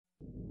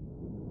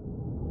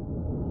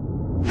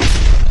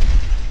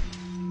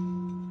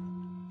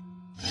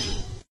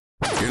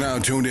now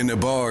tuned into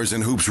Bars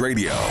and Hoops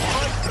Radio,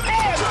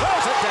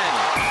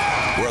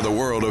 where the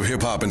world of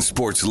hip-hop and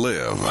sports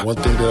live. One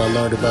thing that I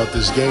learned about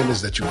this game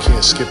is that you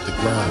can't skip the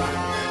grind. You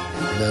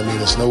know what I mean?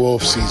 There's no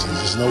off seasons.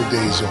 There's no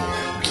days off.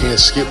 You can't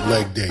skip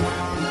leg day.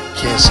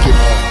 Can't skip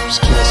arms.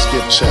 Can't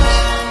skip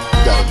chest.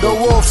 No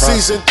off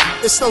season,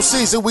 it's no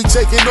season, we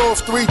taking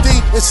off 3D,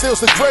 it steals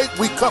the great,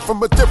 we cut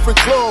from a different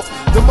cloth.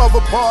 Them other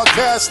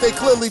podcasts, they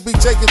clearly be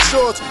taking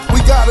shorts. We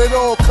got it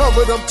all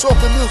covered, I'm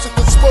talking music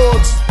and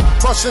sports.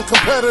 Crushing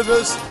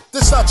competitors,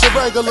 this not your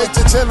regular 8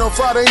 to 10 on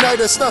Friday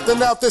night, it's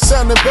nothing out there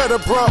sounding better,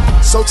 bruh.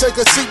 So take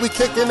a seat, we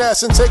kicking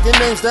ass and taking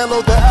names.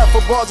 Download the app for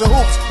Bars and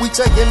Hoops, we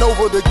taking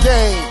over the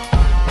game.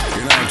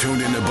 You're now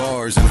tuned into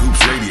Bars and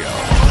Hoops Radio,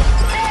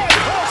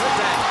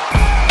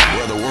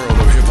 where the world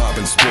of hip-hop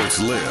and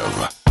sports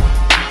live.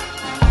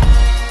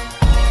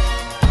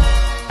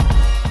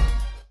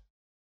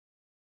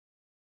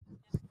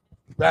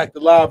 Back to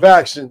live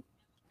action.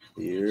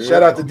 Yeah.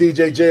 Shout out to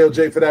DJ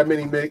JLJ for that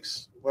mini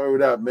mix.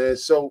 Word up, man.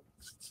 So,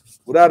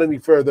 without any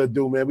further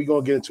ado, man, we're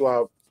going to get into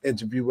our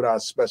interview with our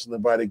special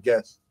invited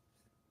guest.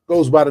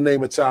 Goes by the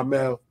name of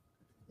Tahmell.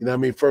 You know what I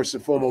mean? First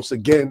and foremost,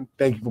 again,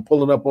 thank you for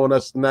pulling up on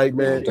us tonight,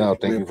 man. No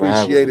doubt. Thank we you for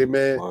having appreciate me. it,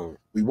 man. Word.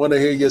 We want to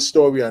hear your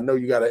story. I know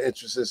you got an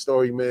interesting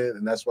story, man,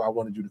 and that's why I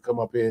wanted you to come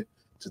up here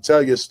to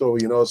tell your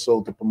story and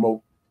also to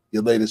promote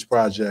your latest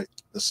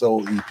project, the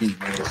Soul EP,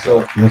 man.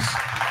 So,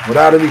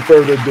 without any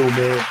further ado,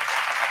 man,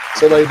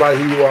 tell everybody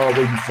who you are,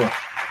 where you from.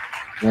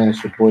 Man,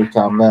 it's your boy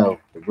Tahmell,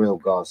 the real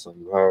godson,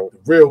 you heard? The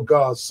real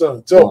God's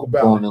son. Talk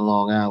about Born it. in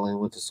Long Island,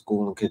 went to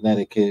school in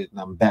Connecticut, and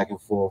I'm back and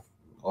forth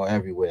or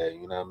everywhere,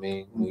 you know what I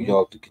mean? New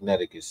York to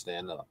Connecticut,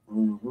 stand up.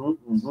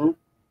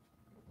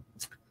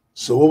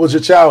 So what was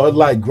your childhood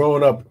like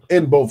growing up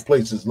in both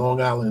places,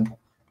 Long Island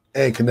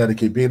and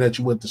Connecticut, being that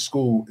you went to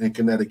school in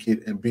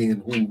Connecticut and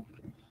being who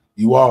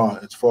you are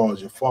as far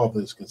as your father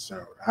is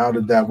concerned? How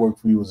did that work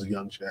for you as a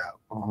young child?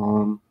 I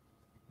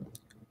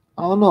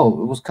don't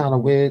know. It was kind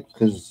of weird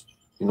because,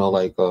 you know,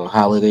 like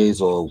holidays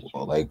or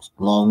like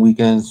long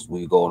weekends,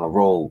 we go on a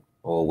road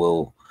or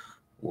we'll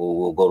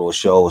go to a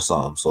show or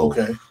something. So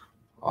Okay.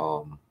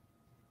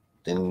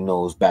 then, you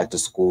know, it's back to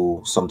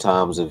school.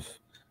 Sometimes if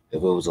it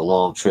was a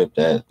long trip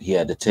that he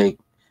had to take,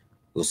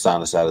 we'll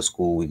sign us out of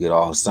school. We get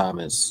our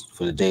assignments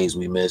for the days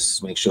we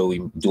miss, make sure we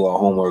do our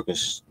homework and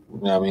you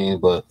know what I mean?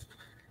 But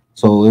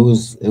so it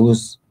was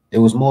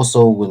more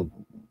so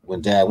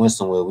when Dad went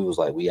somewhere, we was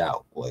like, we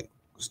out. Like,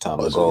 it's time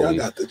to go. Y'all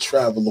got to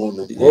travel on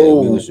the road. Yeah,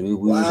 we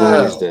was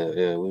always there.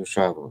 Yeah, we was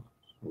traveling.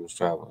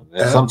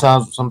 And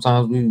sometimes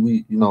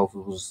we you know,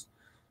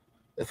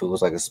 if it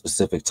was like a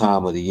specific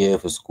time of the year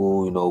for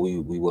school, you know, we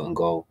wouldn't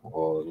go,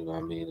 or you know what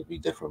I mean, it'd be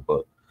different.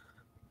 But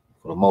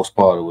for the most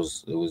part, it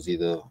was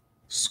either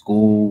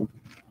school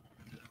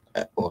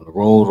on the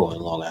road or in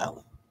Long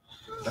Island.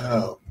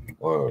 Wow.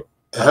 Or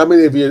How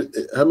many of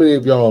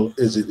y'all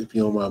is it, if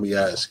you don't mind me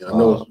asking? I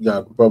know you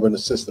got a brother and a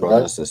sister, brother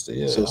right? and sister,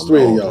 yeah. So it's I'm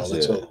three the of y'all.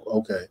 oldest, So, yeah.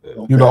 okay.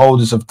 You're the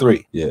oldest of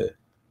three. Yeah.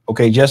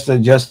 Okay, just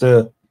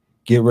to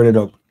get rid of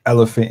the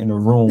elephant in the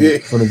room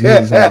for the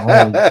viewers at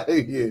home.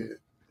 Yeah.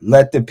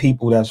 Let the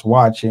people that's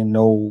watching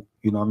know,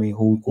 you know what I mean,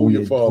 who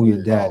your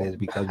dad is. is,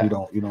 because we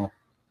don't, you know.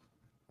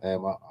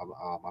 And my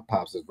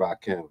pops is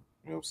Rakim, you know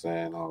what I'm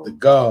saying? The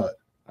God.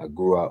 I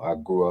grew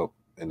up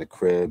in the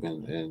crib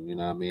and you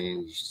know what I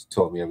mean? He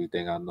taught me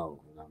everything I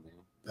know, you know what I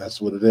mean? That's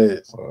what it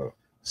is.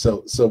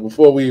 So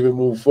before we even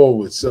move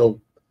forward,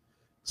 so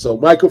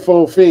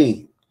Microphone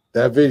Fiend,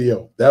 that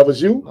video, that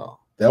was you? No.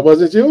 That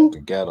wasn't you? The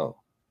ghetto.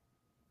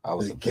 I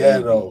was The a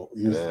ghetto.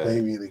 baby. You was a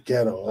baby in the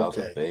ghetto. I was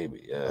Okay. a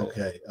baby, yeah.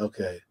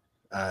 Okay.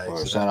 All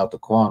right. Shout out to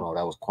Quano.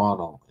 That was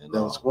Quano. And,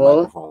 That was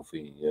Quano? Microphone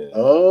Fiend, yeah.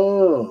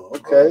 Oh,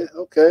 okay.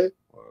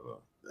 Word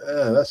up.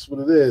 Yeah, that's what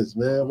it is,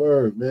 man.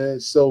 Word, man.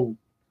 So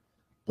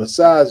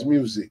besides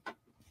music,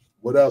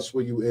 what else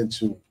were you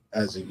into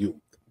as a youth?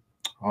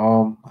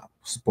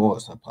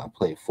 Sports. I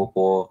played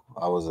football.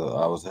 I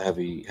was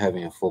heavy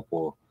in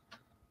football.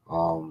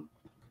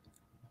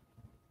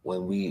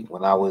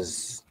 When I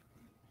was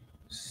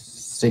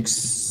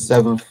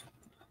seventh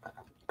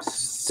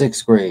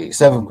grade.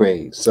 That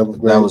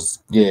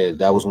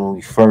was when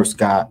we first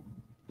got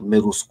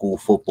middle school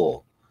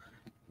football.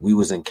 We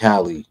was in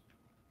Cali.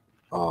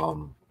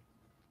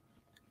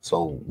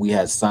 So we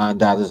had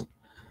signed out of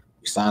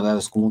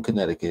school in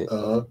Connecticut.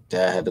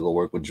 Dad had to go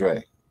work with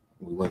Dre.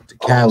 We went to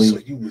Cali. So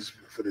you was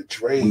for the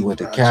trade. We went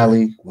to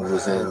Cali. We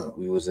was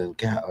in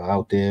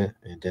out there,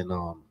 and then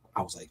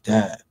I was like,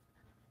 Dad,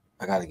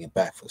 I gotta get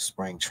back for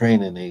spring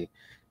training.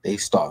 They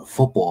started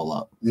football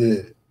up.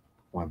 Yeah.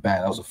 Went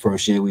back. That was the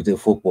first year we did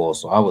football,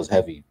 so I was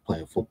heavy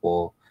playing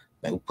football.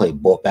 We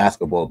played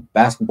basketball.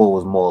 Basketball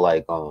was more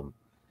like you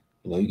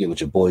know, you get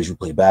with your boys, you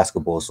play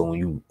basketball. So when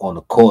you on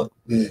the court,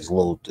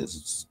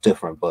 it's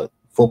different. But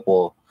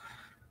football,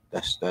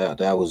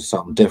 that was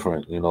something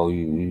different. You know,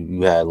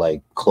 you had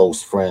like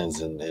close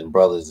friends and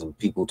brothers and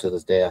people to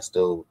this day I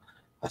still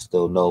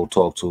know,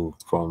 talk to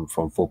from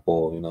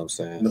football. You know what I'm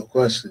saying? No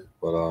question.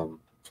 But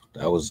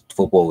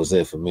football was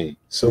it for me.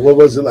 So what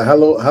was it like? How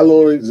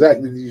long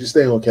exactly did you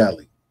stay on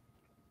Cali?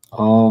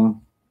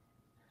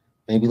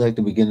 maybe like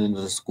the beginning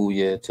of the school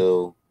year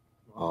till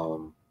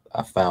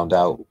I found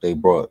out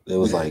it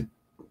was like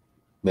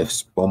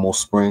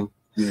almost spring.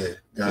 Yeah,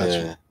 gotcha.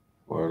 Yeah,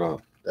 word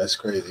up. That's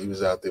crazy. He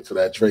was out there for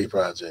that trade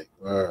project.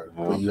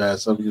 But you had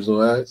something you was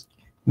gonna ask?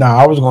 Nah,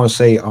 I was gonna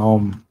say,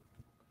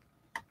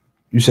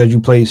 you said you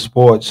play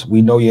sports.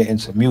 We know you're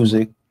into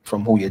music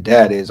from who your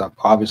dad is.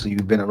 Obviously,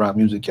 you've been around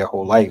music your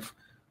whole life.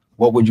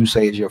 What would you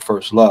say is your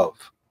first love?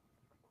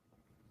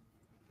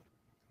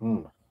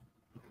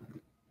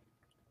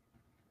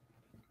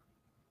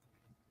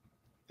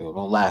 Yo,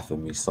 don't laugh at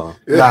me, son.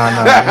 Nah.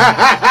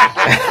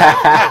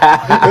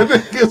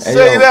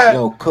 Say that.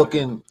 Yo,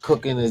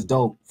 cooking is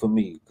dope for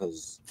me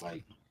because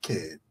like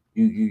kid,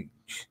 you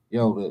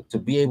to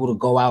be able to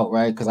go out,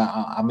 right? Because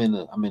I'm in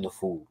the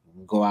food.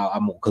 Go out,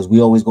 because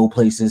we always go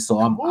places. So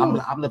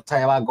I'm the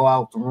type I go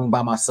out the room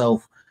by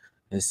myself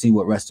and see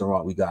what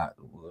restaurant we got.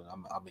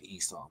 I'm gonna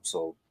eat something.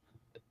 So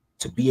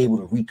to be able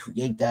to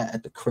recreate that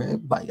at the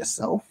crib by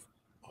yourself.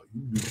 Oh,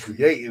 you be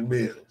creating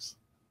meals.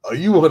 Are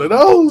you one of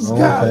those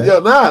guys? Yo,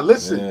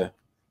 listen. Yeah.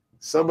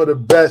 Some of the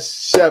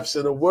best chefs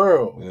in the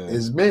world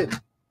is men.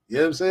 You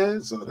know what I'm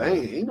saying? So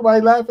ain't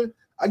nobody laughing.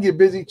 I get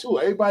busy too.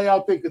 Everybody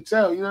out there could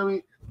tell. You know what I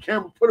mean?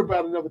 Camera put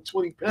about another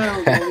 20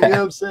 pounds on, you know what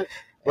I'm saying?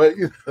 But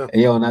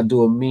Yo, and I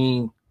do a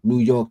mean New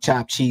York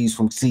chopped cheese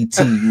from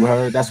CT. You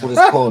heard? That's what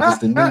it's called. It's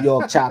the New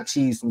York chopped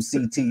cheese from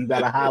CT. You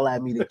gotta holler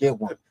at me to get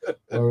one.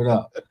 Word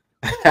up.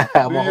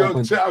 I'm New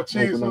York chopped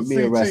cheese from me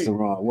CT. A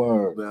restaurant.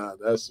 Word. Nah,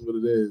 that's what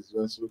it is.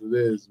 That's what it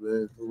is,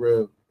 man. For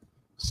real.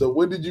 So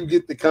when did you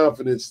get the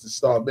confidence to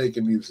start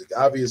making music?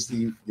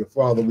 Obviously, your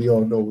father, we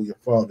all know who your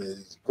father is.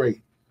 He's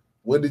great.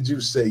 When did you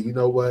say, you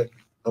know what?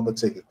 I'm gonna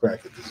take a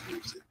crack at this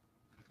music?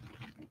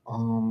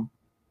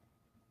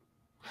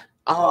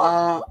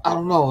 I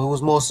don't know. It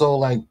was more so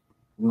like,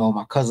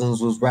 my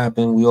cousins was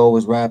rapping. We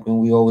always rapping.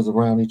 We always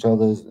around each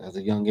other at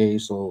a young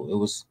age. So it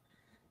was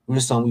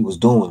something we was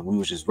doing. We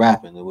was just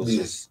rapping. It was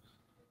just,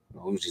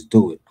 we would just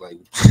do it. Like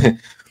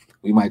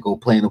we might go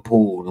play in the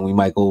pool, and we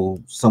might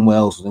go somewhere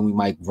else, and then we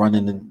might run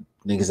into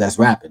niggas that's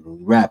rapping.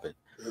 We rapping.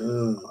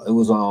 It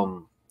was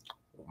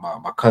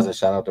my cousin.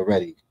 Shout out to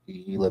Reddy.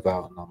 He live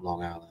out in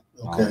Long Island.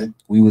 Okay.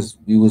 We was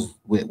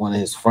with one of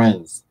his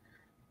friends.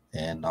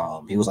 And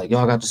he was like, yo,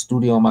 I got the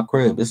studio in my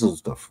crib. This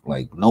is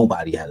like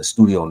nobody had a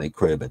studio in their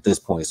crib at this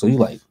point. So you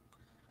like,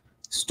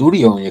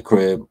 studio in your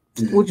crib?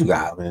 What you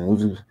got,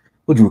 man?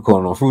 What you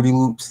recording on Fruity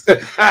Loops?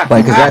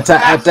 Like, cause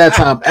at that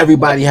time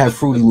everybody had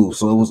Fruity Loops,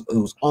 so it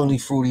was only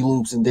Fruity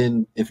Loops. And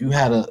then if you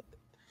had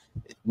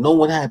no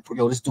one had.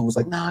 This dude was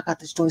like, nah, I got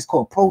this joint. It's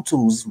called Pro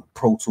Tools.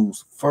 Pro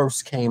Tools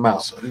first came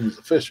out, so he was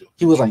official.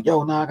 He was like,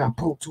 yo, nah, I got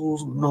Pro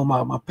Tools.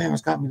 My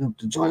parents got me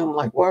the joint. I'm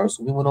like, where?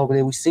 So we went over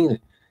there. We seen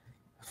it.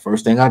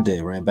 First thing I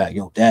did, ran back,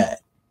 yo, Dad,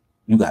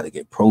 you got to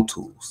get Pro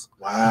Tools.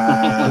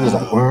 Wow. He was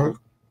like, word.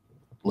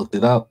 Looked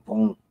it up,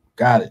 boom,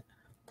 got it.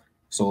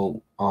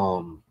 So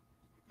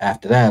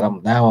after that,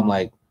 I'm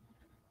like,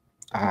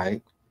 all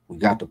right, we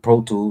got the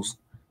Pro Tools.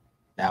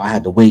 Now I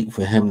had to wait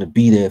for him to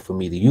be there for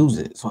me to use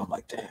it. So I'm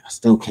like, damn, I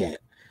still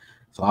can't.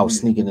 So I was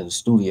sneaking in the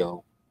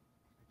studio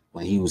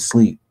when he was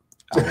asleep.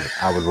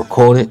 I would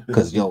record it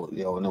because and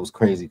it was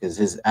crazy because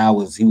his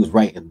hours, he was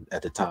writing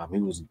at the time.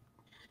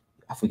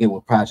 I forget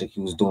what project he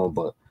was doing,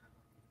 but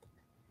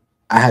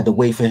I had to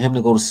wait for him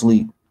to go to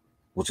sleep,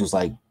 which was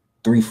like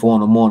 3, 4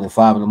 in the morning,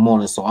 5 in the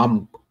morning. So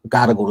I'm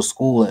gotta go to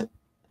school at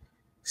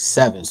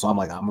 7. So I'm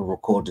like, I'm gonna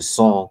record this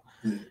song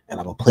and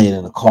I'm gonna play it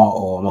in the car,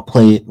 or I'm gonna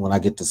play it when I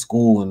get to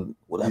school and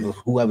whatever,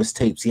 whoever's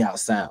tape, see how it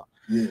sound.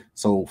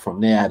 So from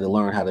there I had to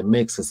learn how to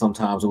mix, because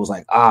sometimes it was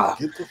like,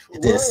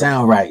 it didn't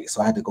sound right.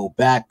 So I had to go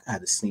back, I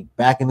had to sneak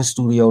back in the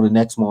studio the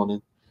next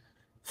morning,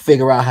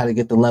 figure out how to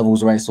get the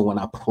levels right, so when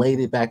I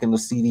played it back in the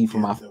CD for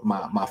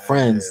my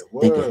friends,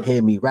 they could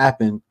hear me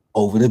rapping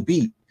over the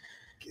beat.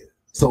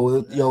 So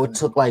it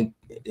took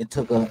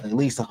at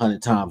least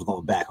 100 times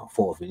going back and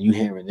forth, and you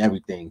hearing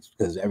everything,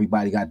 because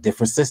everybody got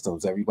different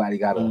systems. Everybody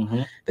got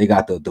they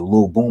got the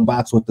little boom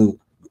box with the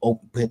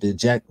hit the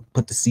jack,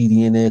 put the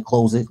CD in there,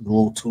 close it, the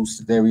little 2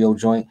 stereo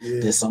joint.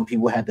 Then some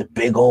people had the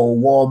big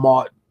old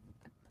Walmart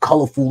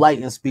colorful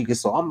lighting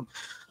speakers. So I'm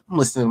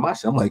listening to my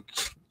shit. I'm like,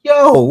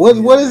 yo,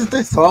 what is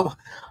this? So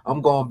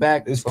I'm going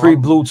back. It's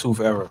pre-Bluetooth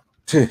era.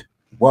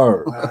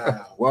 Word.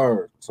 Wow.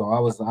 Word. So I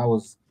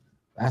was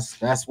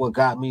that's what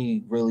got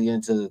me really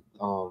into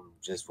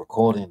just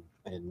recording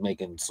and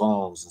making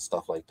songs and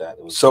stuff like that.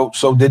 So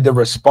did the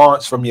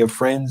response from your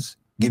friends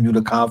give you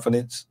the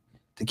confidence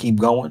to keep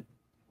going?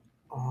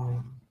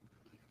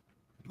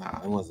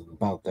 Nah, it wasn't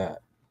about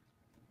that.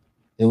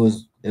 It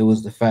was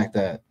the fact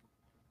that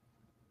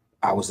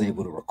I was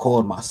able to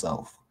record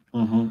myself.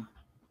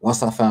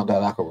 Once I found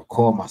out I could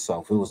record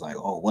myself, it was like,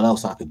 oh, what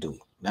else I could do?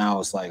 Now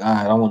it's like, all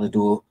right, I want to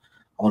do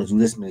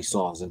this many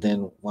songs. And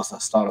then once I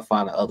started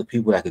finding other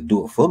people that could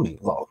do it for me,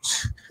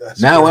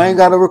 now I ain't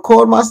got to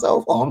record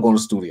myself. Oh, I'm going to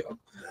the studio.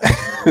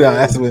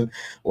 That's when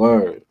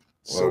word.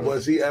 So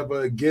was he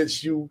ever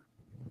against you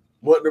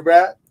wanting to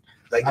rap?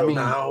 Like, I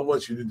don't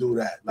want you to do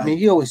that. Like,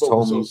 he always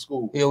told me.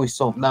 He always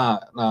told me, nah,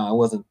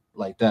 it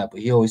like that.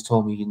 But he always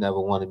told me he never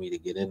wanted me to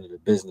get into the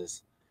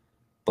business.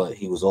 But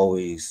he was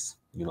always,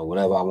 you know,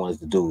 whatever I wanted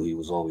to do, he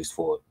was always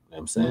for it. You know what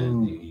I'm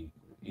saying?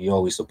 He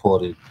always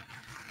supported.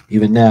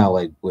 Even now,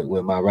 like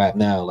with my rap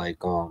now, like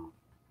you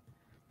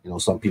know,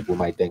 some people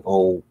might think,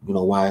 oh, you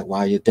know,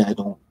 why your dad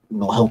don't, you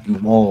know, help you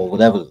more or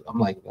whatever. I'm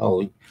like,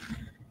 oh,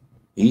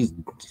 he's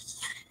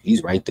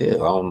right there.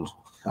 I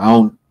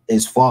don't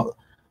as far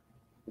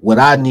what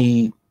I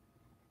need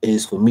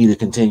is for me to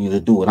continue to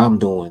do what I'm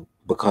doing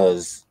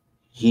because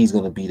he's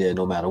gonna be there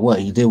no matter what.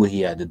 He did what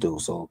he had to do.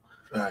 So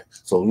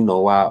so you know,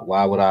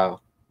 why would I,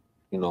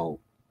 you know,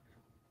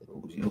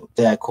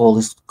 dad call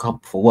this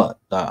company for what?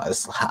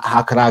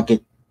 How could I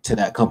get to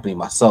that company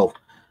myself?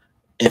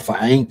 If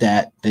I ain't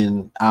that,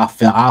 then I'll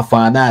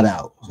find that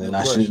out. Then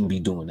I shouldn't be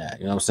doing that.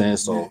 You know what I'm saying?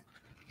 So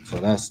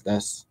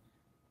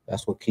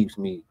that's what keeps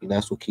me.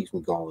 That's what keeps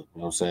me going. You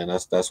know what I'm saying?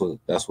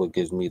 That's what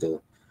gives me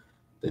the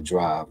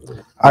drive.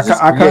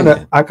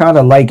 I kind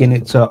of liken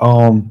it to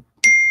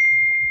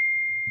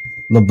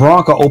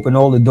LeBron could open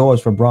all the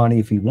doors for Bronny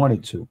if he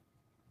wanted to,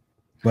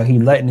 but he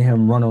letting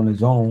him run on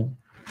his own.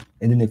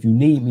 And then if you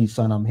need me,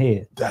 son, I'm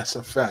here. That's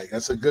a fact.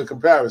 That's a good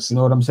comparison. You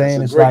know what I'm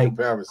saying? It's like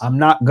comparison. I'm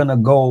not gonna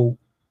go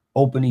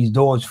open these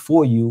doors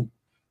for you.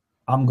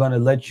 I'm gonna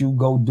let you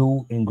go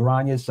do and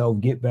grind yourself,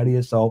 get better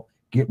yourself,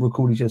 get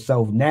recruited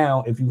yourself.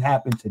 Now, if you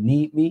happen to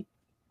need me,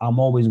 I'm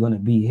always gonna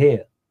be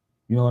here.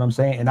 You know what I'm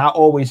saying? And I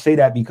always say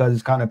that because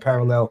it's kind of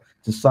parallel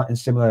to something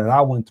similar that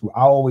I went through.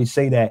 I always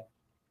say that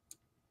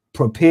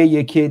prepare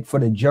your kid for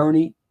the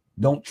journey.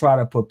 Don't try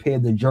to prepare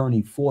the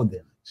journey for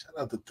them. Shout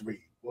out to 3.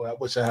 Boy, I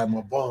wish I had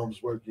my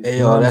bombs working. Hey,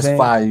 yo, that's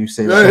fire. You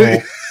say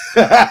that.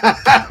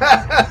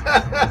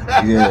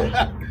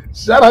 Yeah.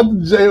 Shout out to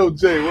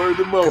JOJ. Word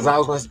the moment.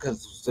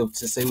 Because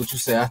to say what you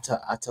say, I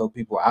tell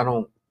people I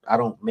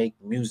don't make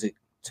music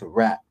to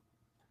rap.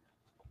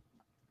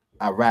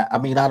 I rap. I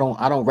mean, I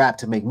don't rap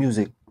to make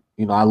music.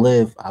 You know, I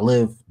live,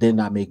 did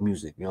not make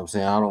music. You know what I'm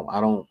saying? I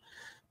don't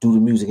do the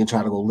music and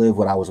try to go live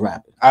what I was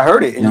rapping. I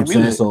heard it in your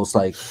music. So it's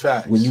like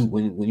facts. when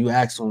you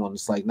ask someone,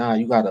 it's like, nah,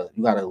 you gotta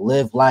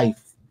live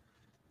life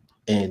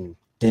and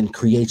then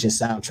create your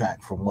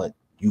soundtrack from what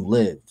you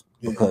lived.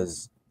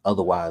 Because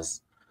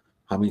otherwise,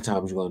 how many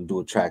times you gonna do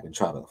a track and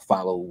try to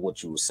follow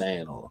what you were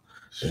saying, or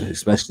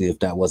especially if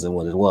that wasn't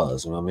what it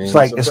was. You know what I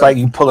mean? It's like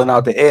you pulling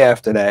out the air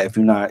after that if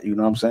you're not, you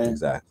know what I'm saying?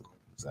 Exactly.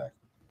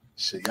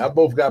 Shit, y'all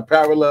both got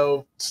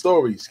parallel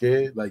stories,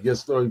 kid. Like your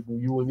story from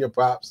you and your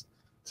pops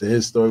to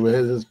his story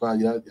with his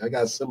pops. I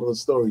got similar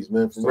stories,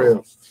 man, for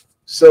real.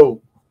 So,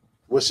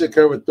 what's your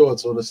current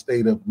thoughts on the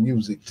state of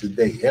music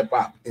today, hip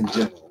hop in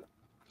general?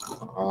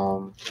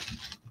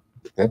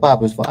 Hip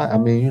hop is fine. I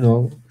mean, you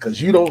know,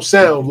 because you don't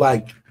sound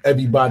like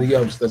everybody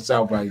else that's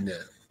out right now.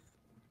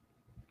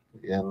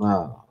 Yeah,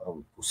 nah.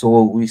 So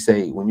what we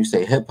say when you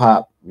say hip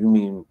hop, you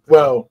mean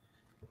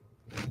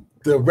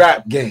the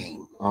rap game.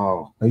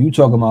 Oh, are you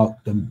talking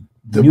about the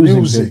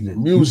music?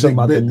 Music.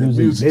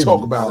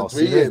 Talk about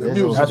it. The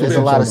music. There's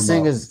a lot of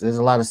singers. There's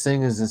a lot of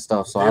singers and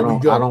stuff. So I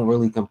don't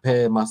really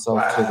compare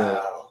myself to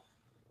the.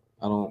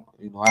 I don't.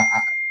 You know,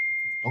 I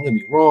don't get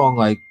me wrong.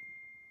 Like,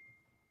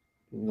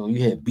 you know, you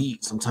hit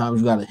beat.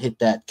 Sometimes you gotta hit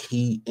that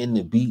key in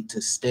the beat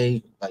to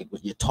stay like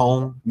with your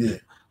tone. Yeah.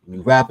 When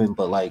you rapping,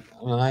 but like,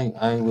 you know, I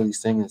ain't really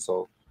singing,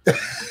 so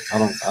I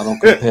don't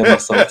compare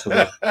myself to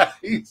the.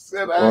 He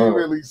said I ain't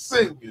really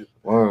singing.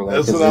 Like,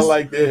 that's what I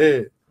like to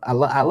hear. I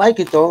like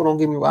it though. Don't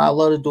get me wrong. I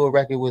love to do a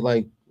record with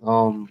like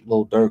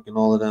Lil Durk and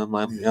all of them.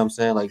 Like, you know what I'm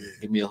saying? Like,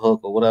 give me a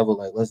hook or whatever.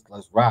 Like, let's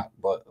rock.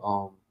 But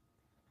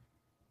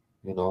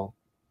you know,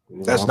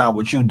 that's not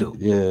what you do.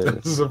 Yeah,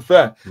 this is a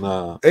fact.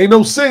 Nah, ain't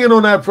no singing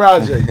on that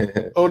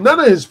project. Or none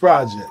of his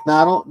projects.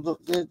 Nah, I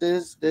don't.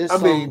 There's. I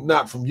mean,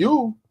 not from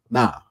you.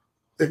 Nah.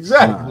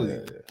 Exactly.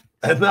 Nah,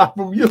 and not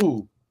from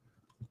you.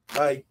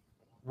 Like,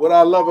 what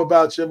I love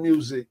about your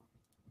music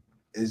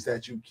is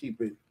that you keep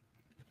it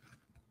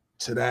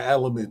to that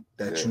element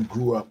that you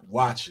grew up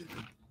watching.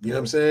 You know what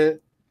I'm saying?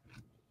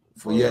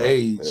 For your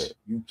age,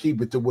 you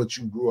keep it to what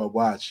you grew up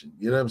watching.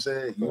 You know what I'm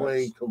saying? You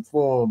ain't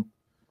conform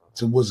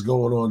to what's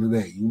going on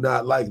today. You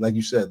not like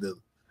you said, the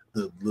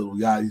little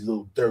Yachty's,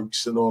 little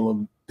Dirks and all of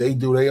them. They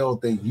do their own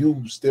thing.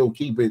 You still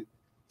keep it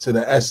to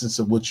the essence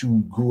of what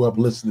you grew up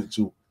listening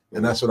to.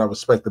 And that's what I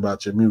respect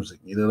about your music.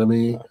 You know what I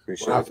mean?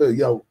 I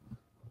feel,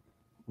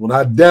 when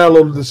I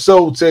downloaded the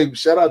Soul Tape,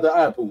 shout out to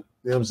Apple.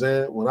 You know what I'm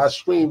saying? When I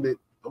streamed it,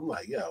 I'm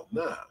like,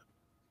 nah.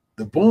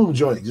 The boom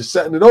joint, just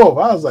setting it off.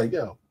 I was like,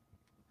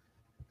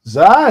 it's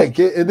all right,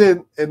 kid. And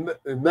then,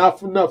 and not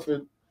for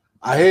nothing,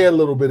 I hear a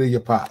little bit of your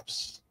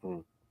pops.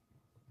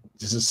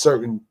 Just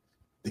the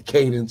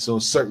cadence or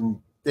certain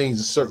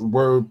things, a certain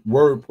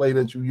word play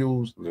that you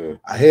use. Yeah.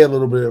 I hear a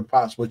little bit of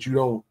pops, but you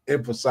don't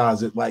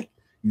emphasize it like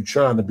you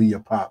trying to be your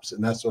pops,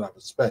 and that's what I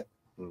respect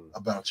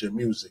about your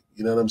music.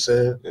 You know what I'm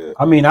saying? Yeah.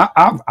 I mean,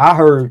 I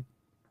heard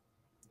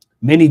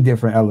many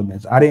different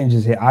elements. I didn't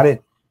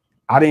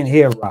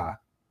hear Ra.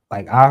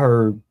 Like, I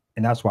heard,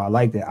 and that's why I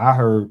liked it. I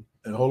heard,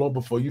 and hold on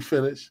before you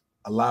finish.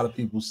 A lot of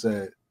people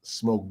said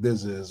Smoke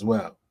Dizza as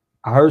well.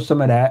 I heard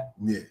some of that.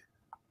 Yeah.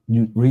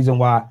 Reason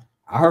why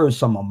I heard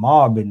some of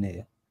Mob in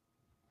there.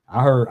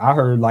 I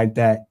heard like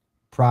that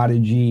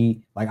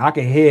Prodigy. Like I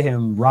could hear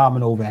him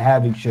rhyming over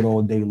Havoc shit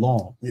all day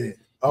long. Yeah. You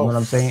know what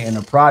I'm saying? And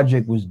the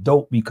project was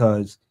dope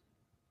because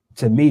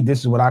to me, this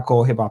is what I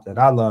call hip hop that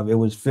I love. It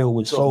was filled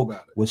with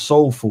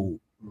soul food.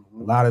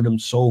 A lot of them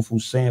soulful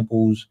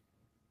samples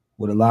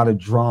with a lot of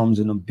drums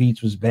and them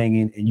beats was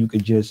banging, and you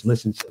could just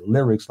listen to the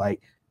lyrics.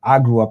 Like I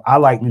grew up, I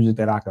like music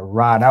that I could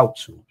ride out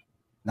to.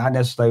 Not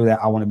necessarily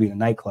that I want to be in a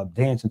nightclub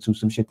dancing to,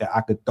 some shit that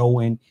I could throw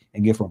in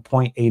and get from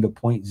point A to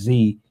point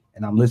Z,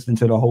 and I'm listening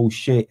to the whole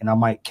shit, and I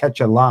might catch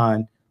a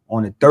line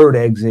on the third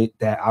exit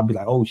that I'll be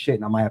like, oh shit,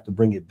 and I might have to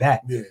bring it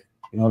back. Yeah.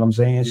 You know what I'm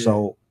saying? Yeah.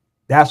 So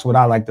that's what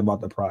I liked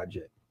about the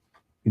project.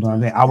 You know what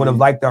I'm saying? I would have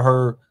liked to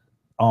hear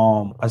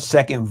a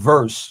second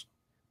verse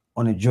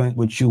on a joint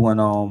with you and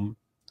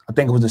I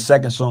think it was the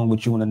second song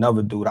with you and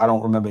another dude. I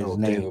don't remember his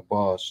name. David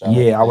Boss,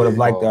 yeah, I would have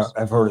liked to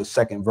have heard a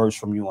second verse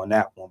from you on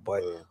that one.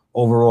 But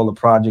overall, the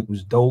project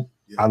was dope.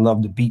 Yeah. I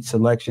love the beat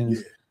selections.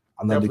 Yeah.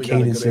 I love the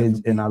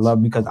cadences, and I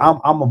love because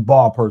I'm a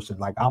bar person.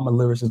 Like I'm a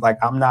lyricist. Like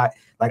I'm not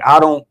like I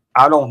don't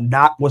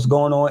knock what's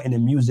going on in the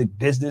music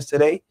business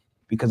today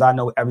because I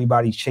know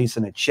everybody's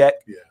chasing a check.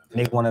 Yeah.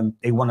 And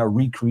they want to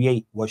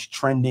recreate what's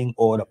trending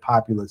or the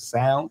popular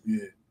sound.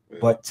 Yeah.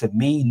 But to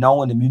me,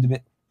 knowing the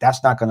music,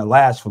 that's not going to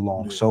last for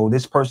long. Yeah. So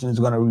this person is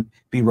going to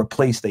be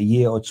replaced a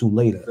year or two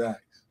later.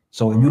 Facts.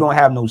 So if you don't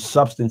have no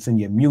substance in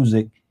your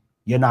music,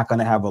 you're not going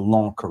to have a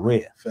long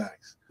career.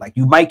 Facts. Like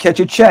you might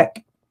catch a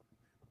check.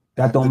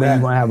 That don't mean you're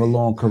going to have a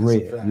long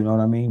career. You know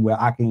what I mean? Where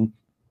I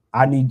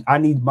need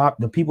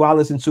the people I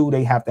listen to,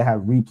 they have to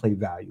have replay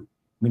value.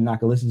 I mean, I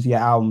can listen to your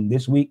album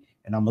this week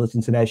and I'm going to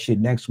listen to that shit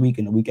next week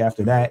and the week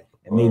after that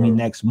and maybe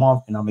next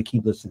month and I'm going to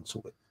keep listening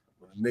to it.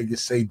 Niggas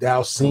say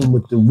Dalcine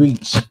with the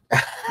reach. You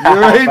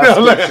already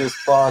know that.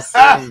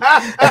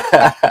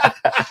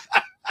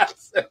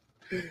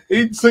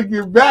 He took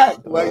it back.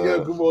 Like,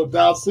 yo, come on,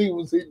 Dalcine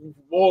was hitting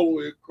all the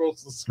way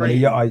across the screen.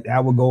 Yeah,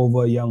 that would go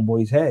over a young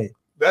boy's head.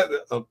 This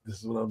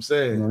is what I'm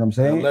saying. You know what I'm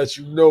saying? Unless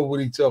you know what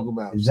he's talking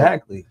about.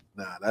 Exactly.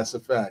 So, that's a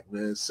fact,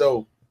 man.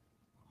 So,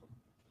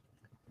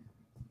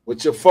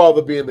 with your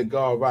father being the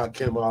God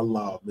Rakim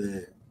Allah,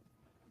 man,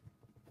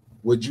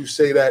 would you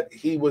say that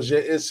he was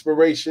your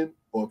inspiration?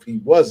 Or if he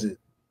wasn't,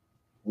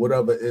 what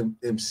other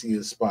MC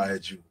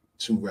inspired you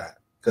to rap?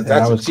 Because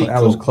that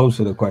was close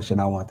to the question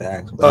I want to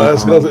ask.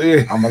 That's close.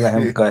 Yeah. I'm gonna let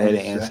him go ahead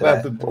and answer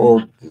that.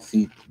 Well,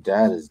 see,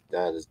 dad is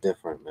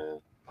different, man.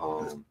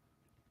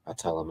 I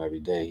tell him every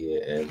day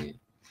here, Eddie.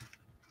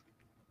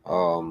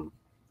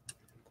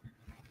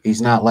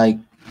 He's not like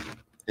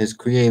his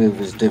creative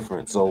is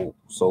different. So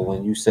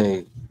when you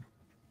say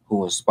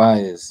who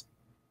inspires,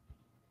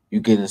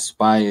 you get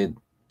inspired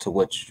to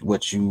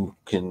what you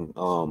can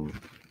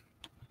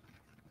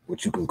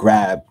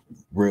grab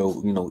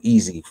real,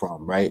 easy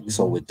from, right? Mm-hmm.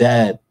 So with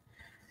dad,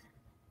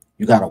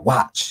 you gotta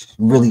watch.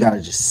 You really gotta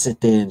just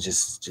sit there and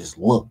just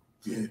look.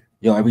 Yeah.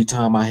 Yo, every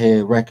time I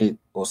hear a record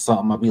or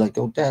something, I'll be like,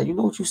 yo, dad, you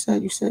know what you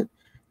said? You said,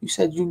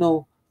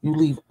 you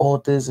leave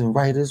authors and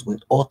writers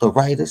with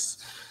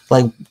authoritis.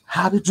 Like,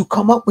 how did you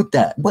come up with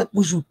that? What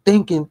was you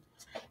thinking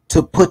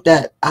to put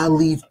that I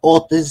leave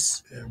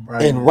authors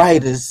and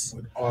writers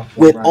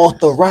with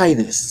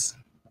authoritis?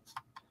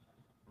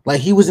 Like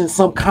he was in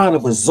some kind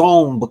of a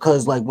zone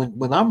because like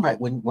when I'm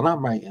writing,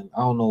 I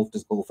don't know if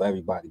this goes for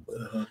everybody, but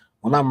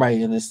when I'm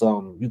writing, it's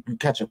you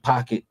catch a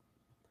pocket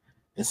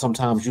and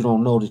sometimes you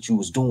don't know that you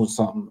was doing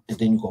something and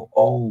then you go,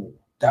 oh,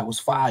 that was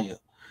fire.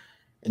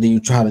 And then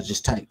you try to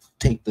just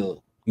take the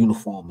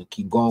uniform and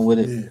keep going with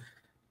it. Yeah.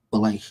 But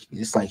like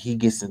it's like he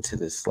gets into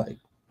this like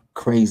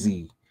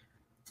crazy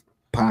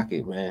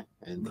pocket, man.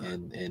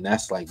 And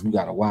that's like you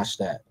gotta watch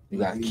that. You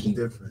gotta keep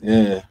different.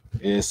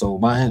 Yeah. So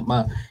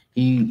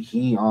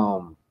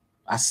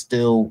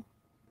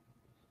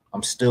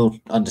I'm still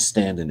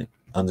understanding it.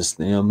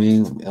 Understand, you know what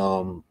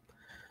I mean?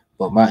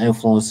 But my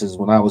influences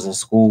when I was in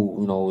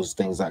school, it was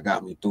things that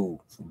got me through,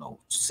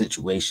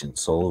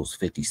 situations. So it was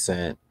 50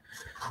 Cent.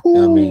 You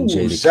know what I mean?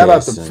 Jada shout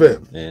out to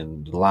Fib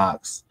and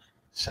Locks.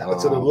 Shout out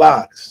to the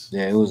Locks.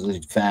 Yeah, it was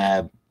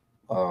Fab.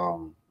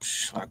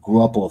 I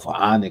grew up off of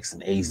Onyx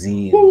and AZ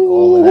and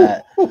all of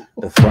that.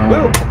 The Firm.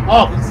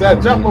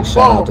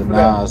 Shout out to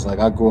Nas. Like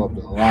I grew up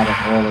with a lot of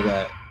all of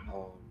that.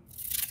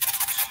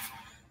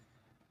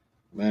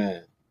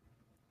 Man,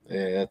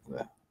 yeah,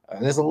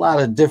 there's a lot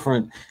of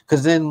different.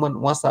 Because then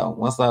once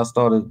I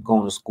started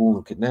going to school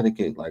in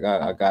Connecticut, like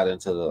I got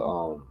into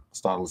the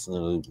started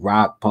listening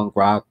to punk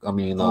rock. I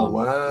mean,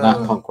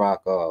 not punk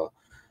rock. Well,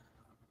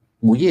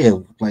 yeah,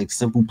 like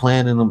Simple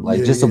Plan and them,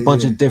 like just a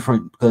bunch of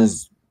different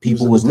because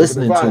people was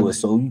listening to it.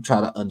 So you try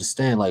to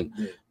understand, like,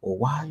 well,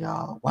 why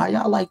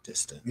y'all like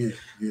this thing?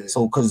 Yeah.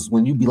 So because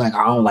when you be like,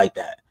 I don't like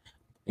that,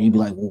 and you be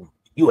like, well,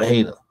 you a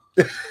hater.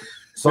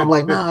 So I'm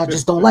like, nah, I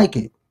just don't like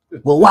it.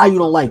 Well, why you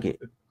don't like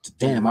it?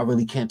 Damn, I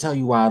really can't tell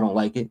you why I don't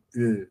like it.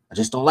 Yeah. I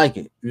just don't like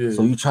it. Yeah.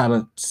 So you try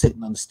to sit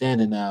and understand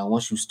it now.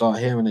 Once you start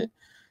hearing it,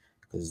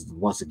 because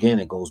once again,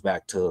 it goes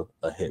back to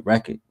a hit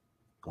record.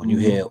 When you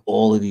hear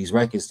all of these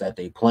records that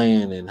they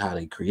playing and how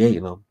they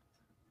creating them,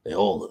 They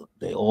all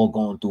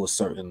going through a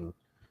certain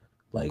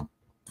like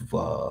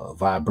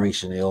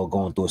vibration. They all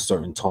going through a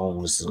certain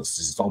tone.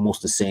 It's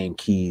almost the same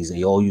keys.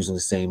 They all using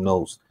the same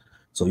notes.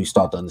 So you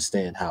start to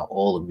understand how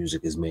all the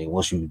music is made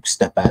once you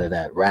step out of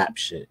that rap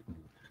shit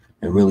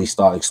and really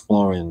start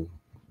exploring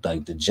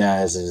like the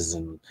jazzes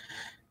and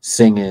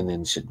singing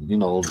and shit, you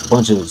know, a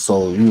bunch of,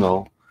 so, you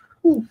know,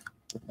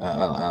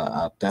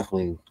 I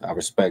definitely, I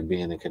respect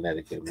being in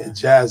Connecticut, man. And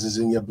jazz is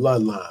in your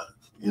bloodline.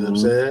 You know what I'm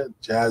saying?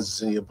 Jazz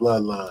is in your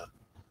bloodline.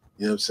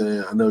 You know what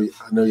I'm saying? I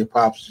know your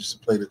pops used to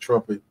play the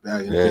trumpet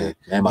back in the day.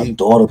 And my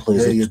daughter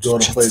plays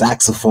the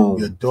saxophone.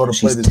 Your daughter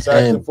plays the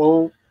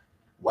saxophone?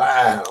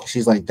 Wow.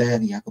 She's like,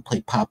 Daddy, I could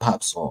play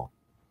pop song.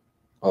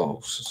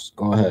 Oh,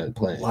 go ahead,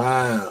 play.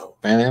 Wow.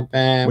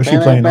 What's she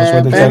playing?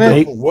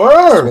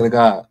 Word.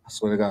 I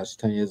swear to God, she's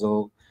 10 years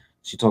old.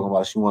 She talking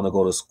about she want to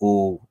go to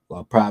school,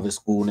 private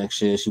school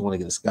next year. She want to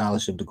get a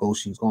scholarship to go.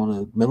 She's going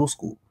to middle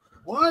school.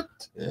 What?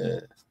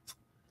 Yeah.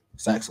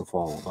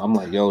 Saxophone. I'm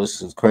like, yo,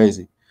 this is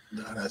crazy.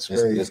 No, that's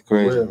crazy. It's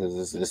crazy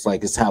because it's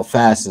like it's how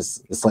fast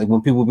it's like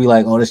when people be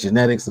like, oh, that's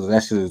genetics. So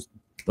that shit is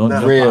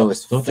real.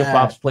 Don't your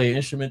pops play an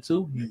instrument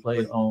too? He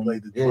played he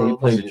played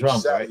the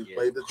drums, right? He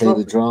played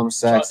the drums,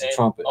 sax, and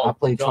trumpet. I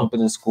played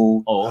trumpet in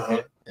school. Oh,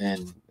 okay.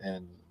 And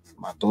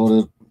my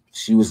daughter,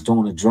 she was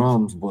doing the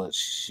drums, but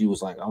she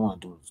was like, I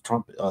want to do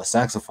trumpet,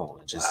 saxophone.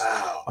 And just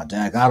my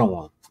dad got her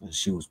one, and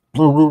she was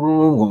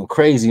going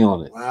crazy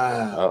on it.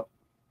 Wow,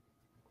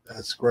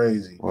 that's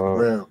crazy.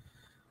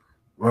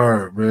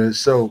 Word, man.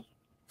 So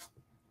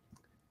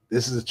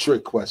this is a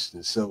trick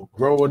question. So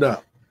growing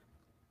up,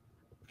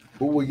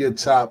 who were your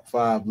top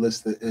 5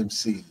 listed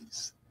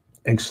MCs?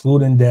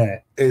 Excluding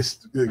dad.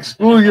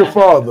 Excluding your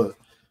father.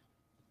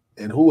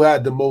 And who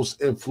had the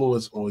most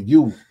influence on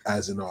you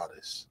as an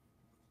artist?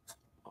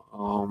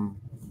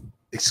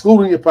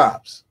 Excluding your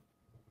pops.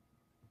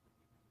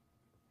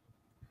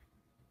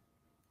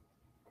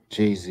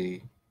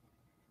 Jay-Z.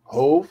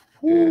 Hov?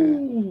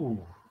 Yeah.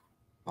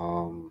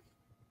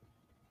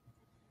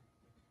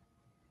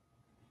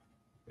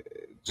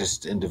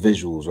 Just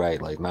individuals,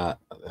 right? Like not.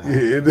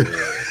 There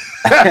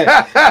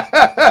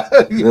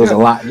was a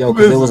lot, yo.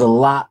 Because there was a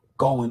lot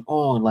going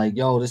on. Like,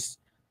 yo, this.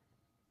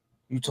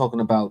 You talking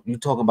about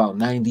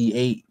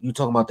 98. You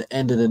talking about the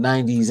end of the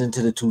 90s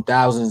into the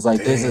 2000s.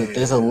 Like,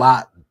 there's a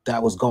lot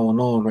that was going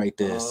on right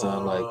there,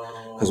 son. Like,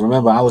 because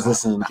remember, I was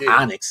listening to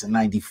Onyx in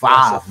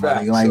 '95.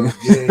 Like, you know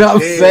what I'm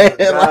saying?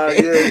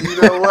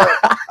 You know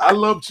what? I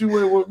lumped you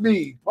in with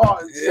me.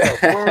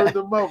 Word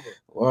the mother.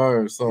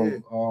 Word.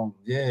 So,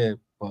 yeah,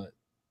 but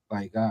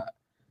like,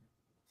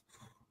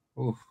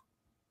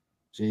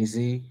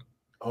 Jay-Z.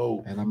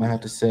 Oh, and I'm gonna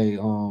have to say,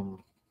 so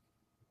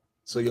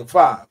you're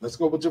 5. Let's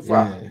go with your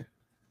 5. Yeah.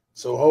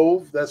 So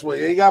Hov, that's what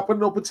you ain't got to put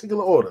no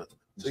particular order.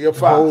 So you're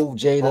 5. Hov,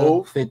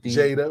 Jada, 50.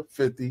 Jada,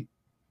 50.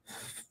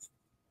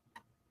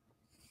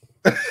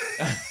 Yo,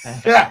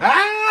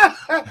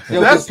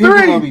 that's people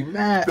 3. gonna be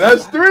mad.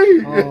 That's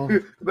 3.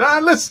 Nah,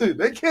 listen,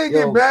 they can't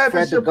get mad.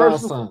 Fred the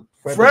Godson.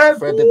 Fred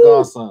the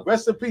Godson.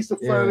 Rest in peace to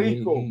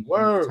Federico.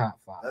 Word. Top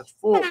 5. That's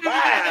 4.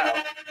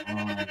 Wow.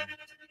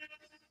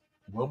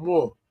 One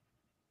more.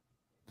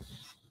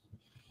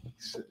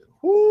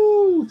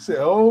 Woo! Say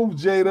Hov,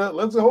 Jada.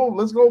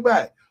 Let's go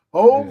back.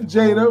 Hov,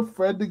 Jada,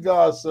 Fred the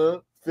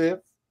Godson,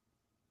 5th.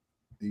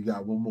 You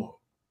got one more.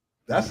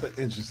 That's an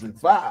interesting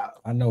 5.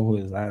 I know who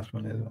his last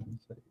one is. You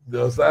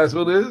know what his last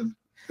one is?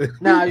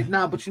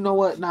 Nah, but you know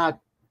what? Nah,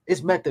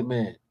 it's Method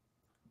Man.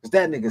 Cause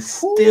that nigga's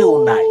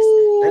still nice.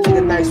 That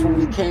nigga nice when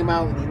he came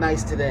out and he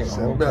nice today.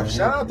 Shout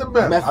out to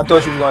Meth. I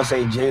thought you were gonna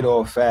say Jada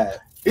or Fab.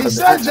 He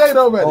said Jada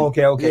already. Oh,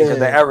 okay. Because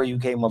the era you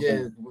came up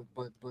in.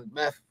 But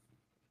Meth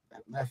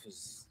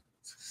is.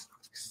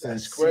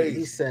 That's crazy.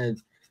 He said,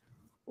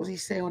 what did he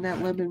say on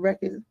that Lemon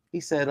record? He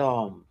said,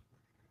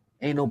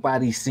 ain't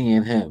nobody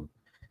seeing him.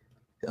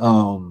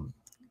 Something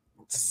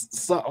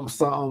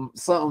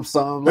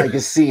like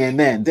it's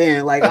CNN.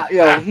 Then like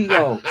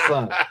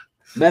son.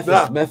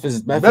 Meth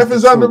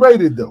is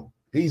underrated though.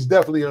 He's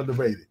definitely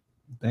underrated.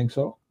 Think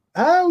so?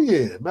 Hell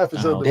yeah, Meth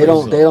is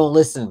underrated. They don't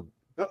listen.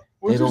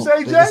 What'd you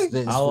say,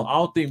 Jay? I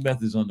don't think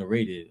Meth is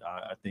underrated.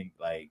 I think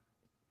like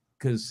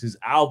because his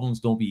albums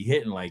don't be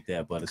hitting like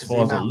that. But as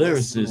far as a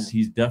lyricist,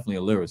 he's definitely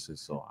a lyricist.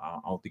 So I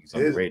don't think he's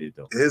underrated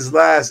though. His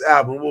last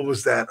album, what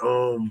was that?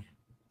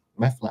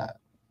 Meth Lab,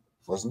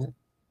 wasn't it?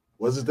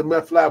 Was it the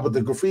Meth Lab with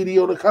the graffiti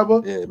on the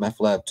cover? Yeah, Meth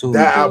Lab 2.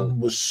 That album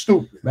was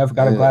stupid. Meth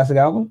got a classic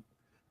album?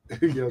 Yo,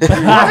 why you doing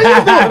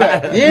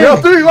that? Yeah. Yo,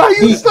 3, why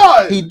you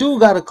starting? He do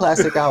got a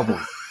classic album.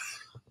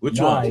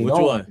 Which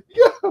one?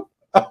 Yeah,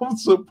 I'm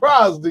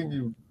surprised in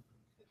you.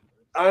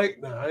 I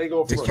ain't gonna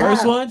front. The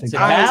first one? That's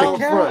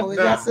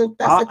a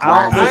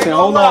classic.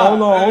 Hold on.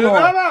 Hold on. He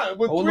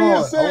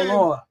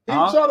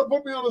trying to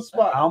put me on the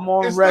spot. I'm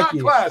on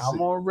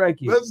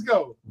record. Let's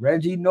go.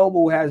 Reggie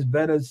Noble has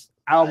better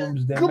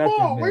albums than Method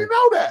Man. We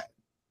know that.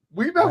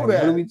 That. What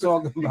are we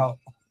talking about?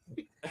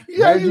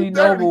 Reggie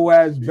Noble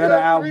has better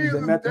albums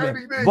than Method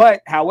Man.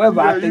 But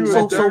however, I think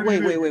so.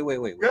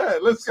 Wait. Yeah,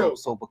 let's go.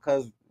 So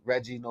because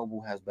Reggie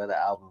Noble has better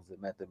albums than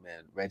Method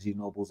Man, Reggie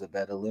Noble's a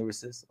better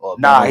lyricist? Or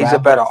Nah, he's a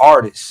better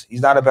artist.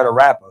 He's not a better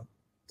rapper.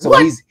 So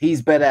What?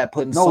 he's better at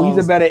putting No, songs.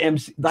 he's a better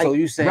MC. Like, So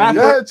you saying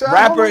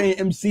rapper and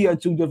MC are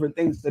two different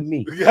things to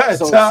me. Yeah,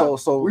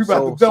 so we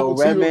about to double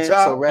team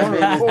him,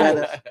 Redman is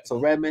better. So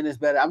Redman is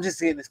better. I'm just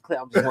saying this clear.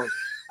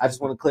 I just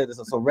want to clear this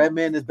up. So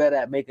Redman is better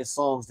at making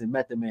songs than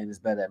Method Man is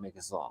better at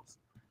making songs.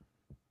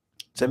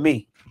 To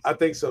me, I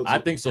think so. Too. I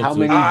think so.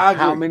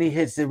 How many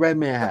hits did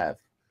Redman have?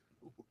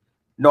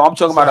 No, I'm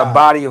talking about a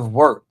body of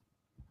work.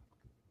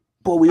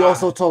 But we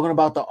also talking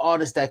about the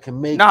artist that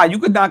can make. Nah, you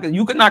could knock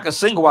a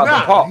single out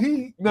the park.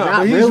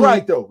 But he's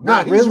right though.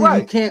 Not he's really.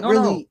 right. You can't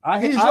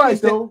he's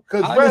right though.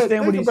 Because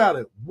think about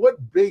it.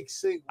 What big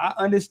single? I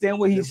understand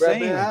what he's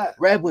saying.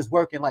 Red was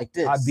working like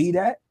this. I be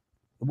that.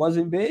 It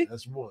wasn't big.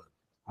 That's one.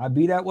 I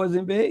be that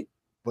wasn't big.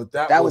 But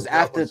that was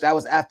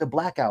after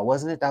Blackout,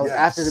 wasn't it? That was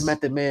after the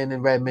Method Man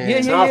and Redman.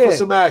 Yeah. Time for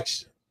some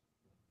action.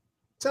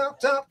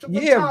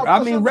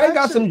 I mean, Red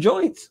got some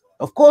joints.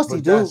 Of course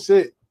he do. That's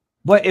it.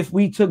 But if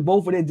we took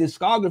both of their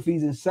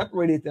discographies and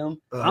separated them,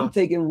 I'm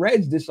taking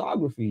Red's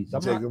discographies.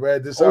 I'm taking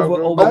Red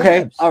discography.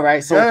 Okay, all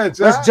right. So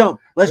let's jump.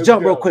 Let's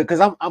jump real quick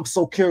because I'm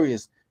so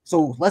curious.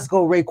 So let's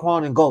go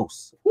Raekwon and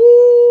Ghost.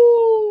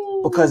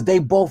 Woo! Because they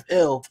both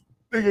ill.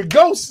 Nigga,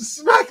 Ghost is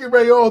smacking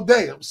Ray all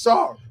day. I'm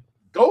sorry.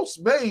 Ghost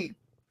made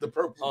the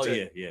purple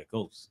tape. Yeah,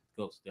 Ghost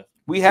definitely.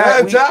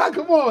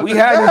 Come on. We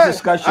had this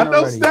discussion I know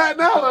already.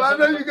 Staten Island. I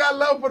know you got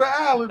love for the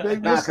island,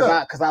 baby.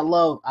 Because I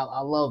love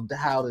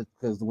how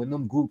because when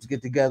them groups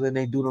get together and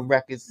they do them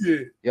records,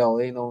 yo,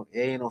 ain't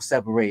no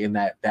separating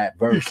that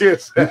verse. You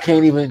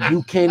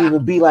can't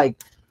even be like.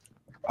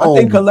 I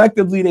think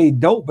collectively they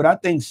dope, but I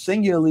think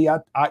singularly, I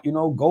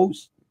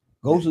Ghost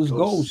is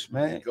Ghost,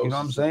 man. You know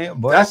what I'm saying?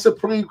 But that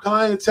Supreme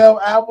Clientele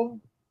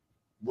album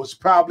was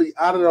probably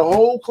out of the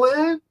whole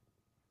clan,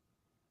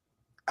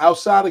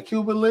 outside of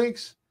Cuban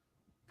Links,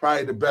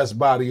 probably the best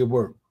body of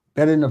work.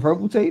 Better than the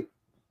purple tape?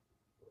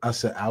 I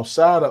said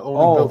outside of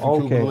only built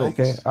for Cuban Links.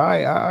 Okay. All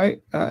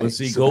right. But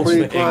see,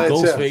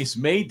 Ghostface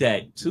made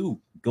that too.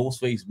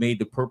 Ghostface made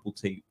the purple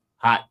tape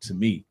hot to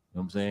me. You know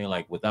what I'm saying?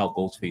 Like without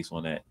Ghostface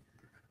on that,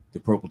 the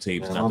purple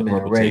tape is not the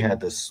purple Ray tape. had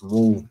the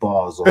smooth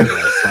bars on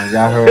that, son.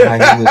 Y'all heard how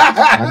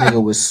my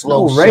nigga was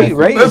slow. Ray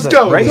Let's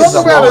go.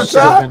 Talk about it,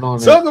 John.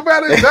 Talk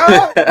about it,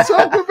 John.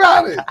 Talk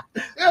about it.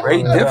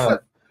 Ray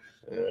different.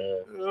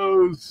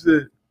 Oh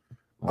shit.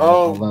 A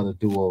lot of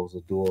duos.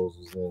 The duos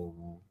was there,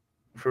 man.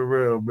 For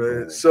real,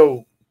 man.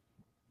 So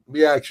let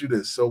me ask you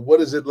this. So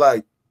what is it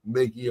like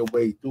making your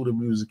way through the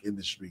music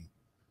industry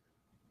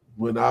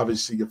when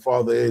obviously your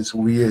father is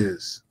who he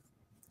is?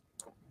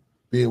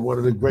 Being one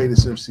of the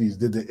greatest MCs,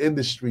 did the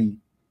industry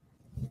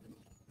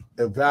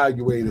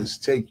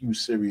evaluators take you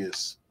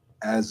serious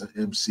as an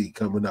MC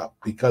coming up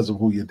because of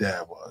who your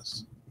dad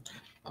was?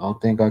 I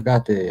don't think I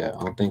got there yet.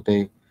 I don't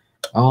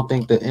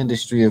think the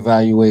industry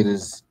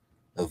evaluators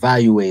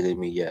evaluated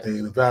me yet. They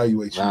ain't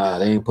evaluate you. Nah,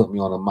 they ain't put me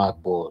on a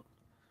mock board.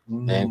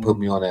 They ain't put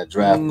me on that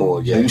draft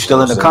board yet. You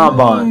still in the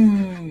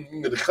combine?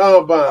 In the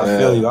combine. I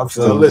feel you. I'm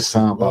still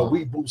listening. Well,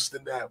 we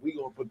boosting that. We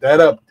gonna put that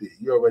up there.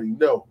 You already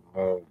know.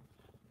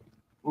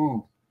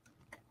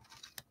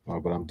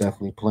 But I'm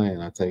definitely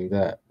playing. I tell you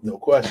that. No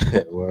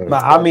question.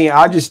 I mean,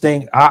 I just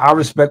think I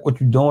respect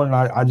what you're doing.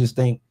 I just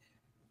think,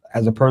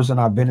 as a person,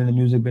 I've been in the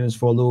music business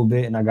for a little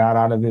bit and I got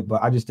out of it.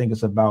 But I just think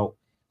it's about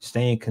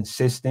staying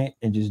consistent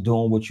and just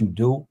doing what you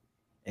do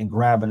and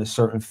grabbing a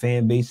certain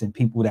fan base and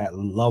people that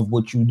love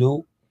what you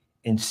do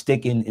and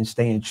sticking and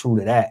staying true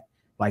to that.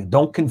 Like,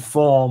 don't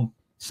conform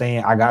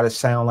saying I gotta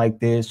sound like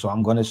this, or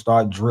I'm gonna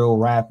start drill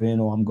rapping,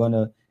 or I'm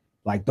gonna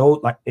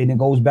and it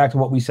goes back to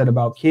what we said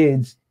about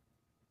kids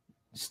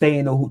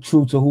staying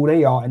true to who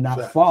they are and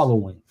not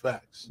following.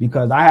 Facts.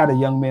 Because I had a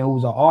young man who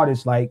was an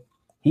artist, like,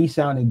 he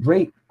sounded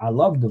great. I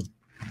loved him.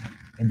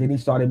 And then he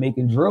started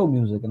making drill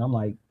music. And I'm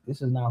like,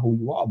 this is not who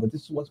you are, but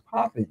this is what's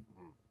popping.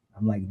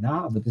 I'm like,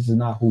 nah, but this is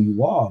not who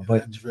you are.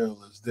 But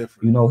drill is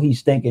different. You know,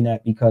 he's thinking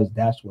that because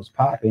that's what's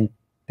popping,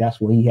 that's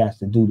what he has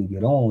to do to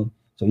get on.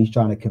 So he's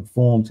trying to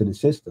conform to the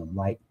system.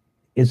 Like,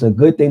 it's a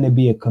good thing to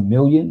be a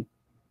chameleon,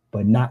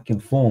 but not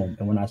conform.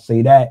 And when I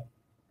say that,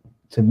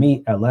 to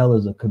me, LL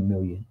is a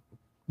chameleon.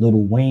 Lil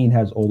Wayne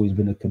has always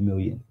been a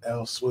chameleon.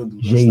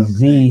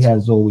 Jay-Z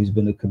has always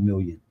been a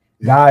chameleon.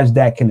 Guys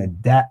that can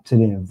adapt to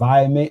the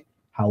environment.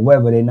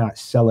 However, they're not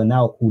selling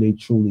out who they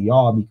truly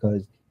are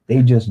because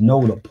they just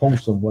know the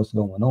pulse of what's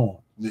going on.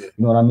 Yeah. You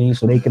know what I mean?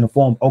 So they can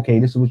inform, okay,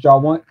 this is what y'all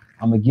want.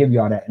 I'm going to give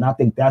y'all that. And I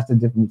think that's the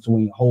difference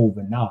between Hove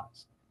and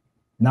Nas.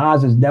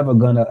 Nas is never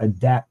going to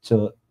adapt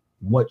to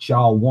what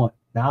y'all want.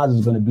 Nas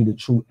is going to be the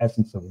true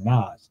essence of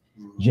Nas.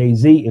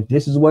 Jay-Z, if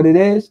this is what it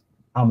is,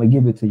 I'm going to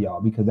give it to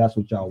y'all because that's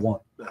what y'all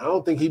want. I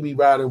don't think he be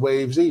riding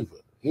waves either.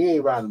 He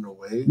ain't riding no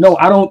waves. No,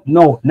 I don't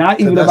know.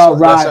 Not even about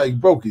that's how you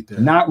broke it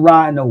down. Not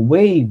riding a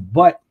wave,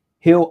 but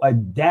he'll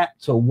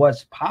adapt to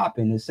what's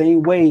popping. The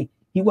same way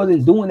he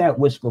wasn't doing that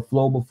whisper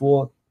flow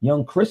before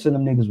Young Chris and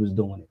them niggas was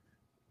doing it.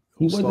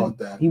 He Start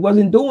that. He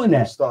wasn't doing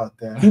that. Start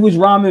that. He was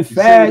rhyming You see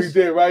fast. what he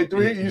did, right?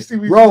 You see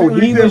Bro,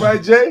 what he did,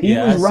 right, Jay? He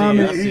was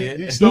rhyming.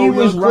 He stole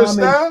Young Chris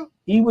style?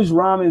 He was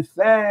rhyming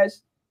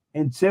fast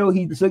until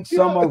he took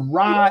some of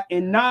Rod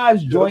and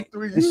Nas joint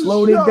and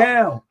slowed it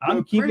down.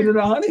 I'm keeping it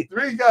 100.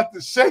 3 got the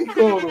shake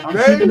on him, I'm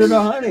man. keeping it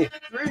 100.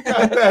 3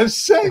 got that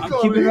shake on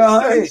him. Keeping it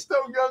 100. He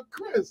stole Young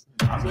Chris.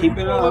 I'm keeping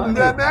it 100.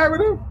 That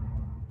narrative?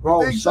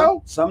 Bro, think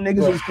so? Some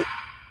niggas is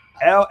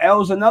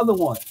L's another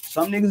one.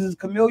 Some niggas is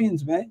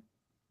chameleons, man.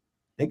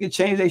 They can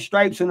change their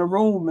stripes in the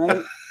room,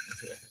 man.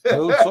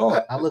 Real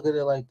talk. I look at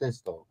it like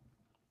this though.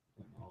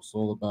 It's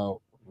all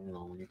about,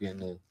 when you get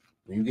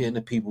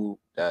into people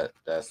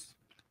that's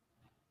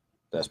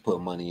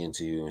putting money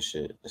into you and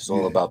shit. It's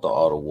all about the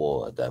art of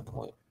war at that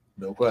point.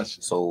 No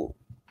question. So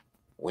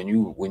when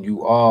you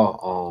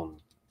are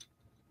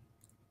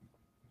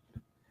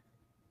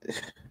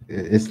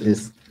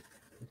it's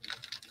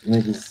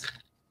niggas.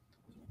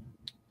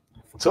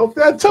 Talk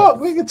that talk.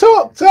 We can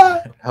talk,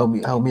 Ty. Help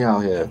me out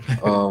here.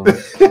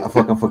 I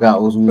fucking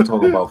forgot what we were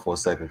talking about for a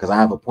second because I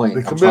have a point.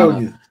 The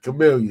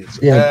chameleons.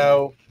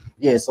 Yeah.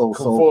 Yeah, so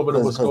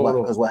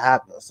because what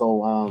happened?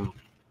 So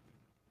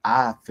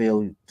I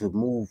feel to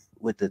move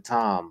with the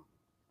time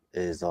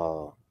is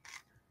because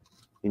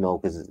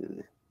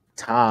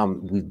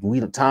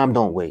time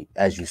don't wait,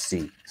 as you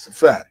see. It's a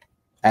fact.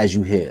 As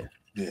you hear.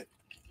 Yeah.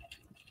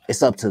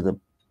 It's up to the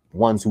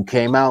ones who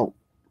came out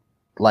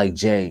like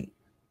Jay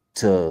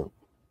to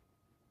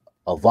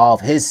evolve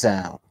his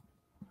sound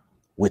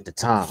with the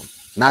time.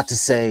 Not to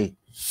say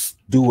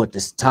do what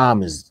this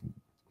time is,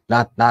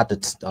 not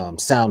the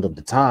sound of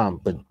the time,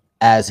 but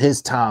as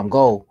his time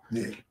go,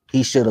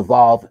 he should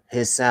evolve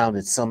his sound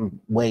in some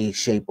way,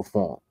 shape, or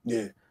form.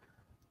 Yeah.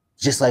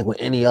 Just like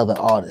with any other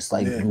artist.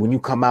 Like when you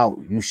come out,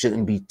 you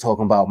shouldn't be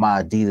talking about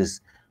my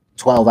Adidas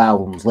 12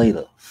 albums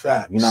later.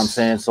 Facts. You know what I'm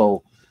saying?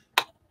 So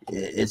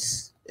it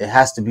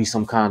has to be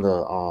some kind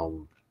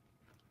of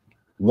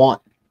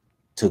want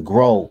to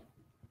grow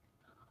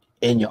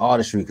in your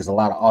artistry, because a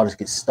lot of artists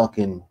get stuck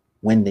in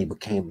when they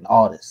became an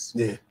artist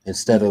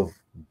instead of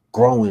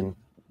growing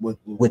with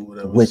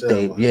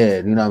they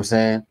you know what I'm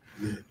saying?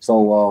 Yeah.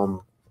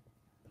 So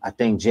I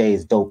think Jay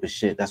is dope as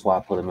shit. That's why I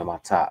put him in my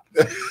top.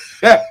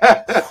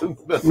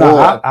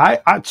 No, I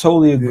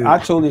totally agree. I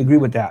totally agree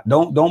with that.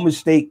 Don't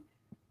mistake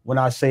when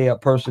I say a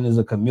person is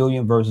a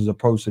chameleon versus a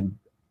person,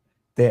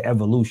 their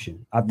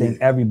evolution. I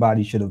think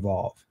everybody should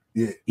evolve.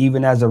 Yeah.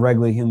 Even as a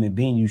regular human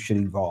being, you should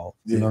evolve.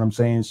 You know what I'm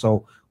saying?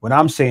 So what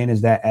I'm saying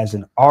is that as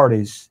an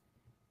artist,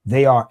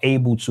 they are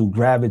able to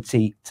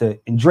gravitate to,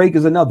 and Drake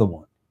is another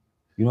one.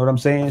 You know what I'm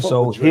saying?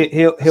 So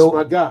he'll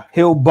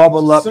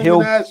bubble up.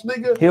 He'll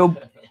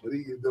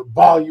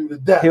ball you to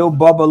death. He'll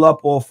bubble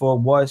up off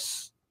of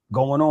what's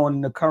going on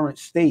in the current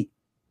state.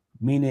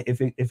 Meaning,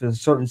 if it's a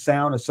certain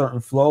sound, a certain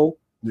flow,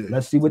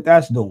 let's see what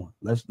that's doing.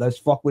 Let's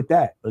fuck with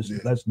that.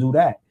 Let's do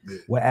that. Yeah.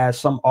 Whereas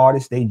some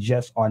artists, they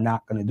just are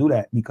not going to do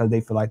that because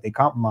they feel like they're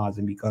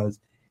compromising, because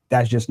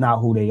that's just not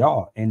who they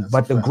are.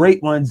 But the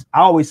great ones,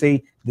 I always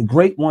say, the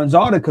great ones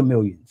are the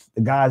chameleons,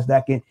 the guys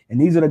that can,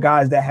 and these are the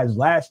guys that has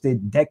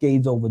lasted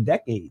decades over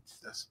decades.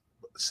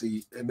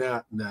 And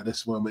now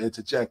this is where I'm gonna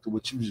interject with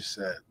what you just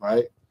said,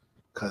 right?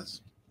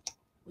 Because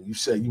when you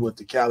said you went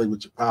to Cali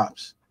with your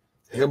pops,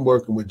 him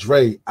working with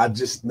Dre, I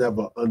just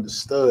never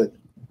understood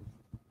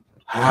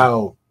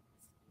how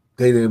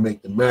they didn't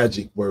make the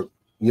magic work.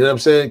 You know what I'm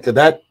saying?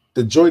 Because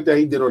the joint that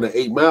he did on the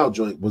 8 Mile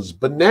joint was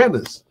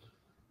bananas.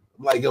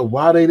 I'm like, yo,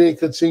 why they didn't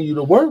continue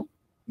to work?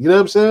 You know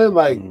what I'm saying?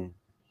 Like,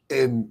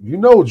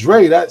 and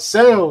Dre, that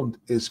sound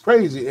is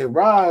crazy. And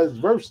Rod's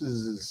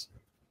verses is,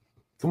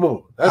 come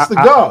on, that's the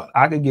God.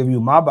 I could give you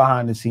my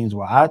behind the scenes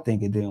where I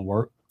think it didn't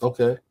work.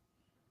 Okay.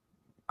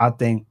 I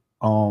think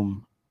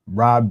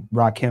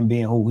Rakim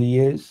being who he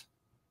is,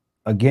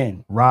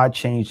 again, Rod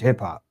changed hip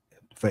hop.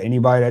 For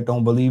anybody that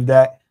don't believe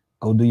that,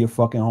 go do your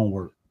fucking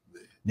homework.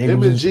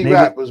 Him and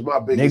G-Rap was my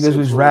biggest niggas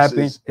was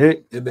rapping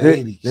in the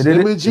 80s.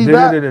 Him and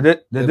G-Rap, and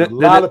a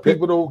lot of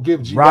people don't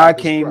give G-Rap. Rod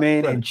came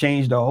in and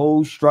changed the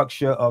whole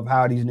structure of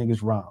how these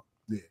niggas rhyme.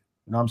 Yeah. You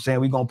know what I'm saying?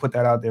 We're going to put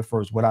that out there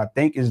first. What I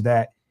think is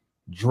that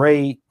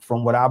Dre,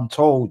 from what I'm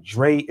told,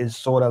 Dre is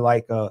sort of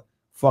like a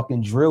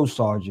fucking drill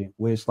sergeant,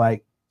 where it's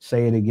like,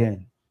 say it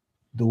again,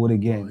 do it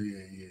again. Oh, yeah.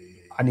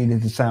 I need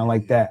it to sound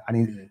like that.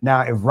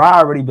 Now if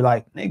Rod already be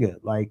like, nigga,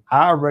 like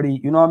I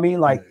already, you know what I mean?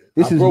 Like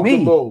this is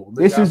me.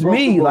 This is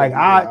me. Like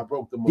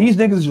these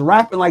niggas is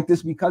rapping like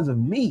this because of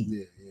me.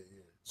 Yeah.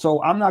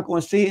 So I'm not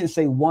going to sit and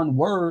say one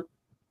word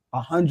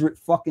 100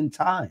 fucking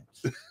times.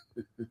 You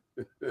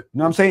know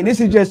what I'm saying? This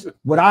is just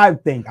what I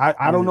think.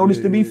 I don't know this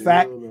to be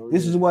fact.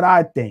 This is what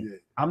I think.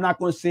 I'm not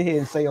going to sit here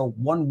and say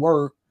one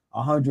word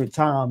 100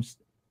 times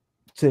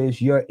till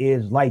your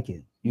ears like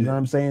it. You know what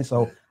I'm saying?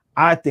 So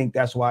I think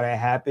that's why that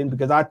happened,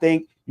 because I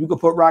think you could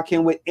put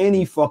Rakim with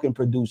any fucking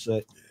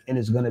producer and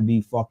it's gonna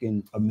be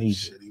fucking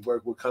amazing. Shit, he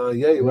worked with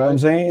Kanye, right? You know what I'm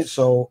saying?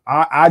 So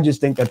I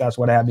just think that's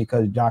what happened,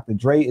 because Dr.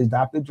 Dre is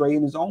Dr. Dre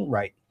in his own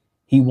right.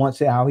 He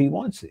wants it how he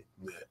wants it.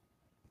 Yeah.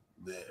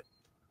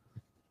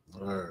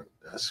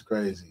 That's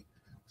crazy.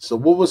 So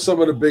what was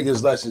some of the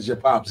biggest lessons your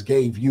pops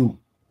gave you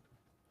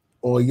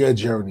on your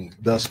journey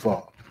thus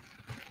far?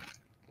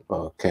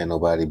 Can't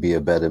nobody be a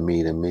better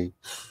me than me.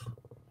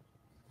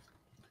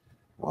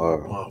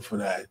 Or For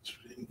that.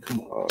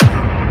 Come on.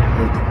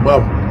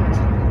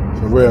 Mother.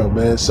 For real,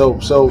 man. So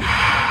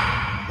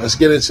let's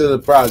get into the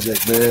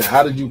project, man.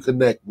 How did you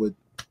connect with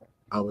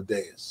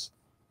Amadeus?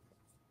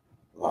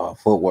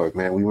 Footwork,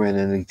 man. We ran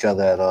into each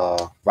other at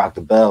Rock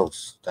the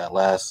Bells. That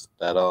last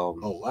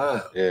Oh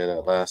wow. Yeah,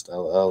 that last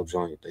LL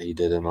joint that he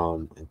did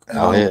out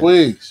here.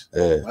 Queens.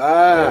 Yeah.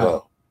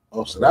 Wow.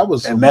 Oh, so that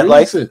was some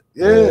MetLife? recent.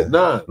 Yeah,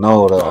 nah.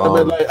 No, at the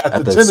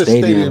tennis tennis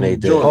stadium they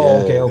did. joint.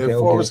 Oh, okay. In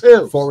Forest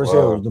Hills. Forest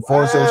Hills, the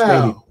Forest Hills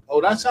Stadium.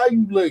 Oh, that's how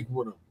you link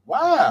with him.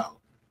 Wow.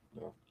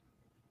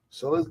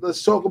 So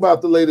let's talk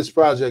about the latest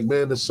project,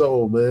 man. The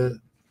Soul, man.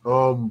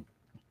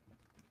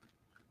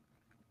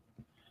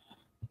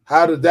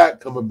 How did that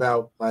come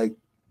about? Like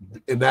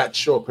in that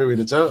short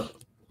period of time?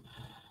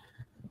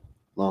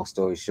 Long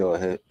story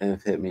short,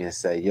 Inf hit me and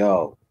said,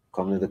 "Yo,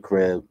 come to the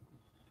crib.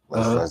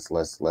 Let's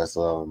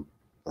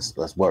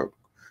work."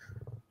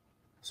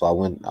 So I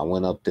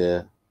went up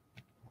there.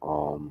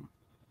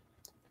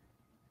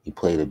 He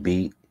played a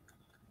beat.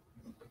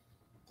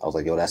 I was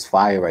like, "Yo, that's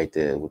fire right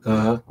there." What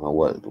are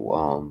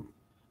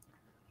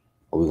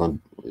we gonna?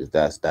 I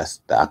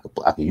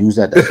could use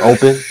that. That's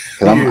open.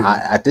 Because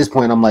at this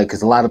point, I'm like,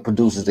 because a lot of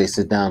producers, they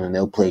sit down and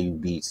they'll play you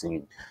beats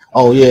and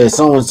oh yeah,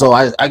 so and so.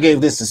 I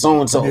gave this to so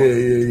and so.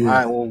 Yeah. All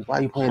right, well, why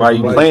are you playing? Why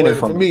you playing it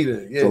for me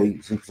then? Yeah.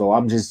 So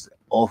I'm just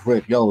off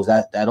rip. Yo, is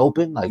that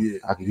open? Like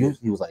I could use.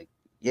 He was like,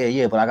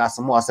 yeah, but I got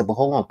some more. I said, but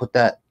hold on, put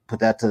that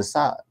to the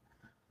side.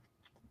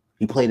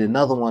 He played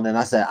another one, and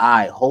I said, all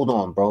right, hold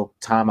on, bro,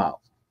 time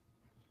out,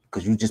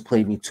 because you just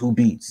played me 2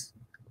 beats.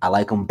 I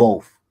like them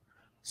both.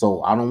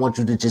 So I don't want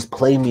you to just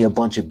play me a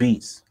bunch of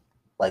beats.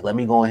 Like, let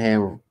me go ahead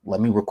and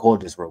let me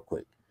record this real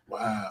quick.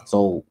 Wow.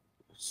 So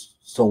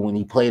when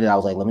he played it, I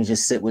was like, let me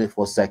just sit with it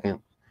for a second.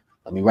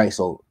 Let me write.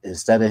 So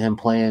instead of him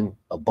playing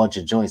a bunch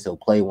of joints, he'll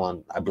play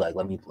one. I'd be like,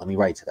 let me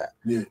write to that.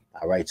 Yeah.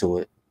 I write to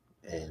it,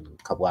 and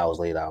a couple hours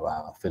later,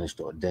 I finished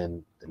it.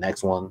 Then the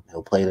next one,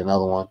 he'll play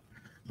another one.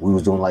 We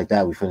was doing like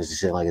that. We finished the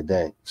shit in like a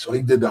day. So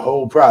he did the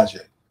whole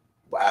project.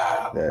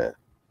 Wow. Yeah.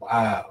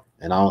 Wow.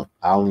 And I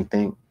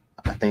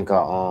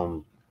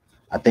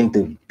think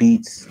the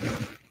beats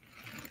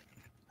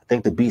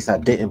I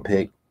didn't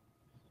pick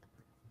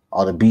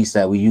are the beats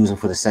that we using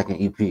for the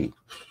second EP.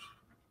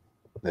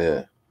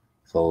 Yeah.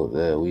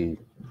 So we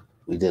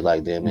did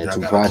like damn near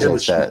 2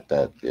 projects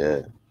that.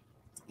 Yeah,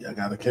 I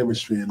got a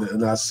chemistry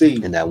and I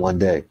see in that one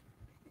day.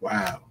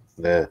 Wow.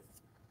 Yeah.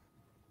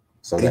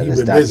 So and that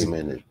is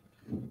documented. Busy.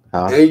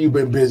 Huh? And you've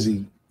been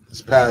busy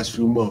this past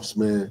few months,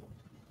 man.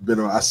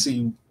 I see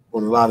you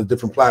on a lot of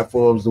different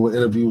platforms doing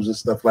interviews and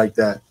stuff like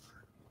that.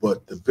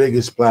 But the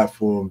biggest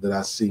platform that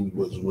I seen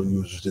was when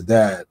you was with your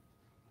dad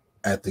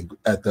at the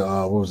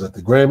what was that,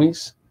 the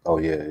Grammys? Oh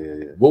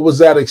yeah. What was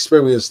that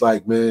experience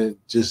like, man?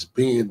 Just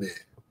being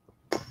there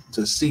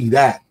to see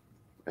that.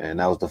 Man,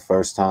 that was the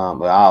first time.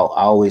 But I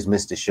always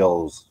miss the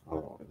shows.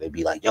 They'd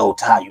be like, "Yo,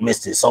 Ty, you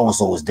missed it. So and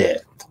so was there.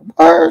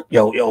 Word.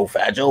 Yo,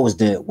 Fat Joe was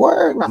there.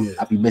 Word."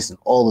 I'd be missing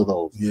all of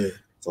those. Yeah.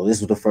 So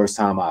this was the first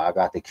time I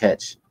got to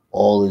catch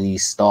all of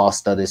these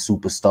star-studded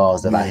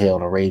superstars that I hear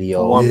on the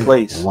radio, in one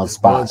place, in one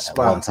spot at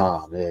one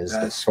time. Yeah, it's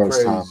the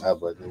first time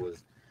ever.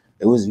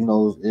 It was,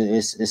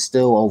 it's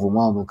still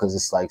overwhelming because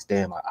it's like,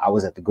 damn, I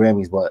was at the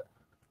Grammys, but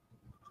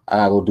I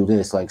gotta go do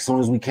this. Like, as soon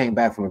as we came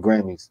back from the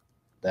Grammys,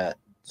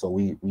 so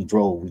we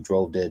drove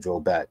there,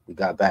 drove back. We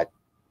got back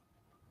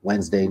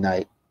Wednesday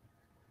night,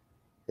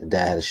 and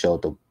Dad had a show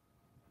at the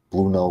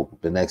Blue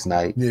Note the next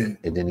night, and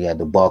then he had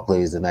the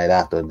Barclays the night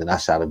after, and then I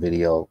shot a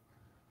video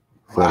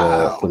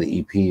for the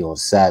EP on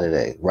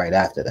Saturday right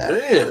after that.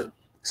 Damn.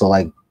 So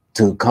like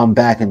to come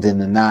back and then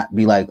to not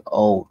be like,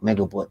 oh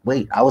nigga, but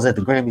wait, I was at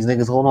the Grammys,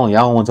 niggas. Hold on,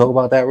 y'all don't want to talk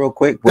about that real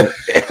quick. But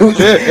it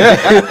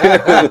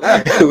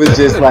was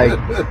just like,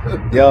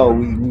 yo,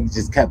 we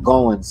just kept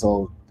going.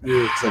 So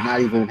to not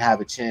even have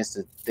a chance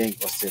to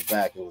think or sit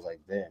back, it was like,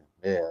 damn,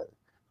 yeah,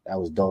 that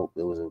was dope.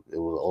 It was an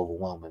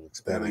overwhelming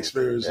experience. That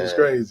experience was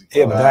crazy.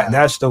 Yeah, but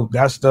that's the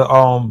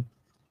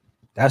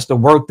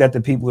work that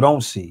the people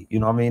don't see. You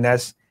know what I mean?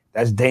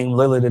 That's Dame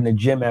Lillard in the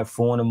gym at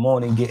 4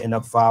 a.m. getting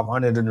up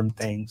 500 of them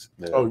things,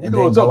 and then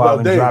go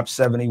out and drop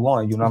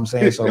 71. You know what I'm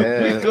saying? So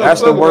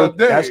that's the work.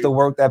 That's the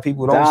work that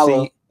people don't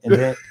see,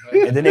 and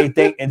then they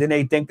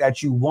think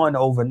that you won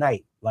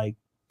overnight. Like,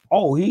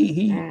 oh,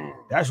 he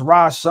that's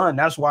Ra's son.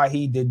 That's why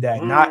he did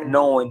that, not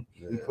knowing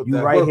you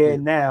right here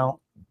now.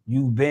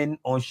 You've been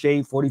on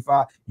Shade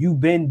 45. You've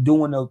been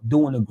doing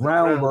the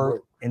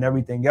groundwork and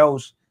everything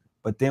else.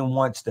 But then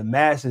once the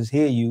masses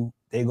hear you,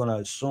 they're gonna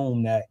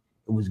assume that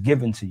it was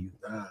given to you,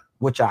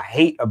 which I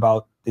hate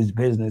about this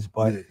business,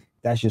 but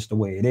that's just the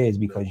way it is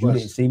because you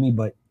didn't see me.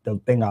 But the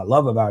thing I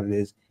love about it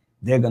is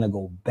they're gonna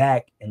go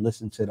back and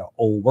listen to the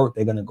old work.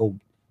 They're gonna go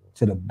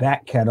to the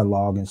back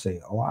catalog and say,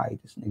 "Oh, all right,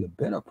 this nigga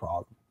been a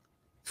problem,"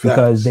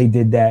 because they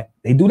did that.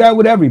 They do that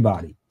with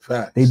everybody.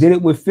 Facts. They did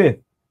it with Fifth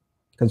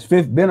because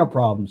Fifth been a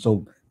problem.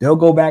 So They'll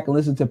go back and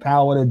listen to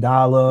Power the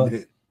Dollar. Yeah.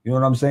 You know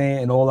what I'm saying?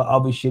 And all the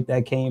other shit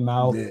that came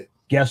out. Yeah.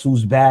 Guess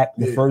Who's Back,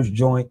 the Yeah. first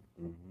joint,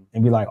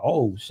 and be like,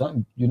 oh,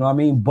 something, you know what I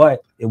mean?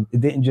 But it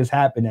didn't just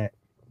happen at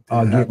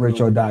Get Rich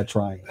or Die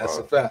Trying. That's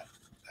a fact.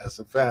 That's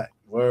a fact.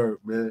 Word,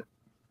 man.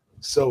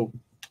 So,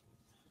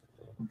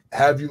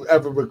 have you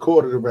ever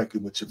recorded a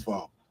record with your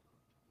father?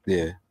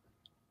 Yeah.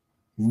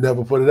 You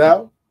never put it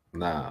out?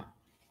 Nah.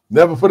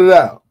 Never put it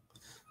out.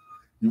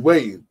 You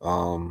waiting?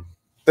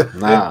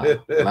 Nah.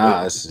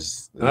 It's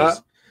just.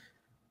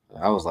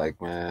 I was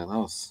like, man,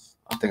 I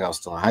think I was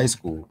still in high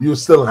school. You were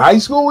still in high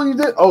school when you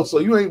did? Oh, so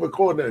you ain't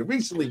recording that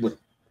recently with him?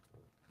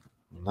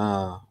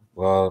 Nah.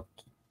 Well,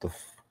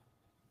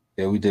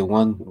 we did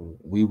one.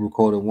 We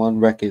recorded one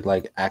record,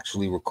 like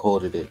actually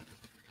recorded it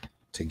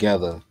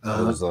together.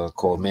 It was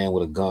called "Man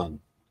with a Gun."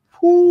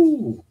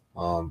 Ooh.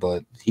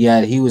 But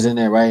he was in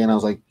there, right? And I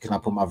was like, "Can I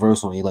put my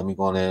verse on?" He let me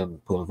go in there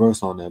and put a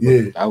verse on there.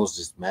 But I was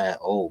just mad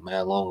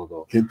long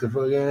ago. Get the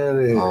fuck out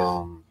of here.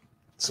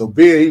 So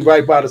being he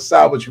right by the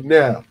side with you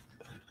now,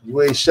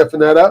 you ain't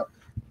chefing that up?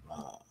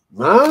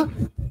 Nah?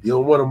 You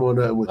don't want him on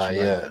that with Not you?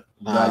 yet. Right?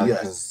 Nah, Not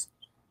yet. because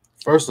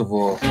first of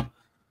all,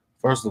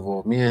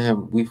 me and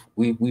him, we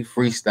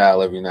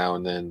freestyle every now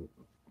and then.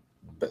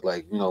 But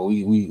like, you know,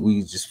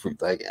 we just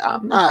like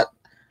I'm not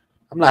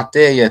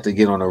there yet to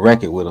get on a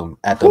record with him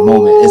at the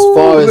moment. As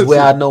far as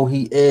where I know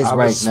he is right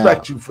now. I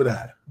respect you for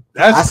that.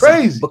 That's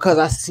crazy. Because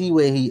I see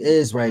where he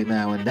is right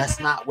now, and that's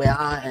not where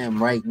I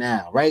am right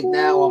now. Right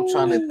now, I'm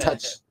trying to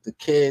touch the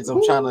kids.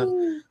 I'm trying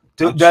to.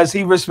 Does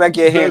he respect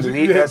your handle?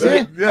 He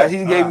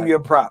gave you your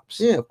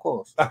props. Yeah, of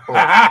course.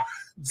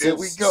 There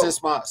we go.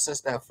 Since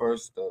that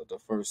first the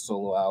first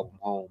solo album,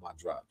 Home, I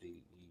dropped. He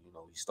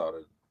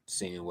started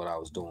seeing what I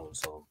was doing.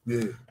 So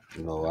I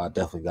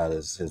definitely got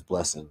his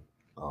blessing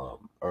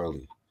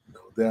early. No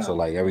doubt. So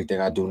like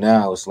everything I do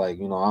now, it's like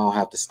I don't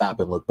have to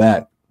stop and look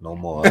back no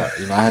more.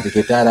 I had to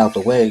get that out the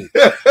way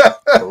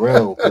for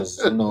real,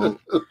 because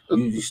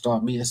you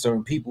start meeting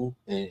certain people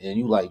and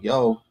you like,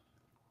 yo,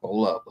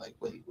 hold up, like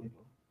wait.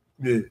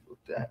 Maybe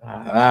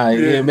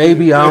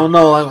I don't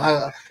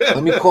know.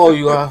 Let me call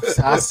you.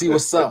 I see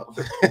what's up.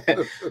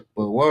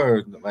 But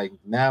word, like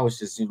now it's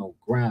just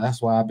ground. That's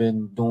why I've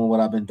been doing what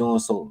I've been doing.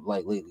 So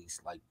like lately,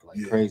 it's like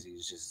crazy.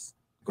 It's just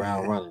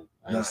ground running.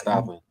 I ain't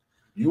stopping.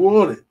 You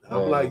on it?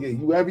 I'm like,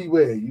 you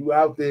everywhere. You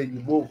out there. You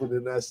moving,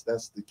 and that's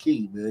the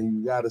key, man.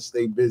 You gotta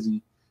stay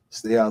busy,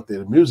 stay out there.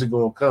 The music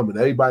gonna come, and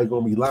everybody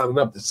gonna be lining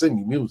up to sing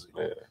your music.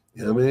 Yeah.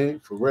 You know what I mean?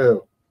 For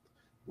real.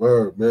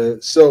 Word,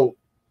 man. So.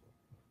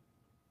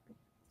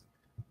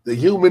 The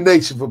human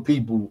nature for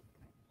people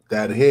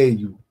that hear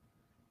you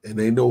and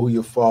they know who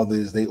your father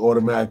is, they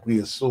automatically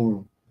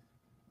assume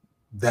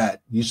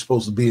that you're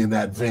supposed to be in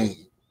that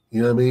vein.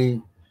 You know what I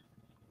mean?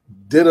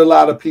 Did a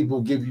lot of people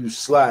give you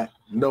slack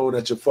knowing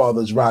that your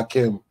father's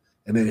Rakim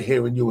and then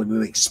hearing you and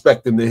then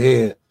expecting to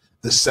hear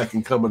the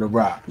second coming of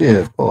Rock? Yeah,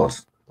 of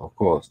course. Of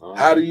course.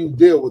 How do you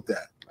deal with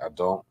that? I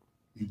don't.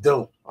 You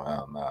don't?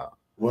 Nah.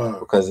 Wow.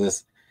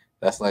 Because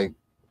that's like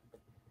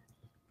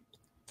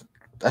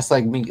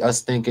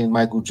us thinking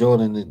Michael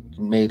Jordan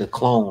made a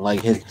clone.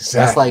 Like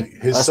that's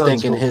like us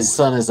thinking his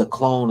son is a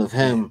clone of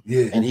him,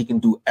 and he can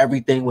do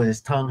everything with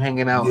his tongue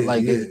hanging out.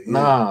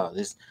 Nah,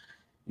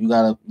 you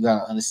gotta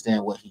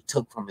understand what he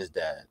took from his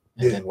dad,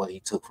 and then what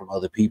he took from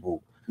other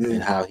people,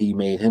 and how he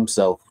made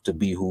himself to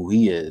be who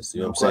he is.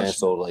 You know what I'm saying?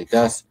 So like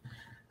I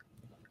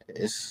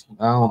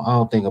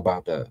don't think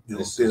about that.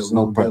 It's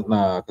no prep,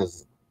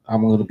 because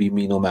I'm gonna be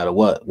me no matter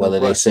what,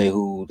 whether they say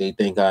who they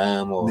think I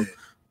am or.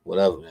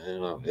 Whatever,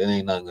 it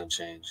ain't nothing gonna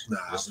change. Nah,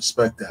 I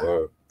respect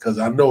that, because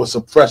I know it's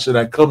a pressure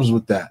that comes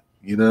with that.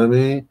 You know what I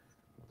mean?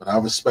 But I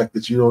respect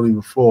that you don't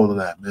even fall to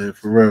that, man,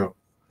 for real.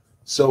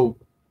 So,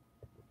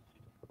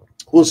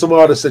 who's some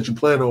artists that you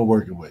plan on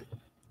working with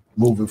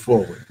moving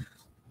forward?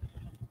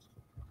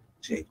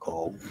 J.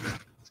 Cole.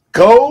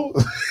 Cole?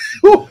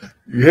 You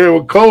hear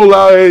what Cole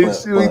out here? You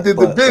see, we did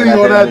the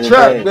video on that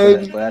track,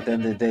 baby. But at the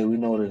end of the day, we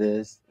know what it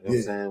is. You know what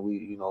I'm saying?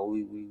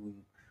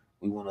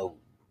 We want to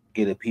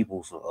get the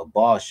people a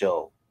bar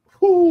show.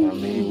 You know what I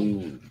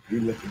mean, we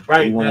looking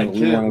bright. We want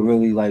to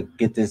really like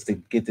get this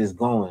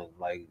going.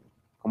 Like,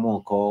 come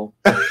on, Cole,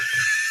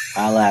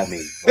 holla at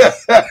me.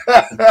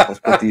 Let's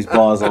put these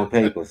bars on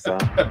paper,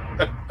 son.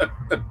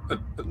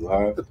 You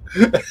heard?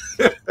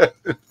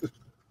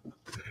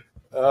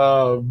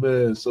 Oh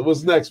man! So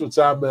what's next with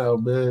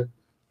Tahmell, man?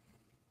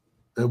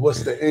 And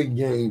what's the end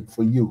game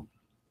for you?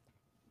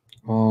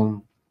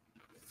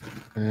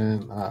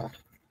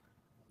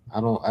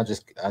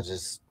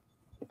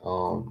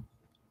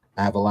 I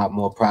have a lot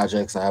more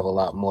projects. I have a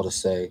lot more to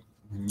say.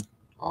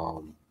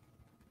 I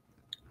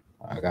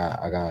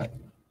got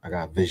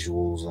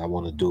visuals I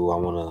want to do. I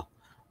want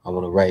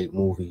to write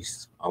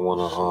movies. I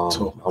want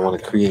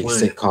to create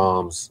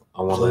sitcoms.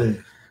 I want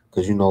to,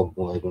 because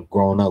like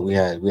growing up we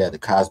had the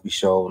Cosby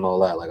Show and all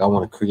that. Like I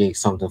want to create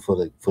something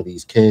for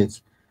these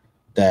kids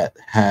that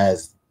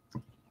has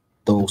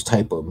those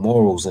type of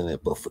morals in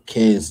it, but for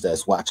kids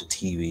that's watching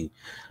TV. You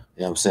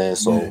know what I'm saying?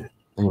 So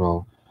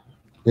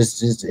it's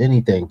just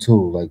anything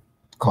too, like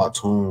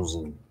cartoons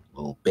and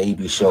little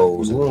baby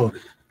shows.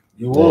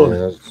 You want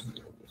it.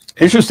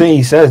 Interesting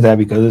he says that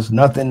because it's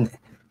nothing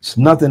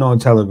on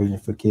television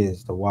for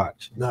kids to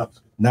watch.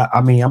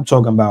 Nothing. I'm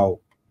talking about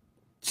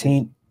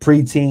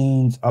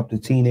preteens up to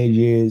teenage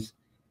years.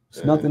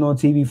 It's nothing on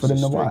TV for them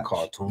to watch.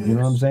 Cartoons. You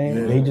know what I'm saying?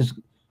 Yeah. They just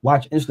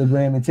watch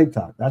Instagram and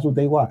TikTok. That's what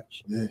they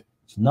watch. Yeah.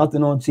 It's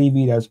nothing on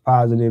TV that's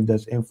positive,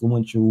 that's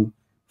influential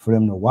for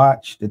them to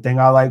watch. The thing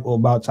I like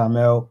about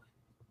Tahmell,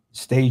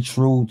 stay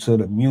true to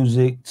the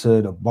music,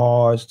 to the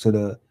bars, to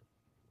the,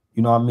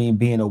 you know what I mean,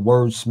 being a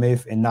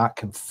wordsmith and not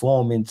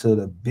conforming to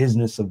the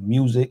business of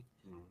music.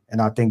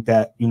 And I think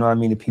that, you know what I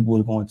mean, the people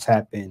are going to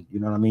tap in. You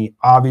know what I mean?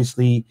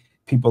 Obviously,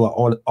 people are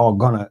all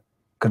going to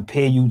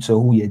compare you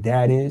to who your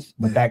dad is,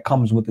 but that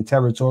comes with the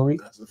territory.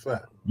 That's a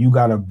fact. You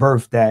got to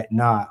birth that,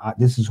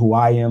 this is who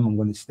I am. I'm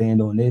going to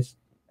stand on this.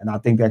 And I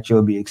think that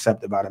you'll be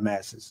accepted by the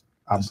masses.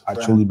 I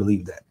truly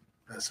believe that.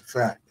 That's a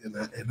fact. And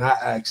I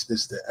asked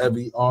this to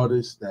every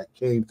artist that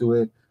came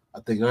through it.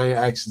 I think I ain't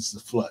asked this to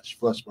Flush.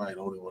 Flush probably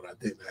the only one I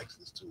didn't ask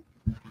this to.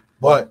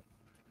 But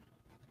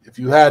if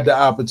you had the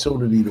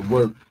opportunity to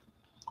work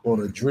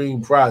on a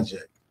dream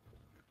project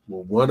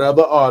with one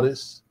other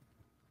artist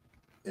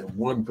and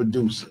one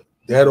producer,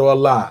 dead or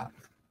alive,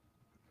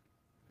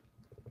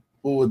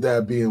 who would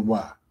that be and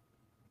why?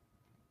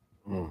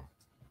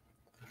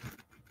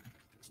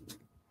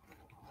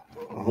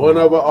 One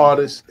other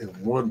artist and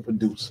one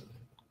producer.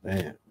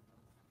 Man.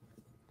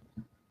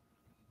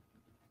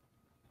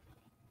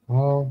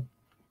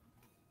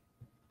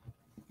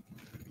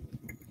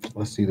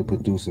 Let's see the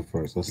producer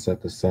first. Let's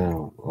set the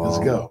sound. Let's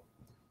go.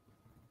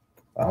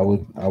 I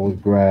would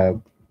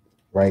grab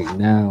right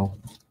now.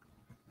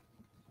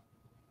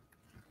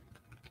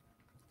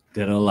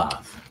 Dead or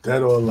alive.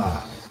 Dead or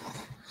alive.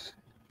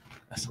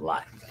 That's a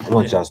lot. I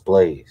want Just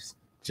Blaze.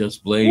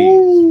 Just Blaze. I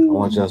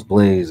want Just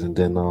Blaze, and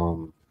then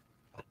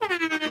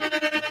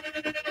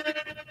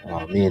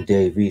me and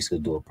Dave East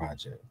could do a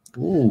project.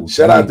 Ooh,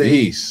 shout out to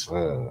East.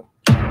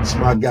 That's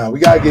my guy. We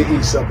gotta get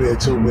East up here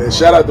too, man.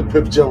 Shout out to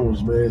Pip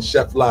Jones, man.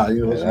 Chef Fly,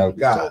 you know, some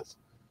guys.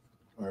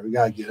 All right, we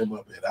gotta get him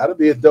up here. That'll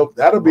be a dope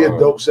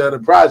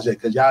sounding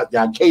project because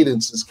y'all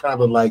cadence is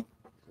kind of like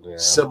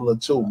similar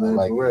too, man. I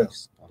like for real.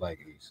 East. I like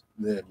East.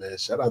 Yeah, man.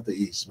 Shout out to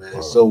East,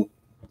 man. So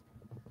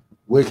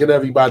where can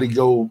everybody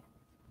go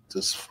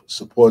to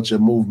support your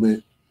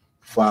movement,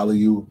 follow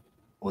you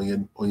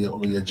on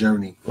your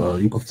journey? Well,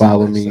 you can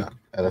follow me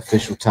at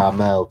official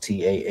Tahmell,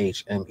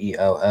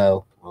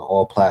 TAHMELL, on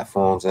all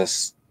platforms.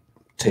 That's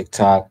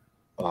TikTok,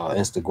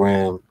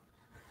 Instagram,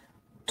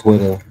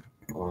 Twitter,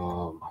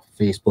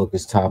 Facebook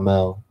is Tahmell. You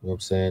know what I'm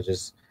saying?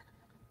 Just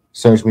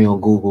search me on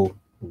Google.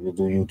 You can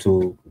do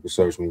YouTube. You can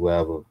search me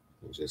wherever.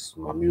 Just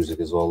my music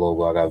is all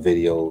over. I got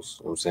videos.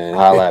 You know what I'm saying?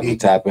 Holla at me,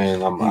 tap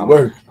in.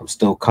 I'm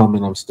still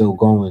coming. I'm still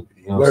going.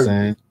 You know what I'm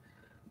saying?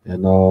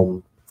 And I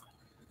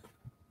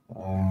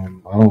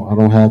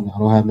don't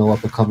have no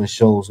up and coming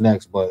shows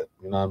next, but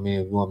you know what I mean.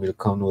 If you want me to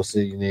come to a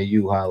city near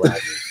you, holla at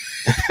me.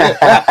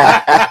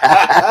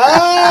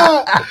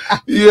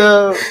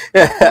 Yeah.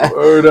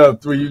 Word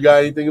up, 3. You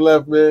got anything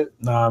left, man?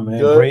 Nah, man.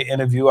 Good. Great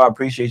interview. I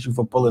appreciate you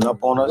for pulling up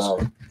on us.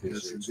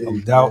 No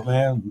doubt,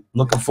 man.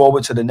 Looking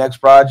forward to the next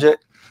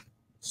project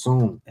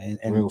soon.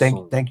 And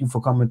thank you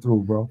for coming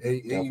through, bro.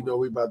 And you know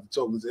we about to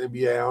talk this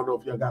NBA. I don't know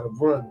if y'all got a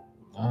run.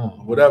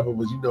 Whatever,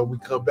 but you know we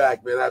come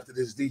back, man. After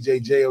this DJ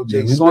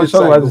JOJ, we're gonna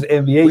talk about this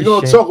NBA. We're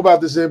gonna talk about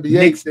this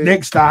NBA.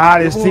 Knicks, the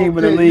hottest team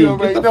in the league.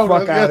 Get the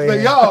fuck out of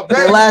here.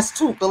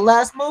 The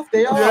last month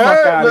they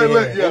are.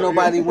 Ain't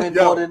nobody win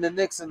more than the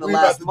Knicks in the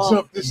last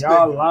month.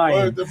 Y'all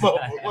lying. Don't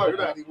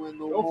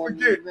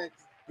forget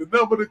the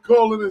number to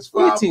call in is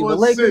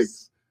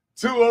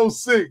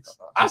 516-206.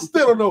 I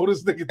still don't know who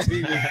this nigga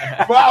team is.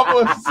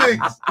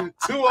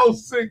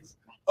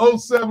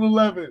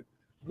 516-206-0711.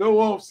 No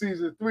off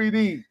season.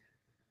 3D.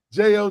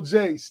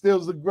 JOJ,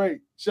 Stills the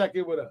Great. Check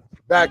in with us.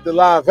 Back to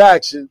live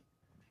action.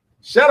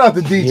 Shout out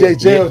to DJ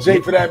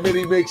JOJ for that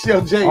mini mix.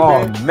 Yo, Jay,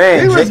 man.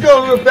 He was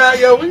going to the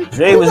back, yo.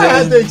 Jay was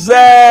in his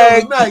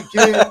bag. Tonight,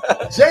 kid.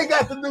 Jay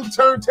got the new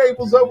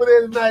turntables over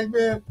there tonight,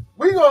 man.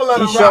 We gonna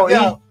let him rock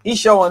out. He's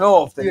showing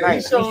off tonight. Yeah,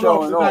 he's showing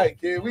off tonight,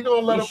 kid. We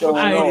gonna let him put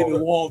I ain't even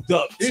warmed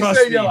up. He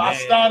said, yo, I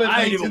started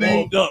late today.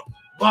 Warmed up.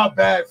 My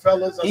bad,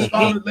 fellas. I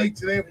started late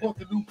today and bought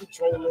the new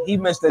controller. He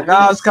missed the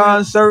Nas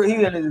concert.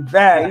 He in his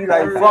bag. He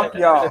like, fuck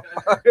y'all.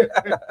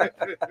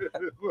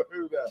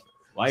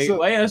 Why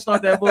you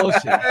start that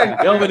bullshit?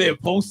 You over there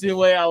posting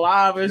way I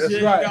live and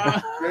shit. Right.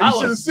 I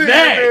was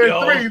mad,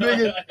 yo. 3,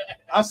 nigga.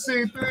 I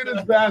seen 3 in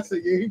his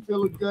basket. Yeah, he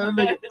feeling good,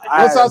 nigga.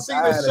 Once I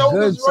seen the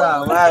shoulders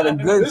rolling, I had a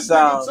good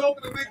sound. This nigga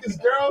talking to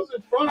niggas, girls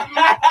in front of me.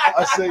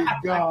 I say,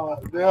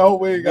 God, that whole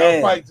way ain't got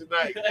to fight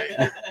tonight,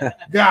 man.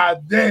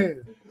 God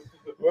damn.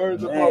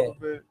 Where's the mother,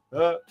 man?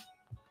 Huh?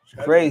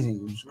 It's crazy.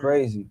 It was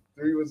crazy.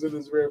 3 was in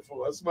his red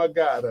form. That's my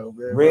guy, though,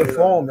 man. Red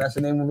form. That's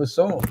the name of his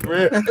song.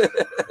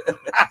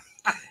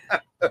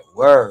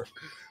 Word.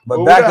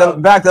 But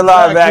back to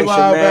live action,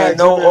 man.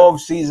 No off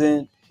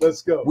season.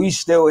 Let's go. We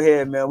still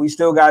here, man. We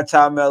still got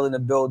Tahmell in the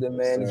building,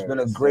 man. It's been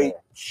a great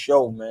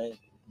show, man.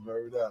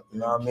 Word up. You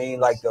know what I mean?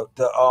 Like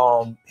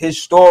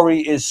his story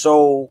is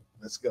so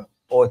Let's go.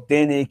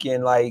 authentic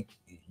and like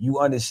you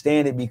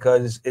understand it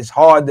because it's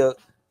hard to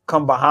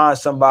come behind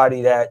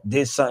somebody that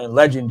did something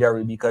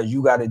legendary because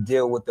you got to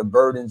deal with the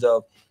burdens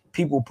of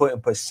people putting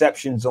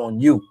perceptions on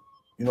you.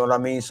 You know what I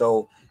mean?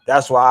 So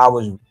that's why I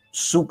was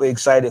super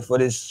excited for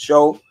this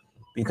show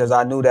because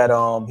I knew that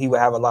he would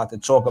have a lot to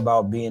talk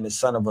about being the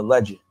son of a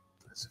legend.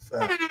 That's a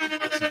fact.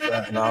 That's a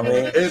fact. You know what I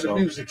mean? And the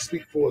music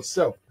speak for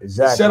itself.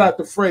 Exactly. Shout out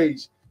the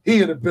phrase.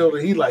 He in the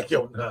building. He like,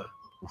 yo, nah.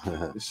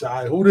 It's all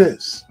right, who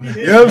this?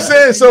 You know what I'm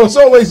saying? So it's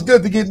always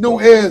good to get new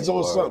ears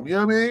on something. You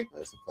know what I mean?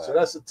 So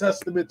that's a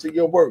testament to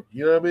your work.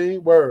 You know what I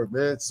mean? Word,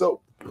 man.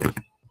 So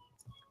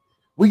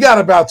we got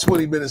about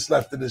 20 minutes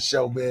left in the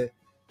show, man.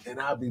 And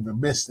I'll be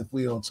remiss if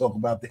we don't talk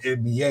about the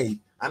NBA.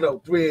 I know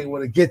 3 ain't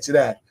want to get to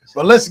that,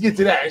 but let's get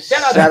to that.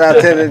 Shout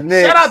out to the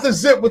Knicks. Shout out to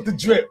Zip with the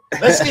drip.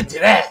 Let's get to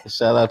that.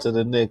 Shout out to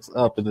the Knicks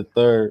up in the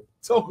third.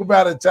 Talk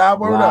about it, Tom.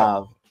 Word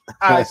up.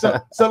 All right,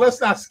 so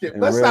let's not skip.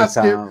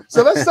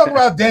 So let's talk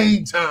about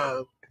Dame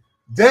time.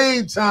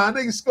 Dame time.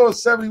 Nigga scored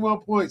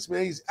 71 points,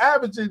 man. He's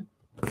averaging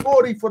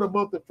 40 for the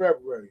month of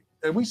February.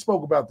 And we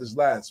spoke about this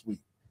last week.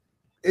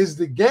 Is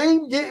the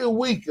game getting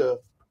weaker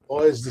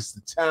or is this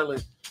the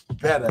talent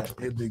better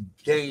in the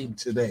game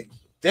today?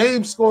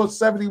 Dame scored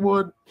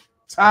 71,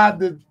 tied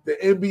the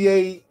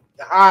NBA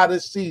high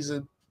this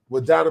season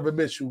with Donovan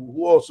Mitchell,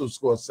 who also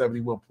scored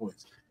 71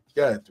 points.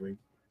 Go ahead, 3.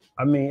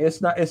 I mean,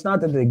 it's not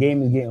that the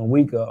game is getting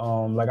weaker.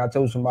 Like I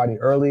told somebody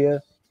earlier,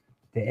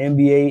 the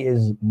NBA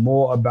is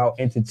more about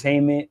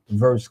entertainment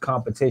versus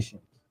competition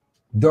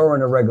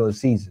during the regular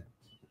season.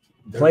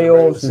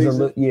 Playoffs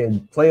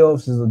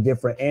is a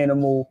different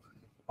animal.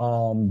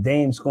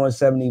 Dame scoring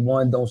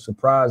 71 don't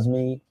surprise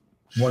me.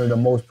 One of the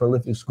most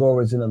prolific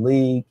scorers in the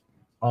league.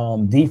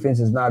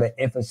 Defense is not an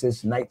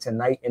emphasis night to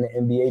night in the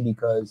NBA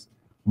because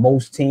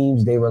most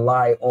teams they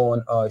rely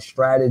on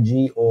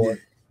strategy or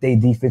they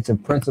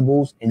defensive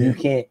principles, and you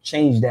can't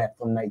change that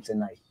from night to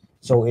night.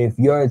 So if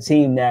you're a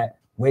team that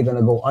we're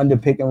gonna go under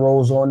pick and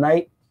rolls all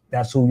night,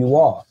 that's who you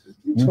are.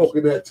 You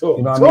talking that talk.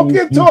 You know what I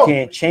mean? You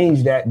can't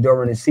change that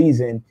during the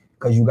season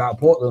because you got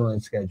Portland on the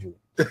schedule.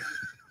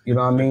 You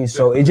know what I mean?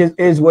 So it just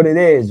is what it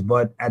is.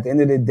 But at the end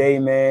of the day,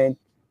 man,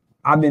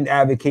 I've been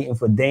advocating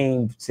for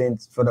Dame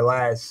for the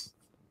last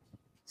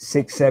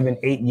 6, 7,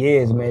 8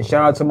 years, man.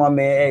 Shout out to my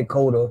man Ed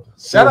Coda.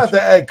 Shout out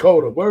to Ed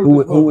Coda.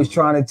 Who was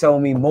trying to tell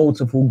me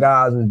multiple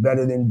guys was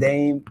better than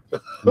Dame.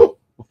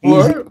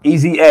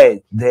 Easy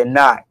Ed. They're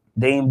not.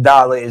 Dame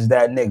Dollar is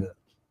that nigga.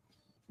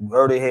 You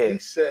heard it here. He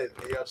said,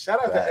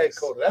 shout out to Ed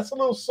Coda. That's a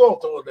little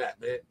salt on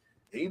that, man.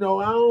 You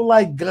know, I don't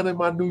like gunning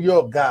my New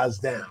York guys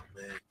down,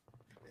 man.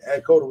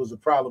 Ed Coda was a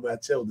problem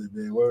at Tilden,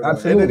 man.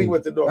 Absolutely. And then he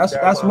went to North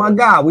Carolina. That's my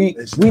guy.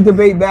 We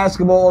debate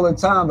basketball all the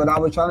time, but I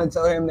was trying to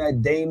tell him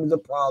that Dame is a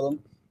problem.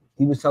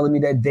 He was telling me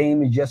that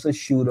Dame is just a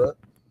shooter.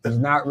 He's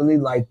not really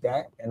like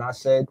that. And I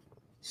said,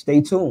 stay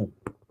tuned.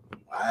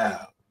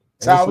 Wow.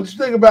 Ty, what you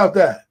think about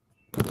that?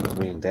 I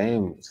mean,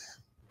 Dame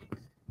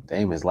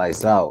is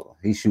lights out.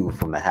 He's shooting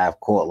from the half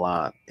court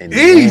line in the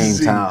game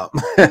time.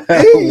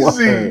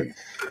 Easy.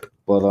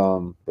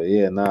 But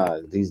yeah, nah,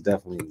 he's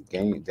definitely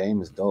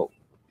Dame is dope.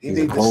 He's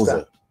a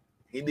closer.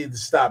 He needs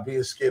to stop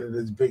being scared of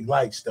this big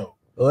lights, though.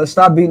 Well, let's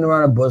stop beating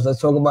around the bush. Let's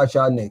talk about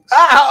y'all Knicks.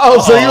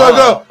 So you want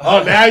to go?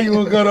 Oh, now you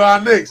want to go to our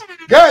Knicks.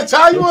 Go ahead,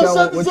 Ty. You want to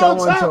set this on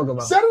time?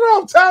 Set it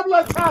off, Ty.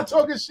 Let Ty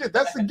talk his shit.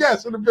 That's the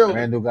guest in the building.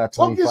 Randall got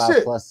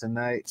 25 plus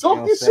tonight.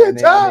 Talk your shit,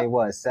 Ty. They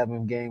what,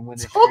 7-game winning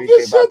streak. Talk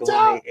your shit, Ty.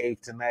 Ty. They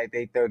 8th tonight.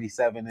 They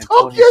 37 and 27.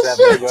 Talk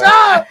your shit,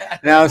 Ty.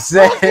 Now I'm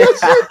saying. Talk your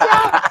shit,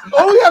 Ty.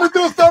 All we got to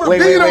do is throw the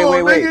beat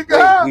on,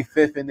 nigga. We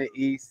 5th in the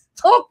East.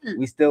 Talking.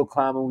 We still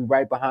climbing. We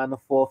right behind the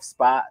 4th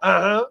spot.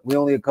 We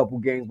only a couple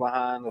games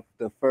behind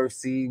the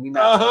first seed. We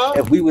not.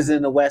 If we was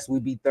in the West,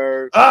 we'd be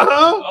 3rd.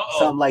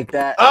 Something like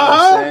that. You know what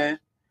I'm saying?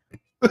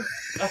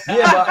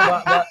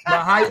 Yeah, but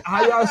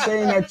how y'all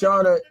saying that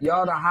y'all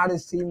the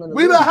hottest team in the league?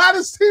 We the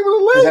hottest team in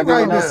the league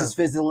everyone else is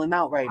fizzling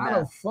out right now. How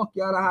the fuck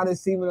y'all the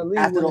hottest team in the league?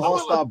 After the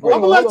All-Star break.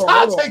 I'm going to let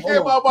Ty take care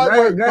of my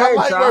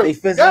work. They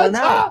fizzling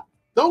out.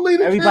 Don't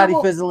leave everybody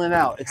fizzling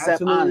out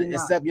except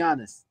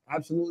Giannis.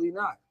 Absolutely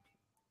not.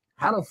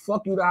 How the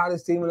fuck you the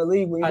hottest team in the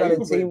league when you got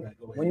a team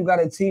when you got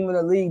a team in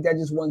the league that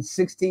just won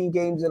 16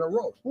 games in a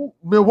row?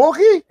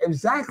 Milwaukee?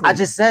 Exactly. I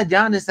just said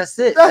Giannis. That's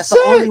it. That's the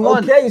only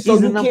one. Okay, so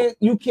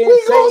you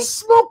can't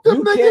smoke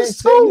them niggas can't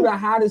say you the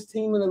hottest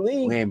team in the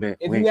league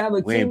if you have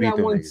a team that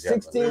won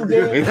 16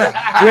 games.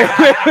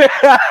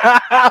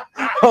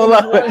 Hold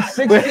on.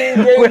 16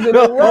 games in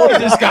a row.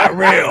 This got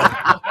real.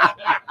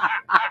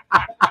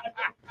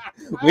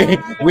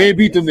 We ain't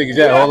beat them niggas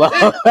yet. Hold on.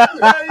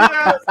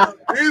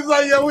 He's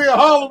like, yo, we at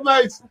Harlem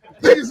Nights.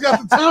 Niggas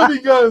got the Tommy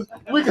guns.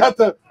 We got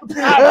the put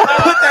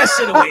that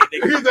shit away,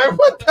 nigga. He's like,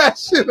 put that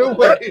shit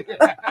away.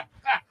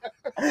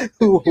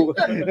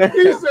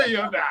 He said,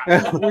 yo,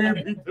 nah. We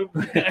ain't beat them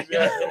niggas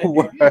yet.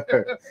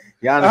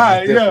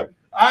 Giannis is different.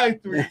 All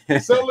right, 3.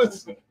 So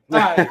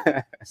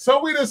right.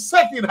 So we the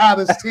second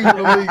hottest team in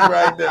the league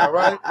right now,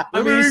 right?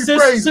 I mean,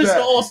 rephrase since the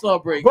that. All-Star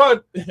break.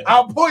 But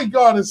our point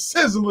guard is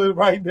sizzling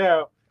right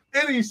now.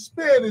 And he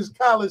spared his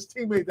college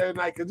teammate that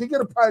night because he could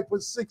have probably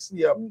put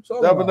 60 up the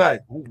other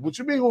night. What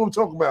you mean what I'm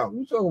talking about? What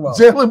you talking about?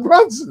 Jalen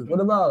Brunson. What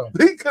about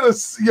him? He could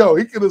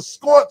have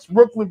scorched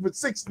Brooklyn for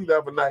 60 the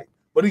other night,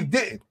 but he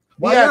didn't.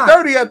 Why he had not?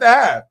 30 at the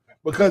half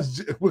because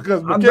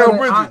Mikal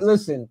Bridges.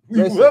 Listen.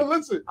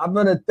 Listen. I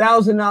bet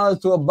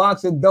 $1,000 to a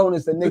box of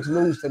donuts the Knicks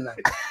lose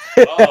tonight.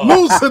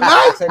 Lose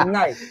tonight?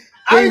 Tonight.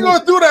 I ain't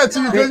gonna do that to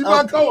you because you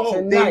my co-host.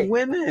 Tonight. They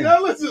winning.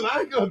 Yo, listen,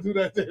 I ain't gonna do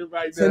that to him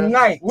right now.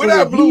 Tonight. Where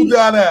that blue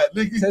dot at?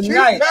 Nigga,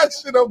 Tonight. keep that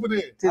shit over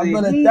there. I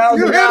bet $1,000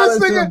 You hear this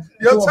nigga?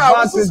 Yo, to a Ty, box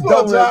what's the of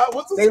score, Ty? donuts.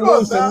 What's the They score,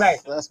 lose Ty? tonight.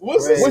 What's the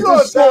What's the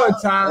score, score,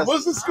 Ty? Ty?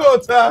 What's the score,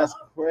 Ty? That's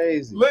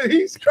crazy. Look,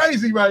 he's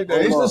crazy right now.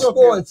 He's What's the up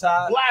score, here.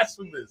 Ty?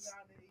 Blasphemous.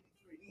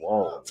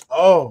 Whoa.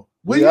 Oh,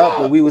 We up,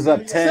 but we was up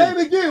 10. Say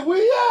it again. We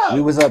up.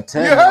 We was up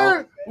 10. You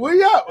heard?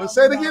 We up.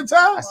 Say it again, Ty.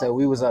 I said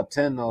we was up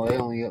 10 though.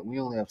 We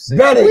only up 6.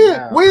 Bet it.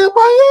 We in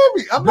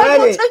Miami. I'm not Bet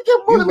gonna it. take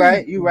your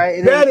money. You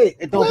right. Bet it.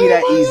 It don't be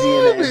that easy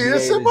in the NBA.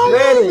 It's in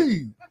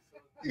this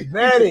year. Miami.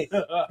 Bet it.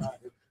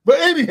 But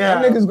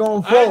anyhow, Them niggas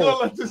gonna I ain't fold. gonna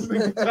let this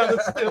nigga try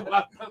to steal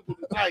my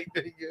thunder tonight,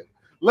 nigga.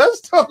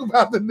 Let's talk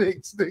about the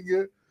Knicks,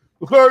 nigga.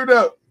 Word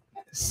up.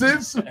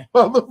 Since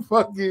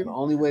motherfucking. The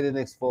only way the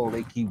Knicks fold,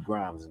 they keep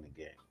Grimes in the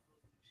game.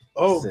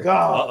 Oh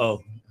God.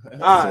 Uh-oh.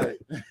 All right.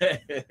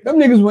 Them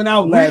niggas went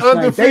out last night. They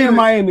undefeated. in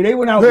Miami. They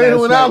went out They last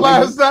went night. out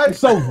last night.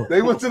 It's over.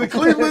 They went to the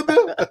Cleveland.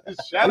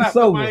 Shout out It's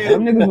to over. Miami.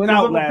 Them niggas went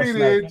out last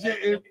Peter night.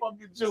 and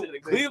fucking Joe.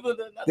 Cleveland.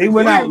 They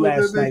went out Cleveland,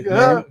 last night, nigga, man.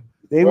 huh?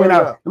 They Word went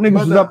out. up. Them niggas But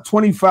was nah. up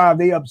 25.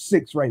 They up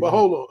 6 right But now.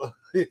 hold on.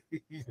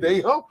 They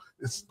home.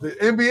 The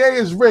NBA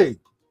is rigged.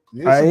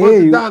 There's I a hear bunch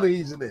of you.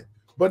 Donahues in there.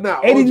 But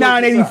now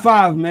 89,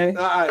 85, man.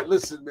 All right,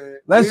 listen, man.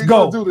 Let's We ain't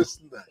go. gonna do this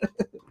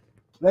tonight.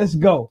 Let's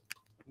go.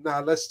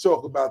 Now let's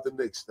talk about the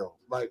Knicks, though.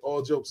 Like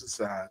all jokes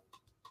aside,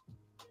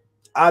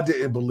 I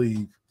didn't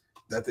believe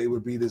that they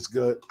would be this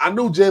good. I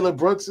knew Jalen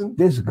Brunson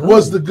This good.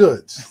 was the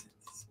goods.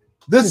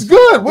 This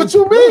good. What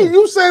you mean?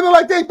 You saying it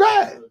like they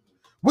bad?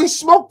 We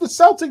smoked the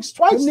Celtics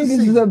twice. Them this niggas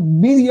is season. a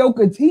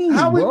mediocre team.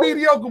 How we bro.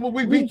 mediocre when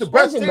we What beat you the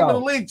best talking team in the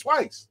about? league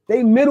twice?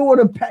 They middle of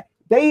the pack.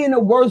 They in the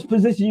worst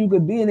position you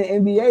could be in the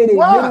NBA. They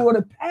Why? middle of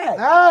the pack.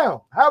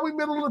 How? How we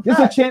middle of the This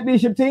a pack?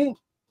 championship team.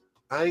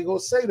 I ain't gonna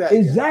say that. Yet.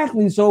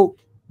 Exactly. So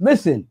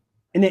listen,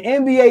 in the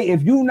NBA,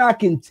 if you not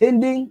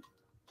contending,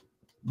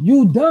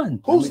 you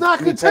done. Who's not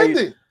let me tell you-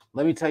 contending?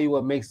 Let me tell you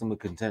what makes them a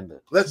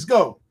contender. Let's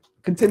go.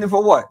 Contending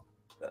for what?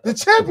 The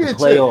championship.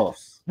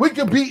 Playoffs. We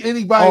can beat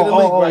anybody in the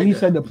league right he now.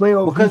 said the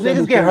playoffs. Because he said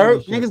niggas the get hurt.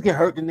 championship. Niggas get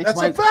hurt. The Knicks That's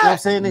a might, you know what I'm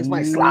fact. saying? Niggas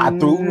might slide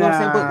through. You know what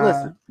I'm saying? But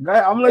listen. Go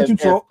ahead, I'm gonna let you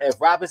talk.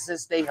 If Robinson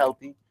stay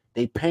healthy,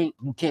 they paint.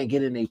 You can't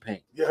get in their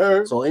paint. You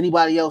heard? So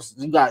anybody else,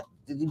 you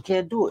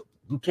can't do it.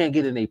 You can't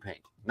get in their paint.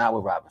 Not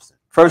with Robinson.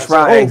 First That's a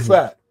round whole exit.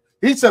 fact.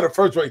 He said a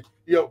first round.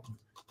 Yo,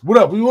 what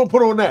up? We want to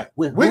put on that.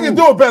 With We who? can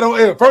do a bet on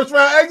air. First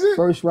round exit?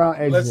 First round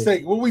exit. Let's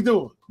take it. What we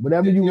doing?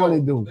 Whatever you Yo, want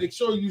to do. Make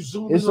sure you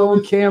zoom It's in on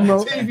this camera.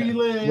 TV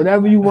land.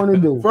 Whatever you want to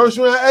do. First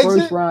round exit?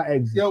 First round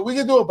exit. Yo, we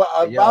can do it by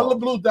a Yo. bottle of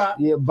blue dot.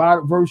 Yeah,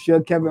 versus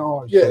your Kevin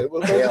Hart. Yeah, shit.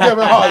 we'll go to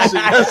Kevin Hart shit.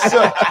 Yes,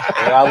 sir.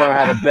 Yo, I learned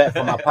how to bet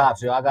from my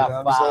pops. Yo, I got You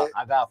know what I'm five. saying?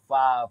 I got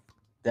 5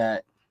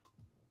 that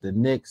the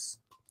Knicks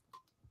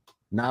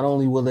not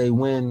only will they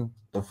win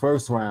the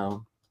first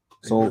round,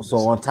 so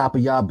on top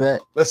of y'all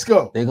bet, Let's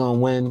go. they're gonna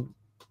win.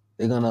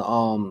 They're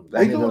gonna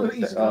They going to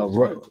the East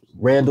Coast.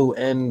 Randall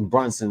and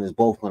Brunson is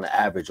both gonna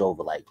average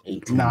over like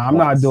 18. Nah, I'm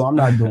not doing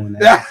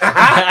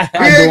that. he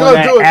I'm ain't doing gonna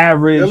that do it.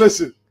 average. Yo,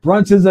 listen.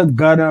 Brunson's a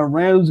gutter.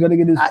 Randall's gonna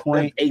get his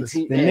point.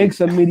 18. The Knicks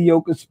are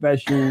mediocre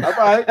specials. All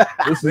right.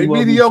 This is They what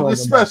we mediocre talking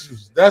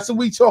specials. That's what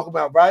we talk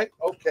about, right?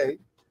 Okay.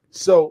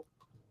 So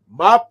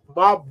my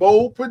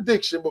bold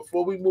prediction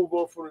before we move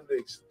on from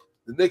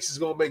the Knicks is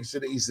gonna make it to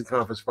the Eastern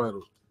Conference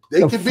Finals. They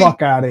About. can The beat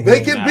fuck out of here.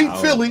 they can Nah, beat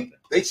I Philly.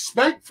 They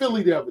spanked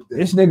Philly the other day.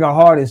 This nigga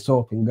Hart is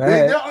talking. Go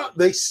ahead.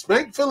 They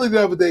spanked Philly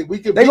the other day. We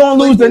can They beat gonna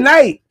lose Cleveland.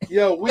 tonight.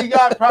 Yo, we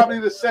got probably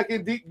the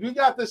second deep. We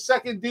got the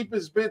second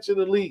deepest bench in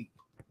the league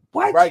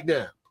What? right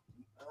now.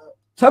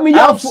 Tell me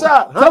y'all.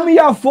 Outside, huh? Tell me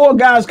y'all 4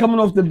 guys coming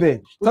off the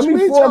bench. What Tell you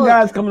me mean, 4 John?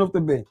 guys coming off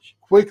the bench.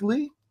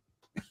 Quickly,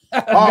 Go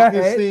ahead.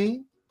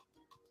 Augustine.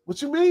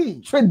 What you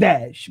mean?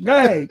 Tradash. Go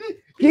ahead.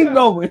 Keep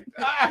going.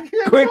 I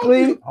can't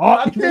Quickly.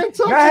 talk to you. I can't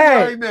talk Go to you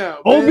ahead. right now.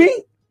 man. Obi.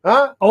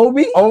 Huh?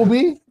 Obi.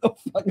 Obi?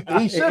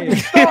 He should be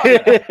starting.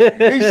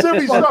 He should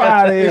be Fuck outta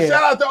starting. here. And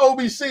shout out to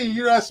OBC.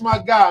 You know, that's my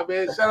guy,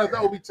 man. Shout out to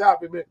Obi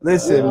Toppin, man.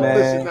 Listen, man.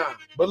 Listen, now.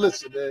 But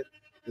listen, man.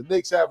 The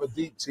Knicks have a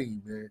deep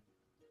team, man.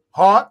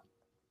 Hart.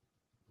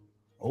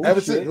 Oh,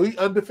 Ever shit. since we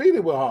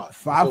undefeated with Hart.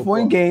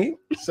 5-point game.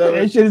 So,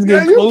 That shit is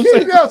getting you closer.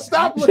 can't go.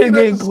 Stop looking Shit at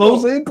getting the closer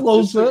score. and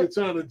closer. This nigga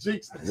trying to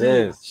jinx the team.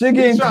 Yes. Shit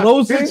getting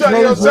closer and Yo,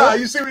 Ty, closer.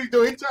 you see what he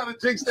doing? He trying to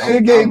jinx the Shit A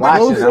getting game. Watching,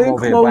 closer I'm and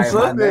over here biting my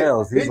closer.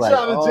 nails. He He's like,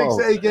 trying to jinx oh.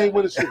 the A game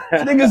with a shit.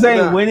 Niggas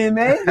ain't Nah. winning,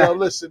 man. Yo,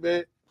 listen,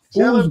 man.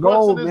 Fool's Jalen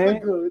gold, Brunson is man.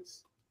 the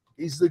goods.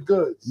 He's the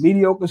goods.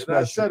 Mediocre And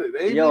I special. said it.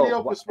 They ain't Yo,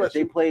 mediocre if special.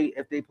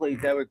 they play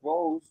Derrick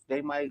Rose,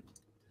 they might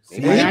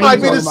He might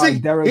be the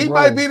secret. He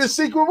might be the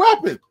secret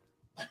weapon.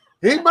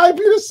 He might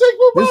be the secret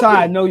weapon. This how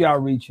I know y'all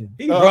reaching.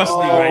 He rusty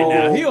right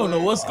now. He don't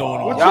know what's going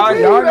on.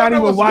 Y'all not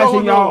even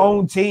watching y'all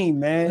own team,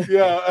 man.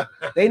 Yeah,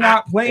 they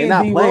not playing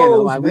D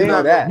Rose. We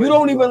know that. You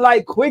don't even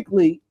like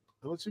Quickly.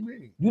 What you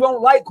mean? You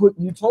don't like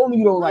Quickly. You told me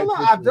you don't like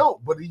Quickly. I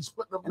don't. But he's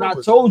putting up. And I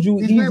told you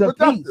he's a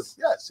piece.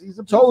 Yes, he's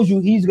a piece. Told you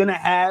he's gonna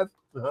have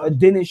a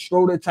Dennis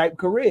Schroeder type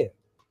career,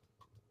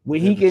 where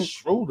he can.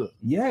 Schroeder.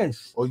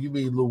 Yes. Or you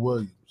mean Lou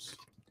Williams?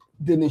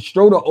 Dennis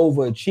Schroeder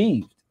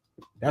overachieved.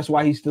 That's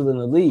why he's still in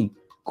the league.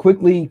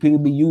 Quickly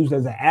can be used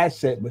as an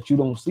asset, but you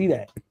don't see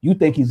that. You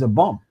think he's a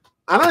bum.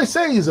 I don't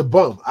say he's a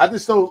bum. I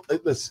just don't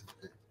listen.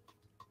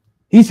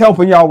 He's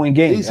helping y'all win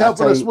games. He's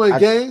helping us win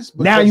games.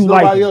 But now you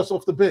nobody like else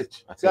off the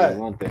bench. I tell you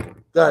one thing.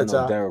 I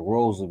know Derrick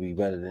Rose will be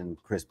better than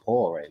Chris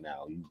Paul right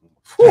now.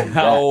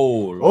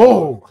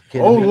 Lord!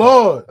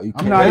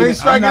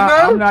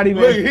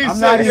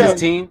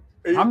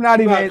 I'm not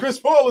even. Chris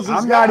Paul is.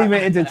 I'm not even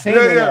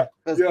entertaining that.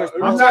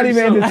 I'm not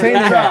even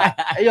entertaining that.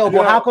 Hey, yo,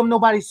 but how come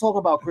nobody's talking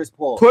about Chris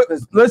Paul?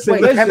 Listen.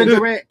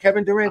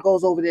 Kevin Durant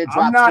goes over there,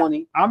 drops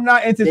 20. I'm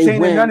not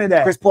entertaining none of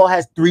that. Chris Paul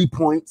has 3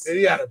 points. And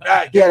he had a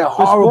bad game. He had a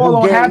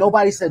horrible game.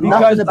 Nobody said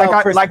nothing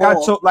about Chris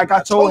Paul.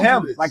 I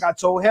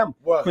told him.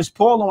 Chris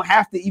Paul don't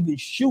have to even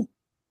shoot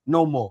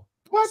no more.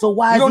 What? So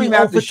why is he even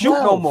have to shoot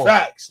no more?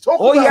 Facts.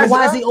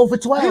 Why is he over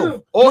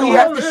 12? All he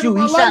has to shoot.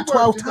 He shot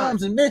 12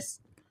 times and missed.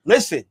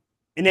 Listen,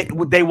 and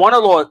they won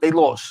or lost. They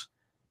lost.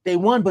 They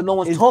won, but no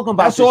one's talking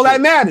about. That's all that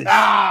matters.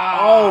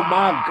 Oh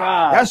my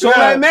God. That's all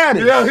that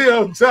matters.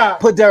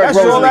 Put Derrick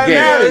Rose in the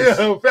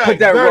game. Put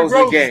Derrick Rose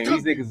in the game.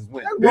 These niggas is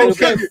winning. Rose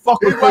can't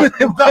fucking fight.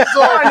 He's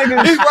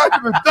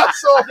wiping the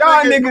dust off.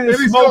 Y'all niggas is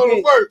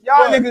smoking.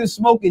 Y'all niggas is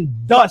smoking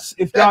dust.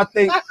 If y'all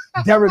think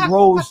Derrick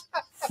Rose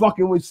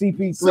fucking with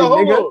CP3,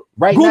 nigga.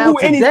 Right Google now,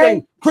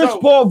 anything. Chris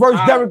Paul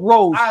versus Derrick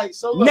Rose.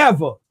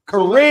 Never.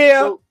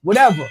 Career,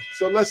 whatever.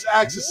 So let's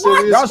ask a serious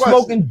question. Y'all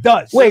smoking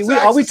dust. Wait,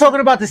 are we talking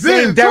about the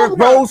same Derrick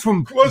Rose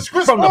from the Bulls?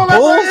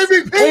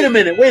 Wait a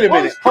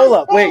minute. Hold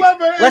up. Wait.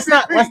 Let's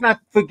not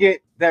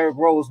forget Derrick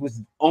Rose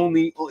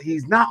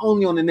he's not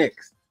only on the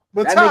Knicks.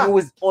 But that nigga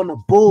was on the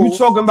Bulls. You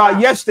talking about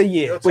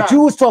yesteryear. But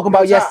you was talking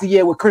about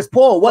yesteryear with Chris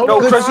Paul. What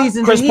good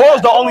season Chris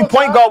Paul's the only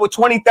point guard with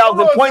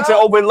 20,000 points and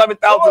over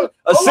 11,000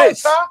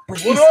 assists.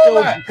 But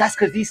that's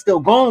because he's still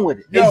going with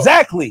it.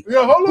 Exactly.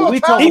 Hold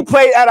he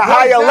played at a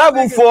higher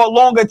level for a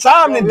longer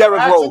time than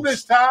Derrick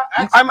Rose.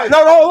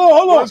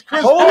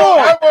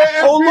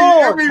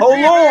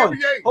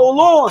 Hold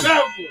on.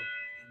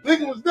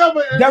 Nigga was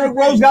never MVP. Derrick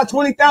Rose got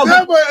 20,000.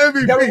 Never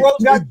MVP. Derrick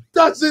Rose got.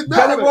 Doesn't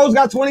matter. Derrick Rose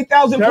got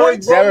 20,000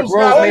 points. Derrick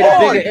Rose made a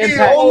bigger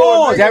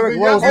impact. Derrick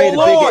Rose made a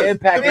bigger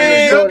impact.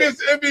 The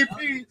youngest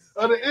MVP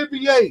of the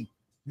NBA.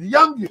 The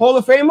youngest. Hall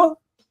of Famer.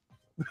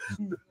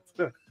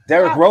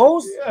 Derrick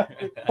Rose? Yeah.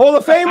 Hall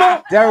of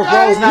Famer? Derrick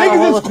Rose not a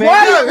Hall of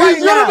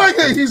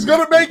Famer. He's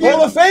gonna make it.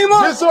 Hall of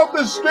Famer? Just off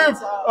the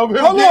strength of him.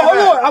 Hold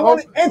on. I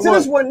want to answer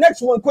this one.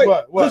 Next one, quick.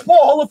 Chris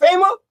Paul, Hall of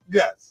Famer?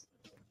 Yes.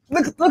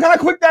 Look how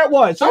quick that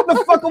was. So what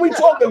the fuck are we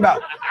talking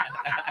about?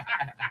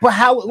 But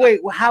how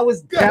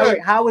is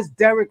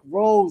Derrick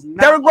Rose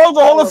not Derrick Rose a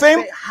Hall of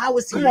Fame? How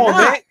is he Come on,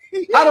 man.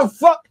 How the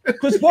fuck?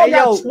 Chris Paul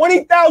got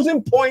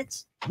 20,000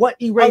 points. What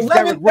erased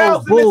Derrick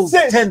Rose Bulls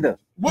tender?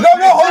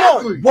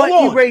 Hold on. What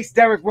erased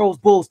Derrick Rose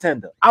Bulls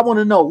tender? I want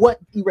to know what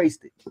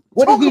erased it.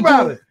 What did he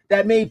do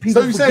that made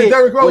people forget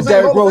what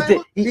Derrick Rose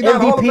did? He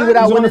MVP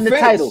without winning the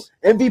title.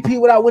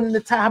 MVP without winning the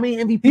title. How many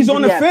MVPs? He's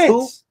on the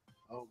fence.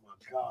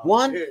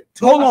 One,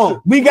 two. Hold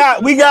on. We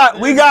got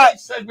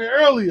segment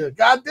earlier.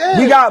 Goddamn.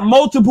 We got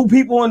multiple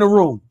people in the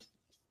room.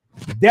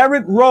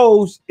 Derrick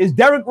Rose is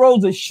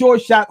a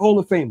short shot Hall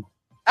of Famer?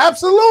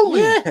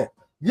 Absolutely. Yeah.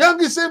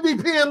 Youngest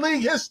MVP in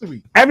league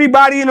history.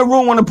 Everybody in the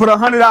room want to put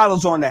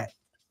 $100 on that.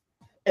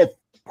 If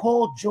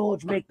Paul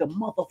George make the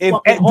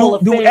motherfucking Hall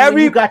of Fame,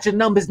 you got your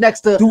numbers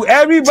next to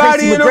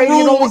everybody in the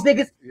room. All these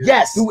niggas?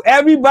 Yes. Do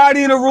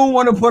everybody in the room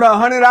want to put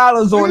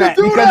 $100 on that?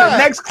 Because the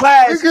next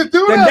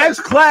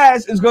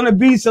class is going to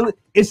be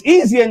it's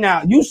easier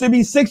now. It used to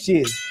be 6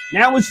 years.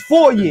 Now it's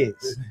 4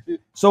 years.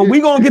 So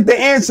we're going to get the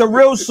answer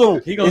real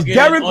soon. Is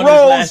Derrick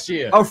Rose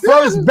a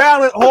first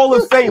ballot Hall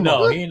of Famer?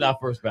 No, he ain't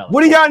not first ballot.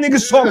 What are y'all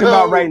niggas talking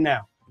about right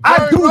now?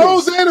 I do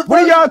this.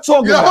 What are y'all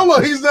talking about? Hold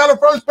on, he's not a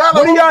first ballot.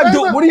 What are y'all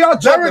doing? What are y'all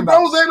talking about? Derrick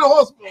Rose ain't a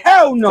horse.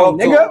 Hell no,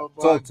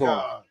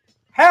 nigga.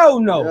 Hell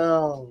no.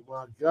 Oh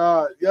my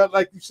God. Yeah,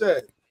 like you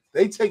said,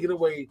 they taking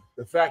away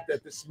the fact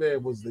that this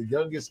man was the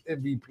youngest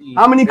MVP.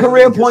 How many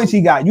career points he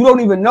got? You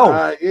don't even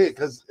know.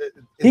 Because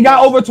he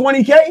got over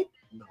 20K.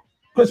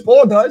 Chris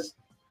Paul does.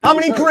 How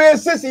many career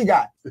assists he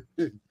got?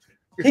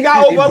 He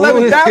got over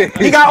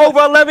 11,000. He got over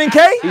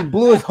 11K. He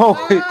blew his whole.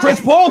 Chris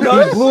Paul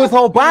does. He blew his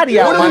whole body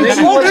out. What are we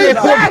talking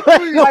about?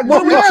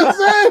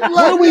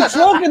 What are we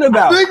talking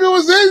about? Nigga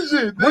was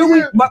injured.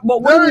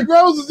 Derrick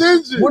Rose is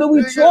injured. What are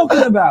we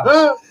talking about?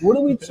 What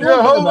are we talking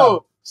about? On.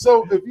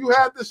 So if you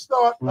had to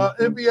start an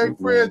NBA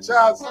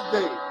franchise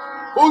today,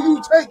 who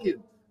you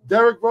taking?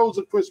 Derrick Rose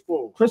or Chris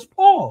Paul? Chris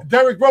Paul.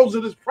 Derrick Rose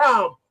in his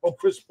prime or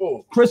Chris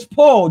Paul? Chris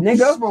Paul,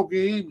 nigga.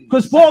 Smoking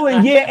Chris Paul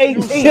in year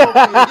 18.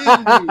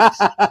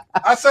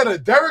 I said a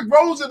Derrick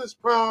Rose in his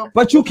prime.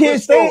 But you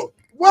can't say.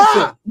 Why?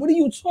 Listen, what are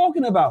you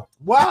talking about?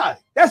 Why?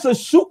 That's a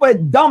super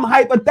dumb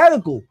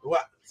hypothetical.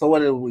 What? So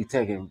what are we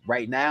taking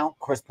right now?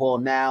 Chris Paul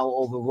now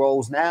over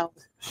Rose now?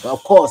 Well,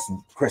 of course,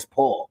 Chris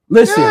Paul.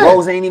 Listen,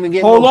 Rose ain't even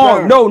getting hold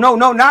on. turn. No,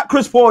 not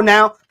Chris Paul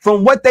now.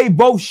 From what they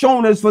both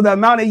shown us for the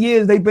amount of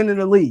years they've been in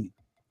the league.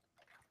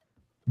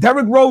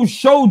 Derrick Rose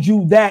showed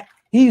you that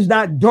he's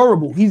not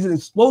durable. He's an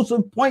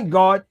explosive point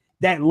guard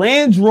that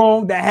lands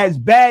wrong, that has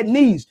bad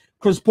knees.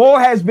 Chris Paul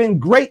has been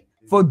great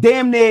for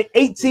damn near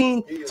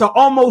 18 to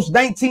almost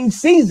 19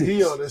 seasons.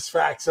 He on this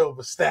facts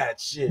over stats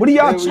shit. What are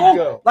y'all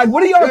talking? Like,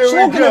 what are y'all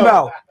talking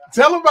about?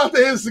 Tell him about the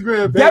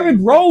Instagram. Derrick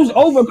Rose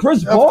over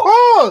Chris Paul? Of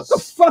course. Get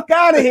the fuck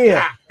out of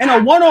here. In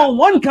a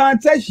one-on-one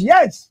contest,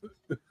 yes.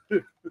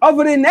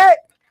 Other than that,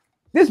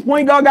 this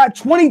point guard got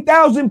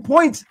 20,000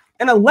 points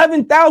and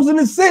 11,000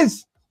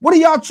 assists. What are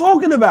y'all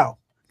talking about?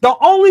 The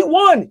only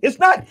one. It's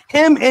not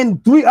him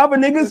and 3 other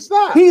niggas. It's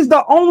not. He's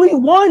the only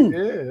one.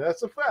 Yeah,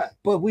 that's a fact.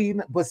 But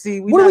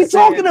see, what are we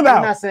talking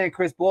about? We're not saying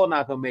Chris Paul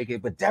not gonna make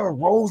it, but Derrick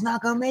Rose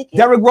not gonna make it.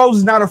 Derrick Rose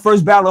is not a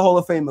first ballot Hall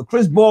of Famer.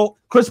 Chris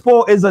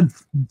Paul is a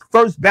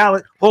first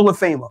ballot Hall of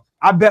Famer.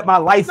 I bet my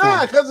life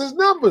on it. Because his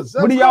numbers.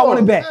 What do y'all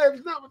want to bet?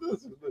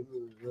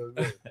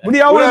 What do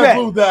y'all want to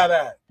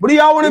bet? What do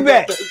y'all want to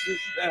bet?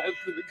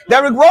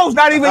 Derrick Rose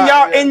not even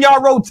in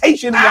y'all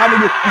rotation. Y'all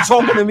niggas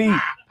talking to me.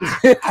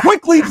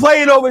 Quickly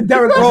playing over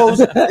Derrick Rose.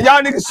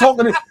 Y'all niggas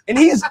talking to, and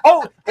he's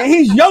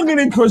younger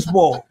than Chris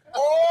Paul.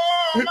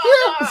 What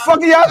the fuck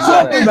are y'all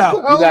talking about?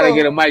 You gotta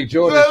get a Mike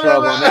Jordan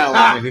shrug on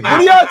that one. What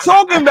are y'all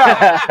talking about?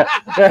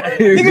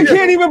 Nigga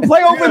can't even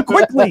play over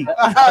quickly.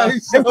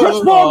 If Chris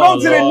Paul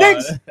goes to the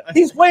Knicks,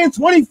 he's playing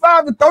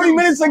 25 to 30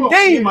 minutes a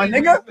game, my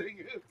nigga.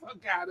 Fuck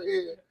out of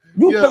here.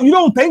 You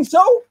don't think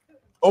so?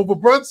 Over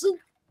Brunson?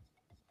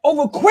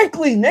 Over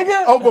quickly,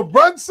 nigga. Over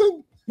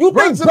Brunson? You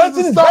think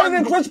Brunson is better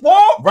than Chris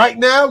Paul? Right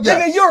now,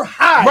 yes. Nigga, you're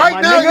high.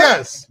 Right now,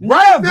 yes.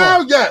 Right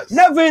now, yes.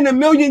 Never in a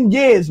million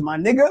years, my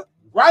nigga.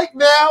 Right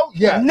now,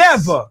 yes.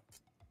 Never.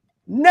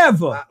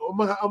 I'm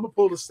gonna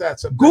pull the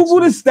stats up.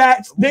 Google the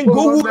stats, then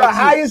Google the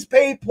highest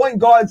paid point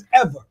guards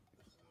ever.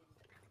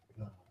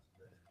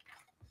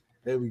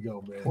 There we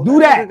go, man. Do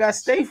that. Got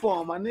State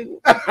Farm, my nigga.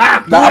 Do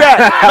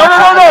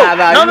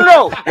that.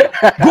 No.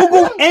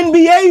 Google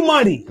NBA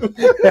money.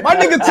 My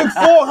nigga took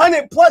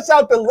 400 plus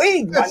out the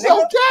league. It's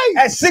okay.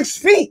 At 6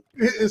 feet.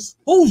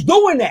 Who's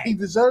doing that? He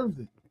deserved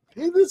it.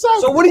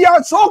 So what are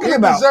y'all talking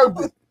about? He deserved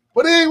it.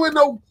 But he ain't win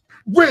no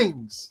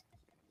rings.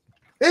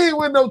 He ain't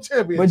win no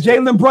championship. But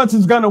Jalen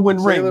Brunson's gonna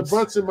win rings. Jalen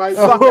Brunson might.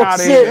 Fuck out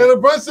of here.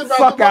 Jalen Brunson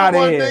fuck out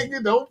of here.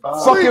 Nigga. Don't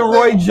fucking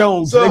Roy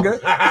Jones, nigga.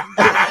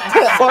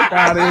 Fuck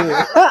out of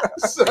here.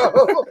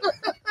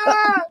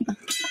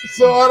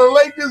 So are the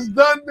Lakers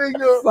done,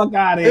 nigga? Fuck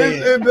out of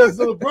here. And does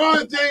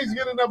LeBron James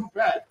get another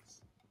pass?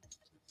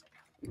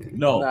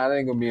 No. Nah, they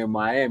ain't gonna be in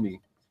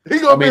Miami. He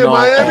gonna be in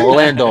Miami.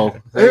 Orlando.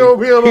 He gonna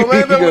be in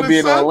Orlando. He gonna be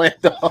in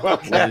Orlando.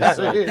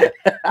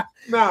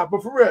 Nah,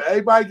 but for real,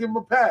 everybody give him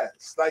a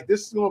pass. Like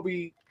this is gonna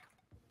be.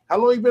 How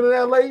long you been in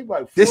LA?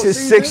 Like this is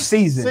 6th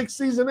season. 6th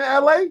season in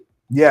LA.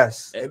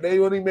 Yes. And they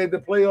only made the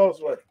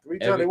playoffs. What 3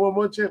 times? They won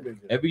 1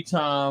 championship. Every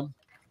time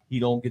he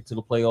don't get to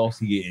the playoffs,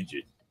 he get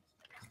injured.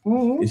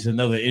 Mm-hmm. It's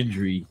another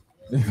injury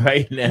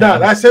right now. Nah,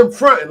 that's him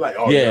fronting. Like,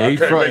 oh yeah, he's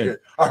fronting.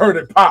 I heard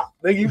it pop,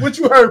 nigga. What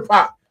you heard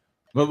pop?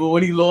 Remember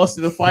when he lost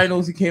in the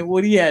finals? He came.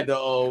 What he had?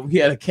 He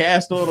had a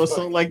cast on or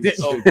something like that.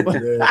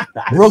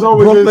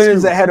 Brooklyn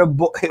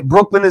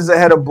is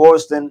ahead of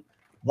Boston,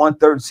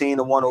 113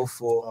 to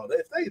 104. Oh,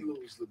 if they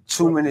lose,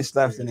 2 minutes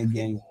left in the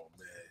game.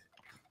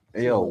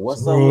 Hey, yo,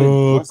 what's up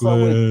with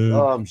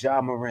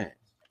Ja Morant?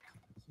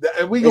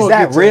 And is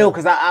that real?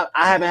 Because I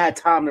haven't had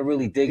time to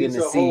really dig in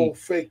to see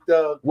fake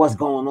what's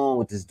going on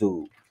with this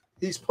dude.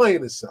 He's playing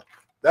himself.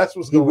 That's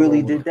what's going on. He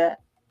really did that.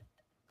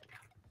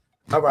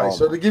 All right,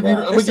 so to give you,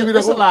 I'm gonna give you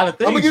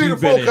the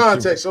full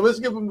context. So let's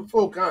give him the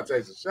full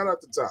context. Shout out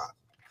to Todd,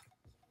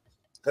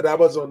 because that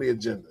was on the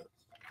agenda.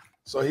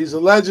 So he's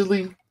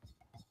allegedly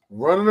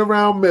running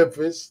around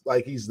Memphis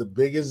like he's the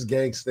biggest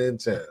gangster in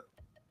town.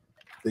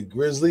 The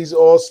Grizzlies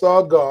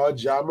all-star guard,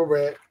 Ja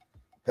Morant,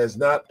 has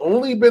not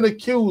only been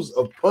accused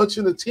of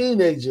punching a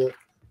teenager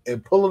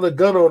and pulling a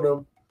gun on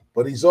him,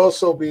 but he's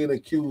also being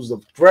accused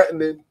of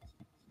threatening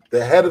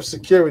the head of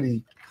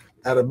security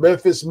at a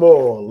Memphis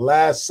mall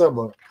last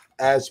summer,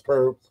 as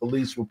per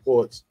police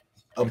reports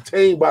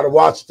obtained by the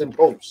Washington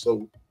Post.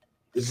 So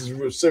this is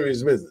real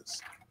serious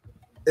business.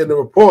 In the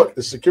report,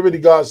 the security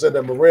guard said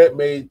that Morant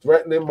made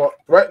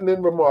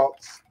threatening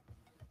remarks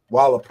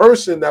while a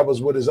person that was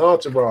with his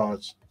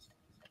entourage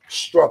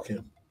struck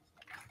him.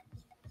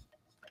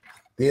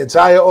 The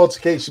entire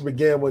altercation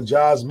began when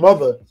Ja's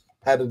mother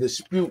had a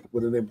dispute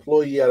with an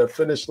employee at a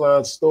Finish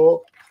Line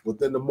store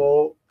within the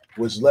mall,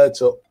 which led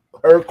to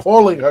her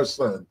calling her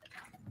son.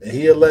 And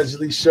he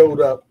allegedly showed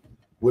up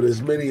with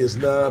as many as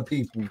 9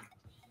 people,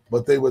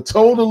 but they were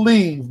told to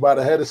leave by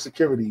the head of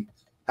security.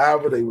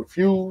 However, they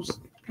refused,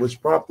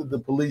 which prompted the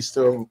police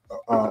to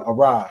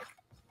arrive.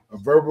 A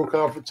verbal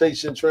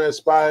confrontation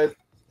transpired,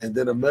 and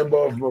then a member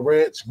of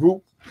Morant's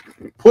group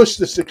pushed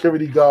the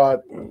security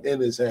guard in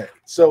his hand.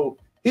 So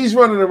he's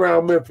running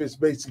around Memphis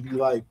basically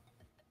like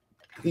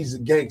he's a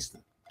gangster.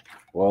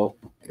 Well,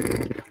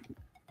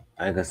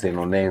 I ain't gonna say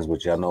no names,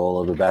 but y'all know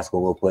all of the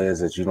basketball players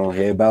that you don't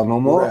hear about no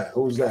more.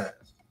 Who's that?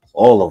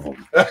 All of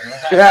them.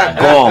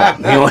 Gone.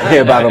 You don't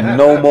hear about them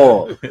no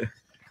more.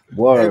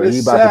 Word,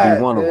 he about to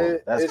be one of them.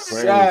 That's it's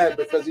crazy. Sad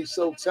because he's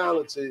so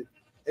talented,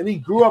 and he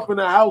grew up in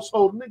a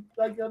household. Nigga,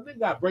 like your nigga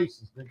got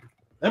braces, nigga.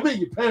 That mean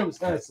your parents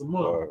had some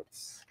money.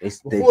 They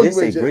did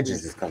say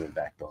Bridges is coming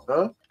back though.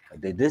 Huh?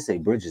 They did say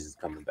Bridges is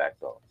coming back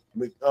though.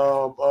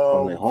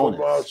 From the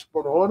Hornets.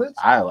 From the Hornets?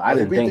 I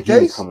didn't think he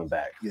was coming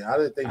back. Yeah, I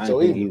didn't think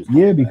so either.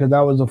 Yeah, because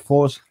that was a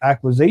false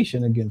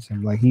accusation against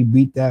him. Like he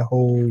beat that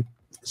whole.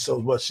 So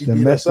what? She beat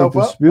herself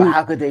up. But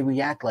how could they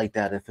react like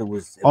that if it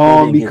was?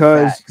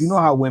 Because you know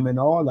how women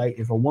are. Like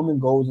if a woman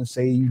goes and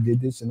say you did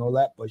this and all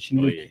that, but she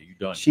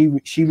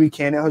she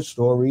recanted her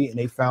story and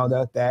they found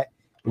out that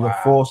it was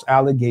a false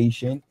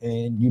allegation,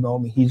 and you know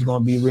he's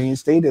going to be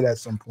reinstated at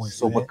some point.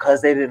 So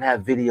because they didn't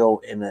have video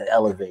in the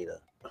elevator,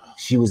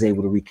 she was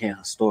able to recant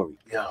her story.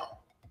 Yo,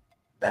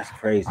 that's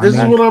crazy. This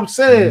is what I'm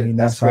saying. I mean,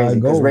 that's crazy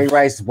because Ray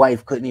Rice's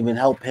wife couldn't even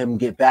help him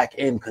get back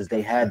in because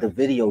they had the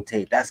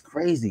videotape. That's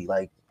crazy.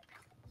 Like.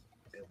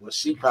 What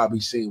she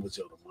probably seen was,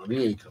 yo, the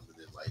money ain't coming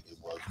in like it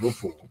was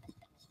before.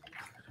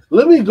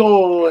 Let me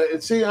go on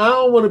and see. I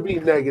don't want to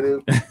be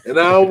negative, and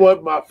I don't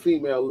want my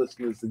female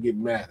listeners to get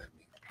mad at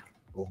me.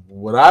 But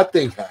what I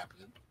think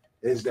happened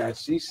is that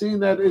she seen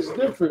that it's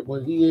different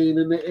when he ain't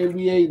in the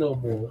NBA no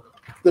more.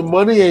 The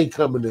money ain't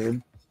coming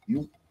in.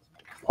 You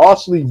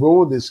partially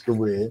ruined his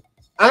career.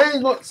 I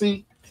ain't gonna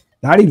see.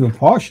 Not even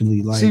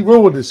partially. Like she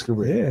ruined his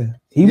career.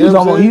 Yeah, he was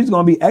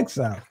gonna be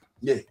exiled.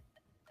 Yeah,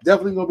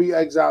 definitely gonna be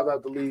exiled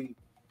out the league.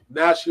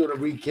 Now she's gonna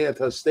recant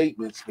her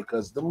statements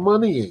because the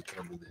money ain't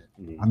coming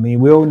in. I mean,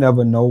 we'll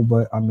never know,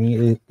 but I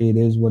mean, it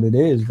is what it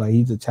is. Like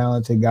he's a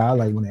talented guy.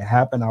 Like when it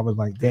happened, I was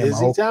like, damn. Is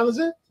he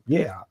talented?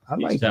 Yeah, I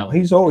like him.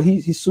 He's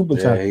super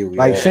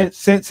talented.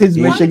 Since his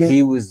Michigan,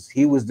 he was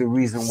the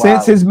reason why.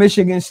 Since his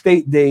Michigan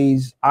State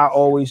days, I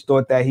always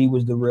thought that he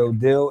was the real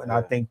deal, and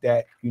I think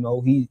that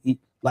he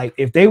like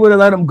if they would have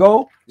let him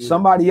go,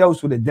 somebody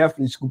else would have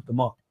definitely scooped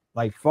him up.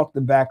 Like fuck the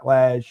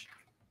backlash,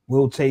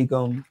 we'll take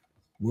him.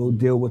 We'll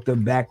deal with the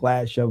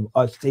backlash of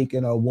us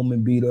taking a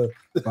woman beater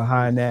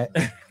behind that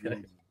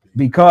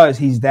because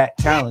he's that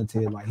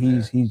talented. Like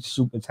he's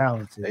super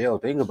talented. Hey, yo,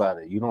 think about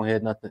it. You don't hear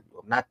nothing.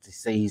 Not to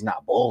say he's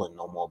not balling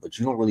no more, but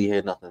you don't really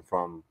hear nothing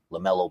from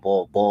LaMelo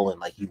Ball balling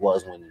like he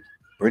was when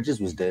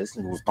Bridges was this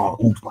and was throwing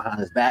hoops behind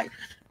his back,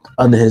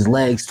 under his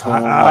legs.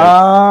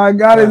 I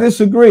gotta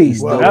disagree.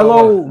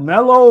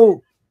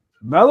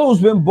 Melo's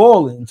been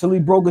balling until he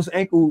broke his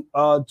ankle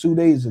 2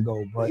 days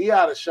ago. But he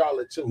out of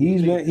Charlotte too.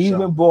 He's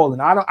been balling.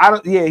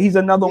 He's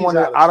another one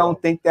that I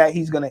don't think that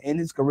he's gonna end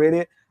his career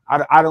there.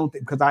 I don't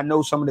think because I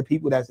know some of the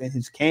people that's in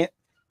his camp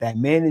that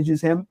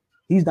manages him.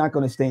 He's not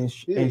gonna stay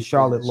in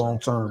Charlotte long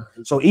term.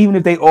 So even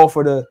if they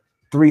offer the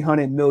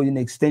 $300 million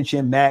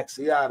extension max,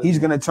 he's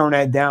gonna turn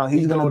that down.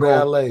 He's gonna go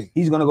to LA.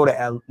 He's gonna go to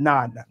LA.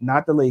 Nah,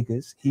 not the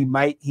Lakers. He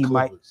might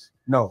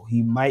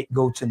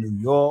go to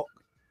New York,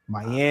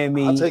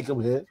 Miami. I'll take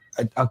him here.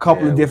 A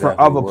couple of different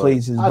other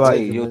places, but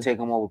you'll take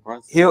him over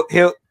Brunson.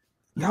 Y'all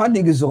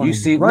niggas on. You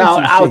see,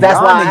 that's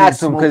why I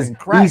asked him because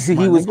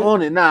he was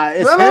on it. Nah,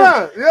 it's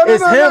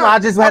him. I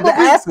just had to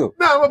ask him.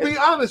 Nah, I'm gonna be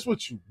honest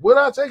with you. Would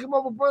I take him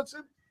over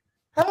Brunson?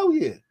 Hell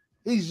yeah.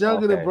 He's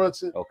younger than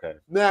Brunson. Okay.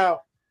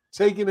 Now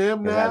taking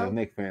him now. As a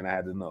Knicks fan, I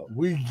had to know.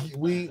 We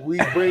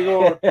bring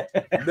on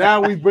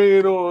now. We bring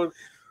it on.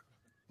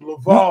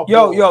 LaVar.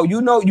 Yo,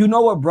 you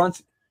know what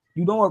Brunson.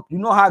 You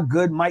know how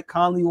good Mike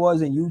Conley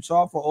was in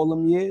Utah for all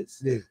them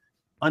years? Yeah.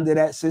 Under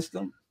that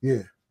system?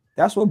 Yeah.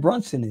 That's what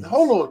Brunson is.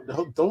 Hold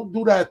on. Don't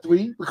do that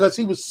 3 because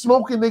he was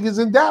smoking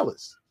niggas in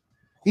Dallas.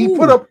 He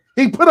put up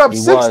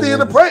 60 in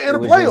the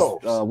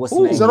playoffs. What's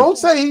the name? So don't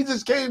say he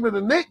just came to the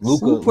Knicks.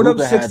 Who put up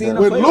 60 in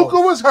the playoffs? When Luka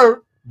was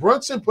hurt,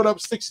 Brunson put up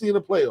 60 in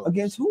the playoffs.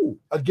 Against who?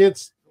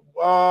 Against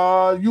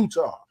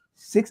Utah.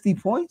 60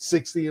 points?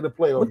 60 in the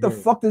playoffs. What the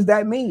fuck does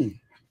that mean?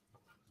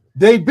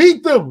 They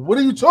beat them. What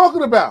are you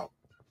talking about?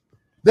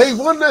 They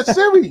won that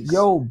series.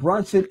 Yo,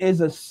 Brunson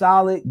is a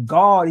solid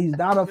guard. He's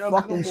not a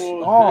fucking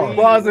star.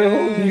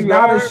 He's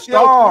not a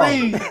star.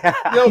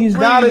 He's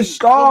not a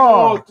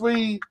star.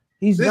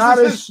 He's not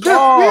a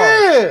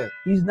star.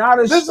 He's not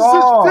a star. This is his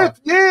 5th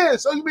year.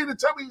 So you mean to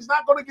tell me he's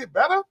not going to get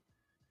better?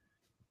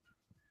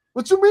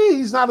 What you mean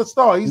he's not a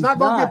star? He's not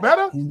going to get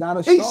better? He's not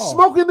a star. He's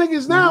smoking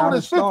niggas now in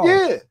his 5th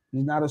year.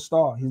 He's not a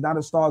star. He's not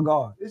a star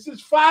guard. This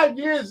is 5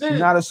 years in.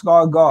 He's not a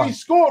star guard. He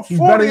scored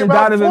 40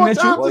 about 4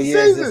 times a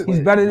season. He's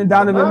better than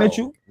Donovan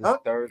Mitchell. This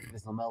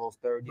is LaMelo's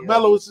 3rd year.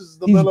 This is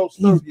LaMelo's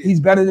 3rd year.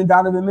 He's better than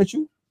Donovan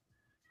Mitchell.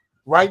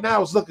 Right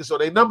now, it's looking so.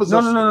 Their numbers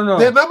No.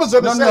 Their numbers are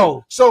the same.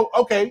 No. So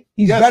okay,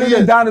 He's better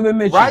than Donovan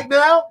Mitchell. Right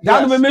now,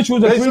 Donovan Mitchell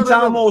was a Based on the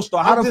 3-time numbers.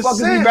 All-Star. How the fuck is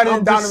he better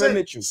than Donovan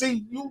Mitchell?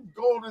 See, you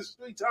going this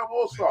 3-time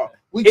All-Star.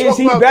 Is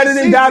he better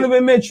than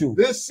Donovan Mitchell?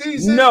 This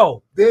season?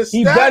 No.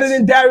 He's better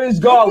than Darius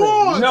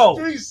Garland. No.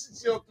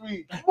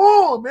 Come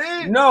on,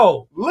 man.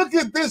 No. Look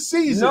at this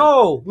season.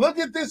 No. Look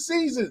at this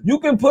season. You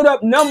can put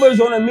up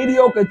numbers on a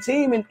mediocre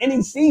team in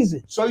any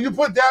season. So you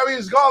put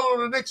Darius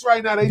Garland on the Knicks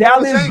right now.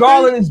 Darius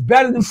Garland is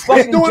better than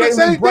fucking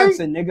Jalen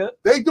Brunson, nigga.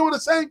 They doing the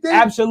same thing?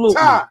 Absolutely.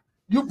 Ty,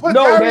 you put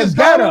Darius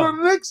Garland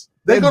on the Knicks?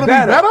 They're going to be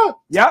better?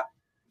 Yep.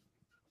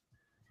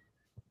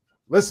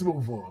 Let's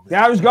move on. Man.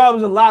 Darius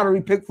Garland was a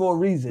lottery pick for a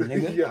reason,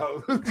 nigga.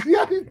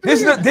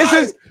 This is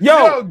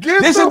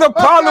the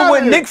problem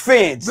with Knicks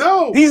fans.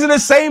 No. These are the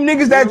same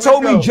niggas that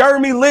told me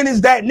Jeremy Lin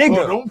is that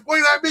nigga. Don't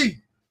point at me.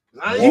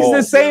 These are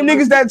the same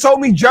niggas that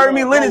told me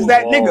Jeremy Lin is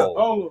that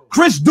nigga.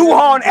 Chris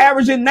Duhon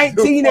averaging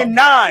 19 and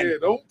 9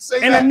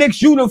 in a Knicks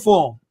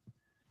uniform.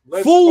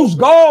 Fool's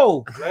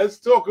gold. Let's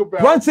talk about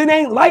Brunson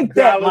ain't like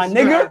that, my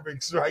nigga.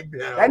 Right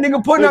now. That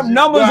nigga putting up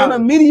numbers on a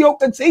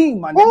mediocre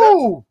team, my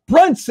nigga.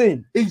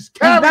 Brunson. He's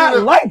not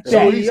like that.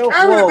 So he's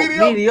carrying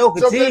a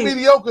mediocre team.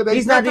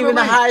 He's not even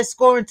the highest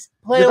scoring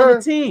player on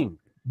the team.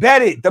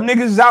 Bet it. Them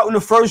niggas is out in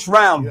the first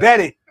round. Bet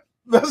it.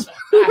 Let's do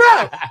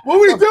that.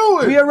 What we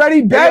doing? We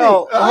already bet it.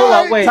 Hold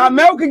up, wait.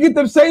 Tahmell could get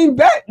the same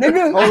bet,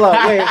 nigga.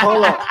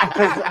 Hold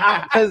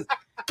up. Because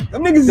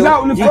them niggas is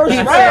out in the first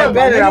round.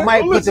 Better, I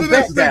might put the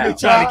bet down.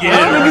 Trying to get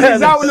them niggas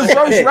is out in the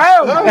first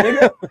round,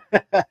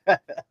 nigga.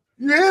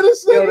 You hear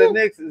this nigga? Yo, the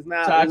Knicks is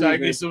not trying to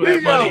get some of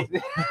that money.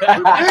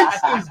 The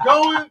Knicks is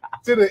going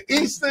to the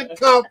Eastern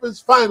Conference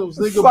Finals,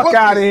 nigga. Fuck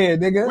out of here,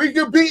 nigga. We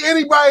can beat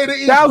anybody in the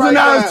East.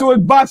 $1,000 to a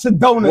box of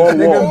donuts,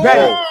 nigga. Bet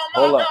it.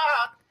 Hold up.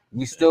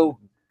 We still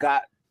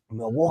got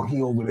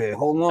Milwaukee over there.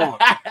 Hold on.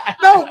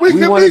 No, we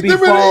can want to beat be them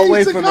far in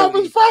away the Eastern from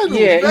Conference Finals.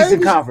 Yeah, baby.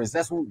 Eastern Conference.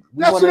 That's what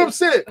I'm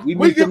saying. We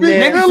can beat beat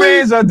Knicks Philly.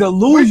 fans are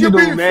delusional,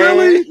 man.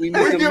 Philly. We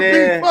can beat them beat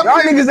there. fucking Y'all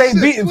niggas ain't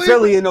shit, beating Cleveland.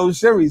 Philly in those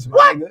series, my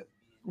What? nigga.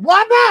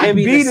 Why not? And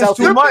beat Beat the is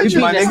too Celtics. much, We beat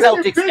my the nigga.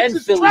 Celtics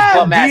and Philly's trash.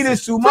 bum Beat asses.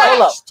 is too much.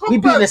 Hold up. We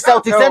beat the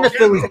Celtics and the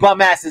Phillies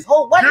bum asses.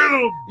 Oh, what?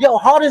 Yo,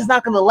 Harden's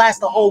not going to last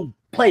the whole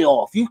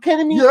playoff. You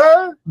kidding me?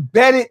 Yeah.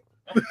 Bet it.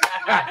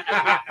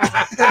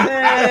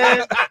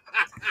 Man,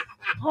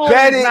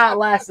 Harden's not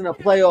lasting a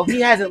playoff.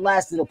 He hasn't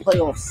lasted a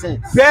playoff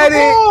since. Bet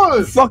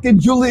it. Fucking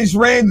Julius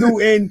Randle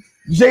and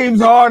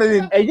James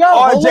Harden and Hey, yo,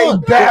 hold RJ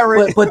on.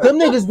 Barrett. But them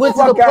niggas went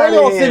to the Fuck outta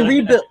playoffs here. and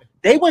rebuilt.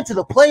 They went to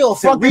the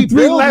playoffs and Fucking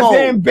three rebuild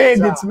left-hand mode.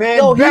 bandits, man.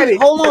 Yo, Bet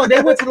it. hold on.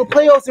 They went to the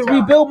playoffs and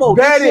rebuild mode.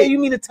 Bet This year, it. you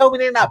mean to tell me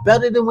they're not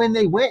better than when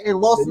they went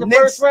and lost in the Knicks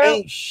first round?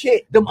 ain't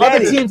shit. Them Bet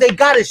other it. teams they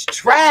got is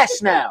trash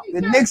now.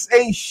 The Knicks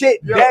ain't shit.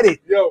 Yo, Bet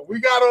it. Yo, we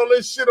got all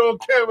this shit on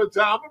camera,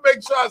 Tom. I'm gonna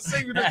make sure I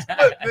sing you this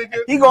clip, nigga.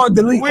 He gonna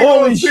delete We all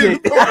gonna this see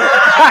shit. the-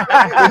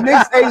 The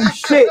Knicks ain't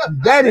shit.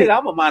 Bet it.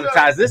 I'm gonna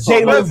monetize this.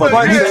 Jalen Brunson.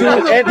 Brunson.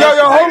 Yeah.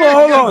 Yo, hold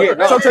on. Yeah,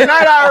 no. So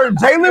tonight I heard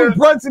Jalen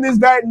Brunson is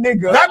that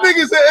nigga. That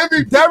nigga's an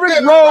MVP. Derrick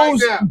candidate Rose. right now.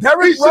 He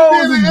Derrick should be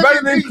Rose in is the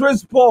better than MVP.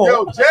 Chris Paul.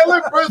 Yo,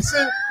 Jalen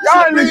Brunson.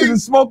 Y'all should be- niggas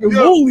is smoking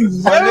Yo,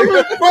 woolies, my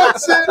nigga. Jalen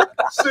Brunson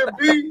should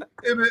be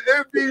in the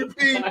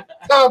MVP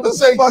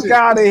conversation. Fuck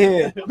out of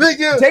here.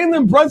 Nigga,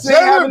 Jalen Brunson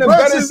ain't Jalen having a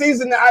better Brunson-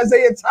 season than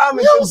Isaiah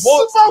Thomas you in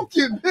Boston.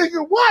 smoking,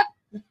 nigga. What?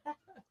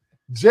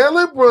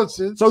 Jalen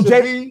Brunson So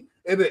should be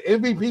in the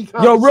MVP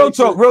conversation. Yo, real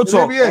talk. in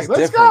the NBA.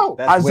 Let's go.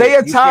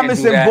 Isaiah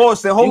Thomas in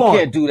Boston. Hold on. You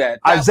can't do that.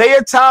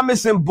 Isaiah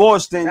Thomas in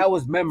Boston. That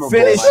was memorable.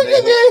 Finished. my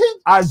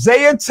nigga.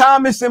 Isaiah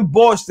Thomas in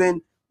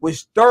Boston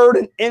was third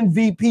in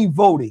MVP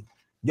voting.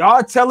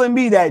 Y'all telling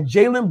me that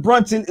Jalen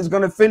Brunson is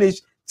going to finish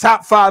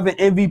top 5 in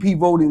MVP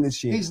voting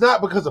this year? He's not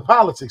because of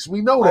politics.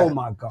 We know that. Oh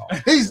my God.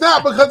 He's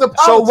not because of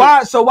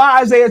politics. So why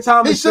Isaiah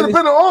Thomas? He should have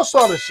been an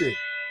all-star this shit.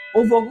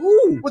 Over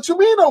who? What you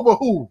mean over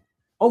who?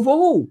 Over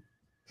who?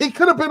 He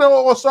could have been an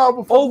all-star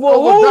before Over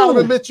over who?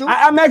 Donovan Mitchell.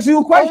 I'm asking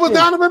you a question. Over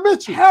Donovan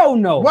Mitchell. Hell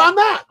no. Why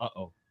not?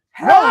 Uh-oh.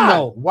 Hell Why?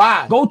 no.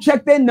 Why? Go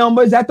check their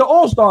numbers at the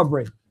All-Star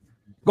break.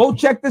 Go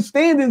check the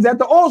standings at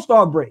the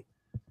All-Star break.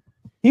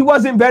 He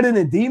wasn't better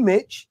than D.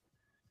 Mitch,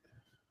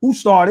 who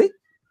started.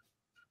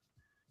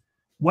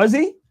 Was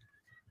he?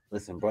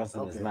 Listen,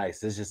 Brunson is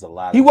nice. It's just a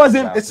lot. He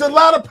wasn't. It's a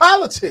lot of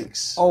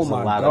politics. Oh There's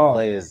my a lot God. of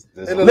players.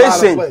 There's And a a lot- lot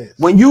of Listen, players.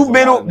 when you've There's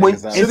been a lot on, of when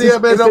niggas out Should there. he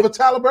have been it's over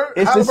the-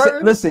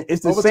 Halliburton? listen,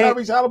 it's the Over same.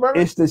 Tyrese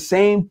Halliburton? It's the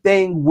same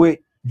thing with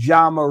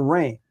Ja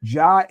Morant.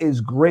 Ja is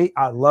great.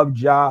 I love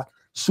Ja.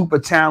 Super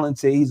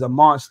talented. He's a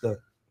monster.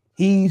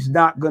 He's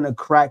not gonna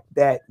crack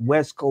that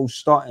West Coast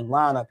starting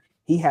lineup.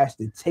 He has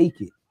to take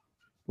it.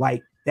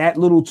 Like that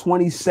little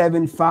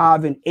 27,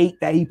 5, and 8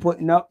 that he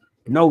putting up.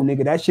 No,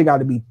 nigga, that shit got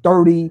to be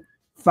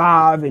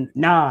 35 and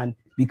 9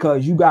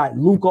 because you got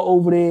Luka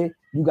over there,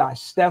 you got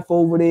Steph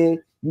over there,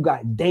 you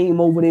got Dame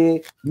over there,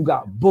 you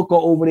got Booker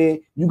over there,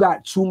 you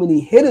got too many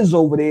hitters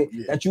over there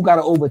that you got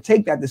to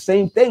overtake that. The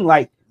same thing,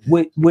 like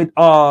with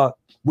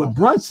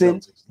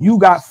Brunson, you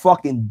got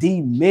fucking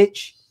D.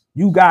 Mitch.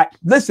 You got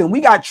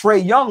we got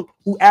Trae Young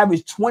who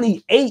averaged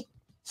 28,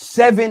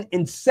 7,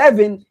 and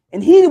 7,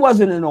 and he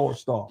wasn't an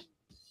all-star.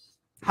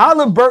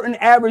 Halliburton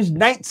averaged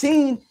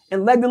 19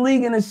 and led the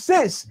league in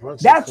assists.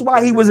 That's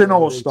why he was an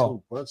all-star.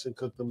 Brunson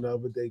cooked them the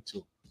other day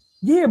too.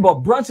 Yeah, but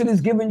Brunson is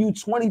giving you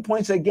 20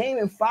 points a game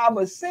and 5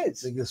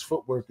 assists. Nigga's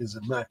footwork is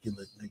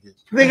immaculate, nigga.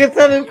 Nigga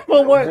said his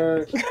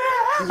footwork.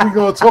 We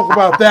gonna talk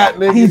about that,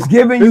 nigga. He's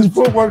giving his you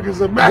footwork is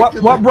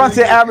immaculate. What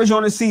Brunson average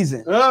on the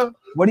season? Huh?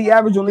 What he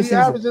average on the season?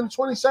 He averaging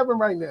 27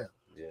 right now.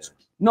 Yeah.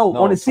 No,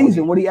 on the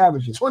season, what he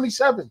averaging?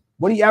 27.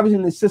 What he averaging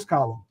in the assist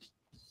column?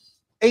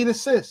 8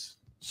 assists.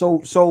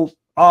 So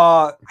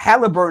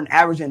Halliburton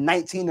averaging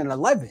 19 and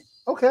 11.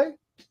 Okay.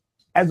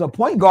 As a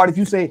point guard, if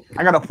you say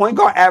I got a point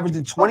guard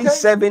averaging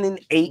 27 and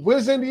 8,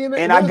 where's Indiana?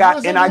 And I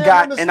got a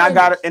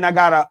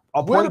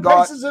Where point the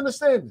guard. Pacers in the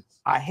standings?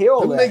 I hear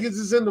all Them that. niggas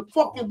is in the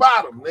fucking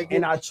bottom, nigga.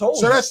 And I told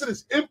so you. that's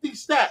this empty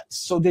stats.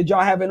 So did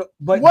y'all have an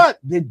but what?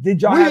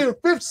 Did y'all we have in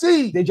 5th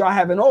seed? Did y'all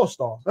have an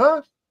all-star?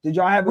 Huh? Did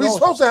y'all have an We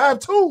all-star? supposed to have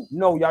 2.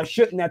 No, y'all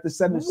shouldn't at the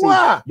 7th seed.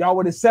 Why? Y'all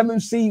were the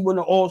 7th seed when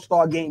the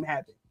all-star game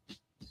happened.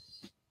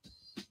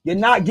 You're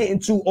not getting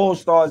 2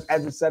 all-stars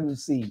as a 7th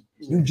seed.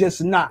 You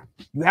just not.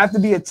 You have to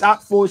be a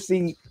top 4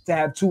 seed to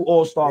have 2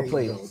 all-star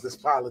players. This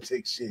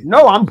politics shit.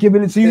 No, I'm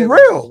giving it to you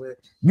real.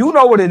 You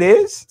know what it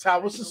is. Ty,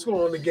 what's the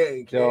score on the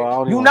game?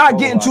 You're not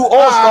getting 2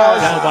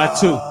 all-stars. Down by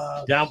 2.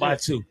 Down by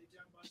 2.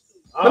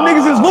 Them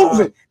niggas is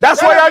losing.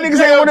 That's why y'all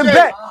niggas ain't want to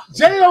bet.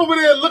 Jay over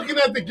there looking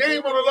at the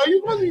game on the low.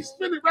 You must be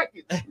spinning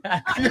records.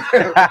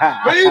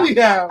 Yeah. But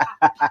anyhow,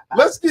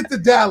 let's get to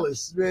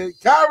Dallas, man.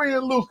 Kyrie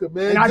and Luka,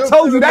 man. And I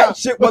told you that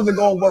shit wasn't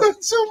going to work.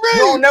 What you mean? You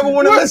don't never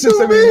want to listen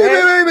to me, man.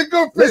 It ain't a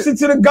good fit. Listen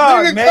to the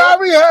God, nigga, man.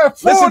 Kyrie had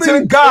 40, listen to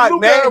the God,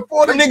 Luka man. had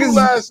 42 Them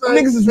last night.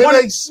 niggas is and one.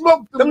 They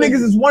smoked them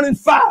niggas is 1 and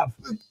 5.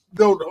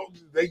 No,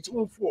 they 2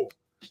 and 4.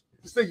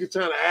 This nigga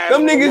trying to add.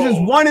 Them niggas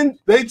is 1 and.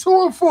 They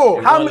 2 and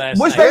 4.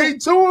 What's they 2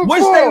 and 4?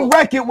 What's their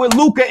record with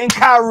Luka and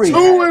Kyrie?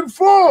 2 and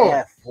 4. They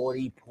had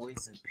 40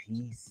 points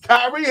apiece.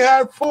 Kyrie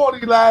had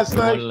 40 last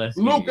night.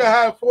 Luka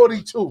had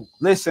 42.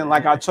 Listen,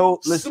 like I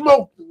told,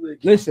 Smoked.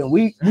 Listen,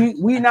 we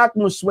not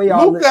gonna sway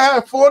our. Luka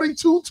had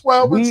 42,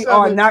 12, and 7. We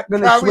are not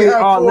gonna Kyrie sway had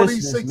our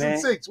 46 listeners, man.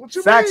 and 6. What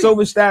you Facts mean?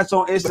 over stats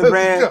on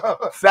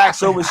Instagram.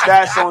 Facts over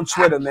stats on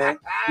Twitter, man.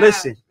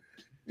 Listen,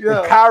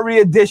 the Kyrie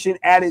addition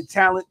added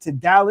talent to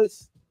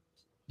Dallas,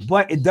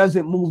 but it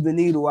doesn't move the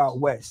needle out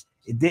west.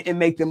 It didn't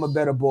make them a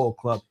better ball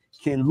club.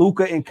 Can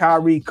Luka and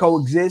Kyrie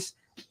coexist?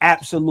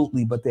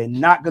 Absolutely, but they're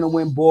not gonna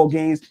win ball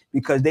games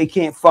because they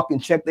can't fucking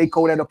check their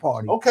code at a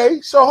party. Okay,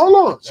 so hold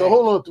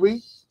on,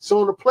 3. So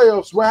in the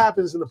playoffs, what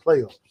happens in the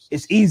playoffs?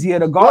 It's easier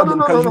to guard them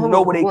because you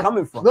know where they're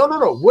coming from. No.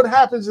 What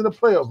happens in the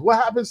playoffs?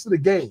 What happens to the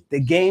game? The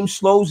game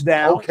slows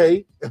down.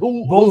 Okay,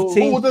 who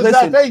does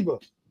listen, that favor?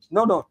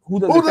 No. Who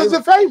does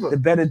it favor? The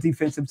better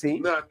defensive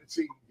team. Nah,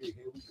 see, here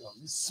we go.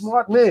 You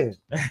smart man.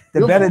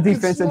 The better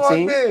defensive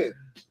team. Man.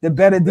 The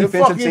better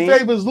defensive team. It team.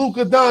 Favors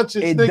Luka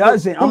Doncic. It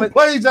doesn't. Who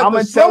plays at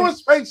the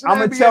slowest pace in the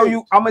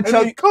NBA. I'm gonna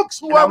tell you. Cooks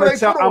whoever they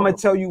put on. I'm gonna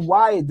tell you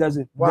why it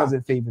doesn't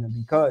favor them,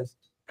 because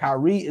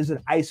Kyrie is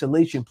an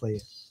isolation player.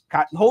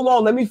 Hold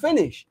on, let me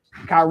finish.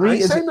 Kyrie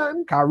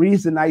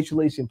is an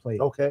isolation player.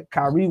 Okay.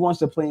 Kyrie wants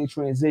to play in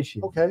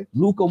transition. Okay.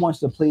 Luka wants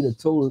to play the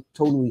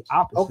totally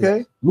opposite.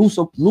 Okay.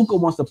 Luka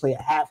wants to play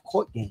a half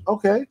court game.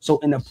 Okay. So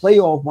in the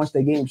playoff, once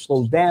the game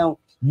slows down,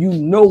 you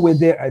know where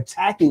they're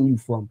attacking you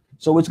from.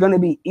 So it's going to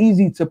be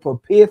easy to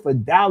prepare for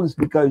Dallas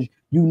because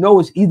you know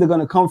it's either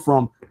going to come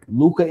from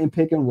Luka in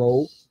pick and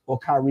roll or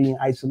Kyrie in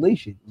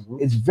isolation. Mm-hmm.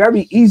 It's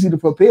very easy to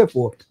prepare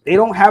for. They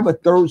don't have a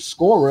third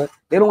scorer.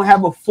 They don't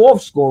have a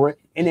fourth scorer,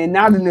 and they're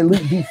not an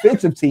elite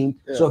defensive team.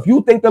 Yeah. So if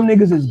you think them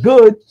niggas is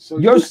good,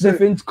 you're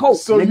sniffing coke.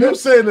 So nigga. You're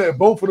saying that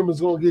both of them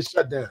is going to get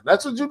shut down.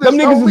 That's what you just told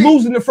me. Them niggas is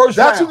losing the first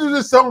round. That's what you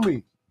just told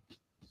me.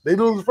 They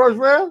lose the first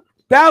round?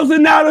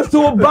 $1,000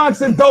 to a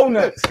box of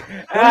donuts. Them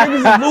niggas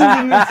is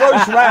losing the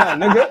first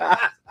round, nigga.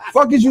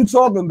 Fuck is you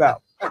talking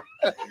about?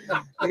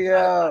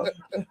 Yeah.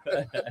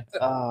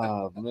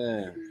 Oh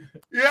man.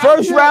 Yeah,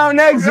 first round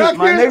exit,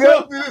 my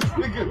nigga.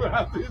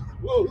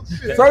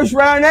 First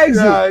round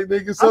exit. Yeah,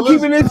 nigga. So I'm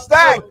keeping it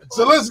stacked.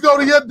 So let's go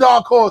to your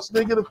dark horse,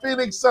 nigga. The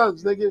Phoenix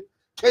Suns, nigga.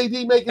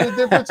 KD making a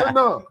difference or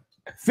no?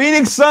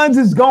 Phoenix Suns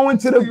is going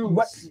to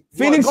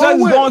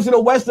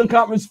the Western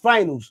Conference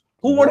Finals.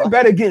 Who want to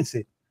bet against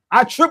it?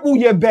 I triple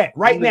your bet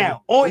right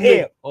now on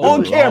air,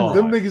 on camera.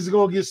 Them niggas are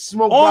gonna get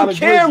smoked by the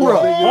Grizzlies.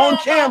 On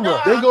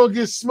camera. They gonna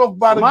get smoked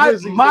by the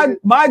Grizzlies.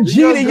 My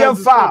G to your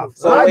 5.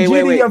 So my G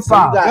to your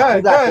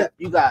 5.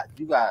 You got.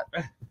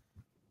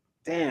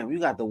 Damn, you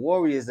got the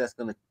Warriors that's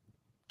gonna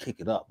kick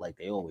it up like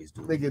they always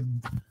do. Nigga,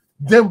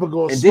 Denver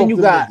gonna. And then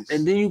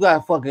you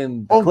got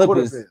fucking the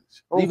Clippers.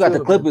 You got the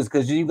Clippers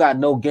because you got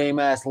no game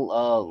ass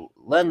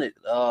Leonard.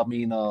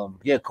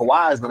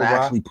 Kawhi is gonna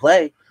actually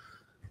play.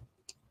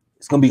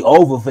 It's gonna be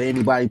over for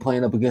anybody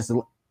playing up against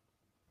the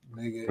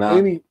nigga. Nah.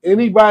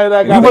 Anybody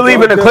that got you believe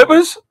in the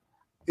Clippers?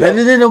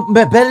 Better than them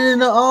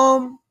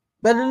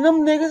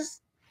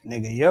niggas.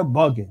 Nigga, you're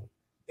bugging.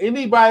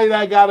 Anybody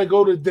that gotta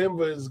go to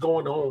Denver is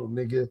going home,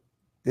 nigga.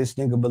 This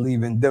nigga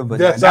believe in Denver.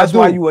 Yes, That's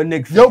why you a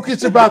Knicks fan.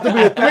 Jokic about to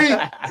be a 3.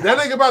 That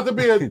nigga about to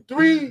be a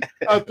 3.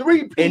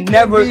 It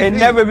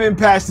never been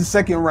past the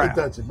second round. It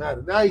doesn't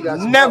matter. Now you got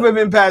never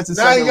been past the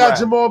second round. Now you got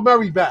Jamal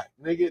Murray back,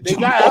 nigga. They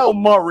got Jamal help.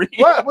 Murray.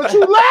 What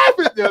you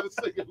laughing there? This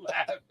nigga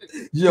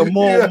laughing.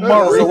 Jamal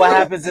Murray. So what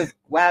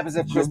happens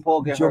if Chris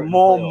Paul gets hurt?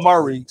 Jamal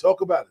Murray.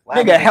 Talk about it.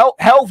 Nigga,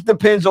 health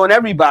depends on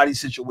everybody's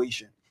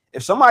situation.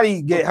 If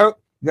somebody get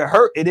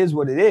hurt, it is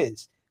what it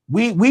is.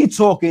 We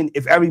talking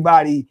if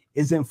everybody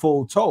is in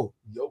full tow.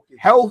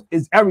 Health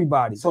is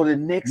everybody. So the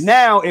Knicks.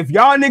 Now, if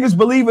y'all niggas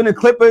believe in the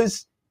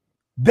Clippers,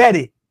 bet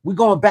it. We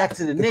going back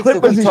to the Knicks.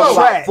 Clippers we is talking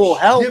trash. about full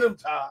health. Get him,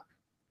 Todd.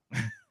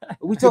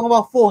 We talking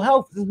about full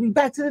health. We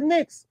back to the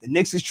Knicks. The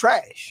Knicks is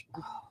trash.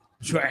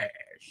 Trash.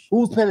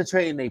 Who's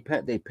penetrating they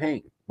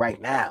paint right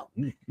now?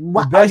 The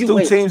best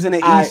two teams in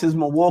the East is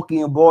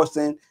Milwaukee and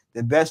Boston.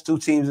 The best two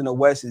teams in the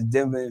West is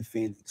Denver and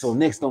Phoenix. So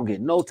Knicks don't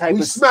get no type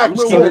of. So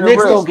the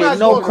Knicks don't get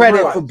no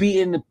credit for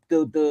beating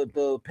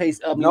the pace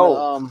of in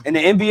the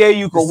NBA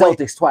you can win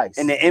Celtics twice.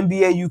 In the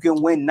NBA you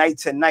can win night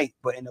to night,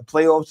 but in the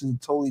playoffs it's a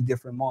totally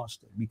different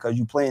monster because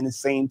you playing the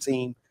same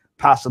team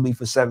possibly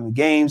for 7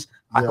 games.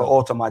 I could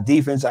alter my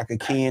defense. I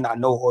could key in. I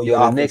know all your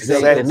the Knicks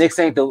ain't the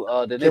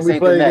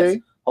Nets.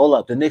 Hold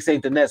up, the Knicks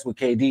ain't the Nets with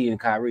KD and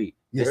Kyrie.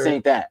 This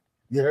ain't that.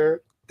 You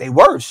heard? They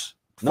worse.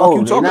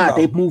 No, they're not.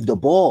 They move the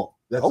ball.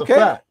 That's a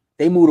fact.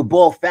 They move the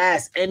ball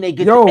fast and they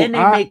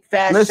make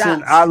fast shots.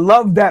 Listen, I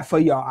love that for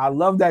y'all. I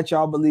love that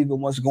y'all believe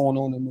in what's going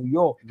on in New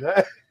York.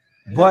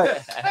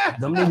 But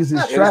them niggas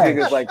is trash.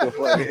 Niggas like the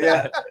fucking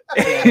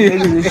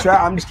niggas is trash.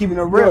 I'm just keeping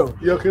it real.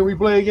 Yo, can we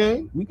play a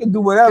game? We can do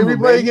whatever. Can we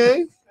play a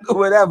game?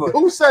 Whatever.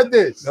 Who said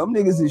this? Them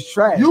niggas is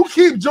trash. You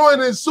keep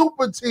joining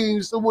super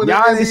teams to win the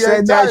Giannis NBA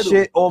said that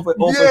shit over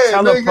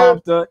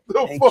teleprompter,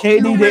 and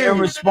KD didn't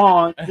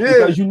respond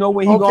because you know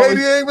when he gonna respond.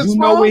 KD ain't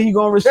respond. He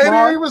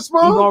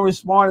gonna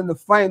respond in the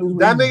finals.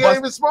 That nigga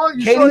ain't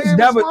respond.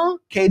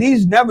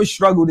 KD's never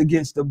struggled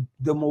against the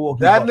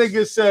Milwaukee That Bucks.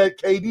 nigga said,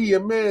 KD, a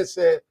man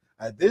said,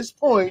 at this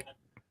point,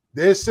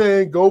 they're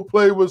saying go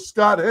play with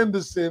Scott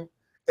Henderson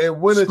and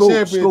win a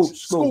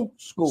championship.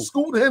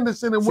 Scoot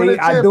Henderson and win a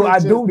championship. I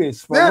do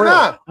this for real.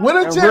 Not. Win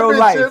a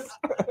championship,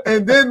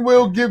 and then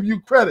we'll give you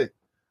credit.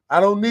 I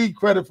don't need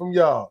credit from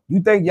y'all. You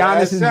think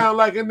Giannis sound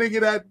like a nigga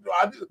that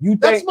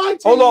that's my team.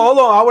 Hold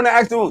on. I want to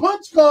ask you.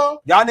 Punch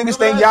call. Y'all niggas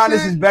think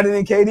Giannis is better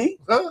than KD?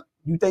 Huh?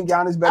 You think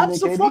Giannis better than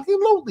KD?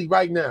 Absolutely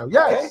right now.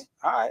 Yes. Okay.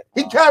 All right.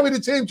 He carried the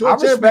team to a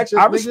championship.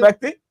 I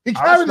respect it. He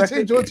carried the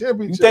team to a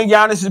championship. You think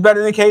Giannis is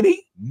better than KD?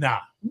 Nah.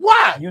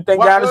 Why? You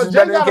think Giannis is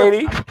better than KD?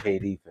 I'm a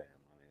KD fan.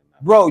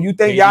 Bro, you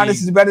think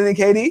Giannis is better than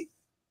KD?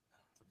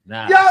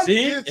 Nah. Yeah,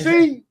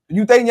 see?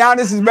 You think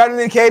Giannis is better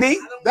than KD?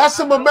 That's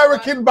some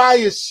American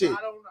bias shit.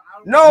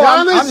 No,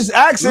 I'm just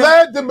asking.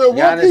 Led the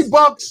Milwaukee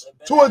Bucks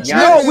to a championship.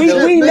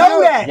 No, we know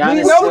that.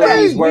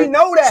 We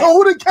know that. So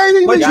who did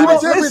KD win the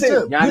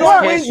championship?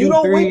 You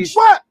don't win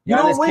what? You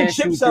don't win chips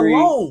chips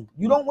alone.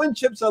 You don't win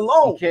chips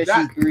alone. He can't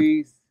shoot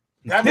threes.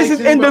 This is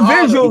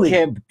individually.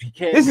 He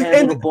can't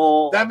handle the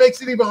ball. That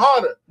makes it even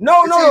harder.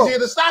 No. It's easier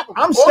to stop him.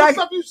 I'm All stacking. the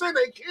stuff you say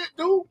they can't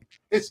do,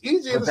 it's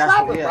easier to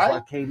stop him,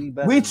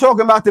 right? We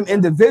talking about them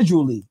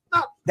individually.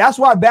 No. That's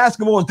why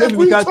basketball is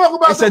different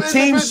because it's a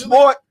team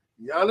sport.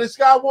 Giannis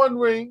got 1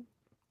 ring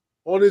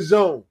on his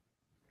own.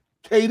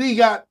 KD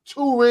got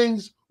 2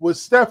 rings with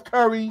Steph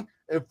Curry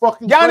and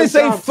fucking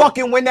Giannis ain't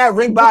fucking win that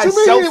ring by himself.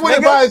 himself. He didn't win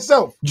it by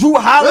himself. Drew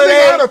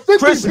Holiday,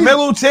 Chris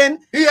Middleton.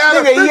 He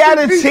had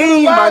a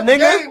team, my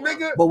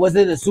nigga. But was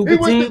it a super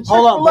team?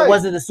 Hold on, but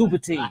was it a super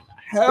team?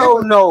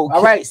 Hell no.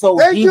 All right, so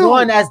he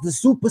won as the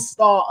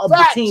superstar of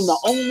the team, the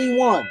only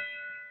one.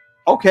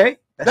 Okay.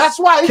 That's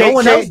why no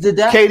one else did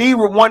that. KD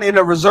won in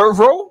a reserve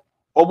role,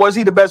 or was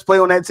he the best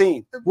player on that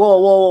team?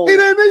 Whoa. He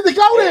didn't need to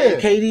go there.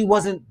 KD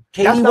wasn't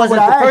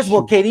first of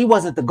all, KD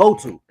wasn't the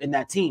go-to in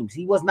that team.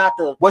 He was not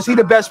the. Was he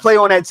the best player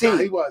on that team?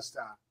 He was.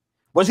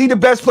 Was he the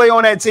best player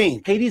on that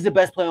team? KD's the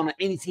best player on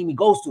any team he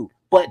goes to.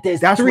 But there's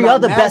 3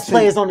 other best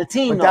players on the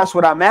team. But that's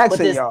what I'm asking.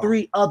 But there's y'all.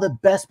 3 other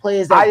best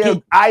players.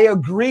 I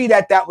agree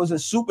that was a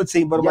super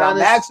team. But what I'm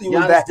asking you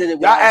is that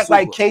y'all act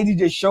like KD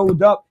just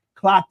showed up,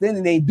 clocked in,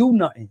 and they do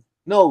nothing.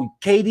 No,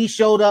 KD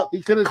showed up,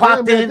 he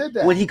clocked in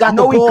when he got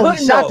the ball,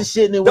 he shot the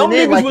shit, and then went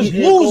in like was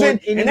losing,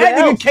 and that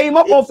nigga came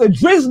up off the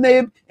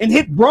driznib and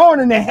hit Braun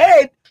in the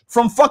head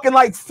from fucking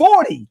like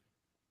 40,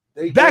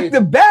 back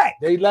to back.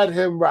 They let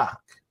him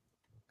rock.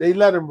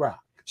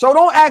 So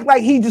don't act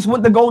like he just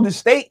went to Golden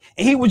State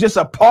and he was just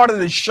a part of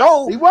the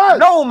show. He was.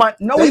 No,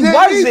 he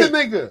wasn't. The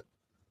nigga.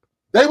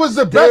 They was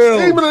the best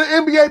team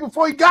in the NBA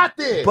before he got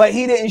there. But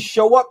he didn't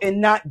show up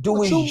and not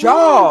do his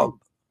job.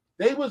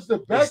 They was the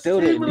best team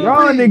in the league.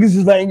 Y'all niggas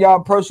is letting y'all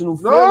personal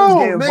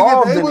feelings get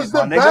involved in it. They was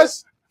the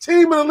best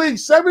team in the league.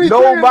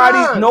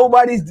 73-9.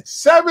 Nobody's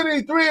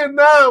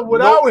 73-9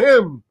 without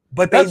him.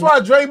 But that's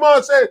why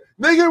Draymond said,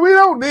 "Nigga, we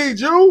don't need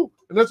you,"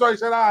 and that's why he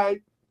said, "All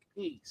right,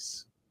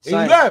 peace." He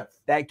left.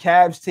 That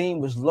Cavs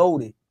team was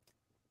loaded.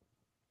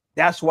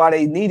 That's why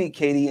they needed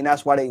KD, and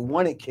that's why they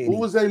wanted KD. Who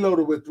was they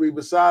loaded with 3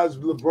 besides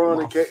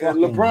LeBron and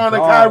LeBron and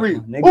God, Kyrie?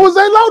 nigga. Who was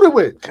they loaded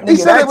with? Nigga, He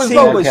said that it was team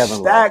loaded. was Kevin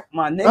stacked,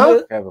 my nigga.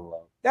 Huh? Kevin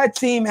Love. That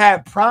team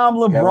had prime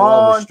Love was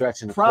LeBron,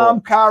 stretching the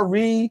prime court.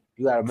 Kyrie,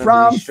 You gotta remember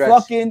prime these stretch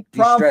fucking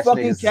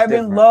niggas is Kevin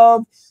different.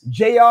 Love,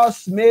 J.R.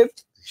 Smith,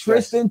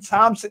 Tristan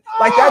Thompson.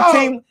 Like that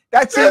team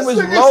was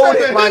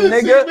loaded, my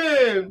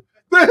nigga.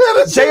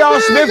 J.R.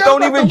 Smith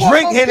don't even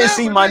drink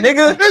Hennessy, my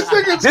nigga.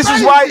 This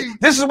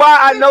is why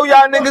I know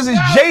y'all niggas is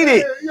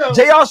jaded.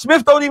 J.R.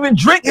 Smith don't even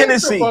drink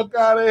Hennessy. Y'all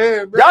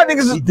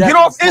niggas get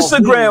off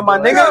Instagram, my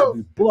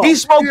nigga. He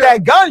smoked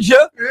that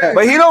ganja,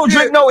 but he don't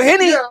drink no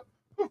Henny.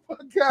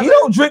 He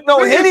don't drink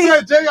no Henny.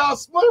 J.R.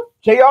 Smith?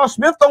 J.R.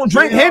 Smith don't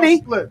drink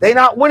Henny. They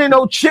not winning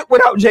no chip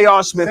without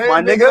J.R. Smith,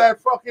 my nigga.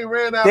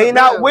 They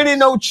not winning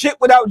no chip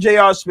without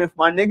J.R. Smith,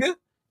 my nigga.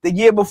 The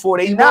year before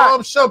they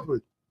not.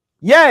 Shumpert.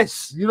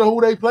 Yes. You know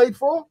who they played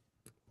for?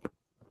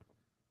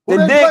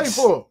 The Knicks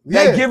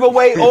that give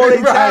away all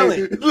their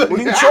talent. What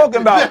are you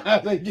talking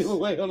about? They give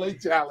away all their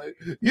talent.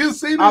 You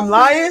see this? I'm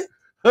lying?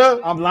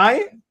 I'm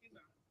lying?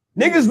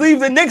 Niggas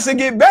leave the Knicks and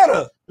get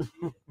better.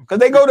 Because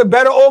they go to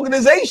better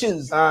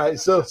organizations. All right,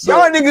 so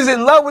y'all niggas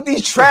in love with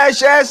these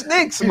trash ass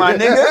Knicks, my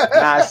nigga.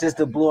 Nah, it's just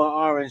the blue and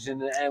orange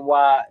and the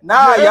NY.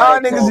 Nah, y'all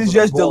niggas is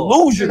just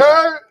delusional.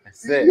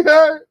 That's it. Ain't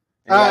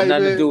got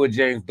nothing to do with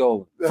James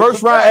Dolan.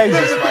 First round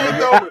exits, my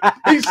nigga.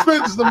 He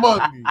spends the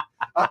money.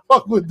 I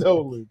fuck with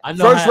Dolan. I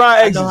know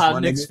how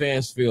Knicks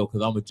fans feel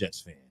because I'm a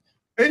Jets fan.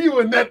 And you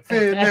a Net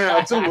fan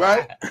now too,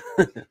 right?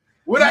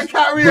 Where that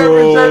Kyrie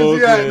Irving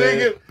jersey at,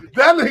 nigga?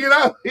 That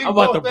nigga, I'm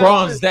about to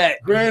bronze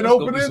that. Grand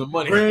opening,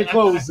 grand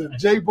closing.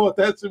 Jay bought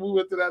that shit. We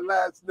went to that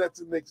last Nets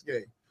and Knicks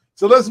game.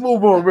 So let's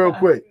move on real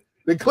quick.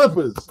 The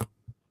Clippers.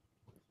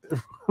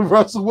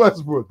 Russell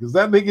Westbrook. Is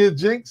that nigga a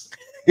jinx?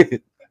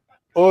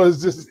 Or is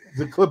just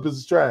the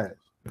Clippers trash?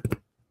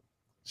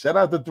 Shout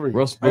out to 3.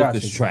 Russell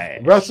Westbrook is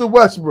trash. Russell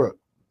Westbrook.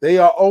 They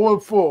are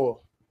 0-4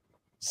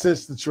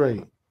 since the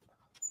trade.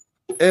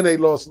 And they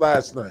lost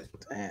last night.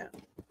 Damn.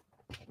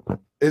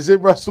 Is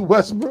it Russell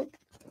Westbrook?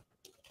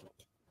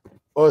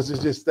 Or is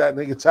it just that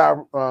nigga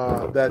Tyronn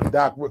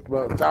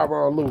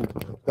Lue?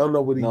 Don't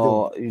know what he doing.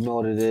 No, you know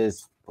what it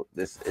is?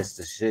 It's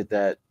the shit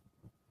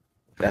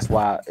that's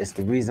why it's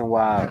the reason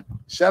why.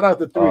 Shout out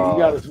to 3. He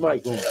got his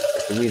mic on.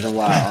 It's the reason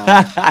why.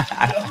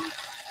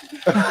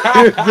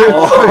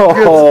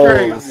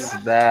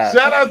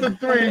 Shout out to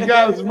 3. He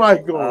got his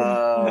mic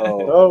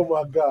on. Oh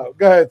my God.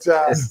 Go ahead,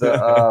 Ty. It's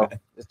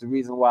the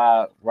reason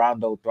why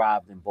Rondo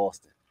thrived in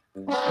Boston.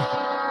 They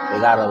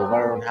gotta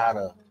learn how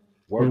to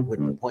work with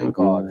the point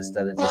guard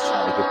instead of just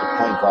trying to get the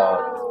point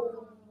guard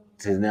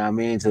to, you know what I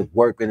mean, to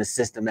work in a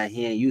system that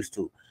he ain't used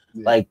to.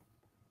 Yeah. Like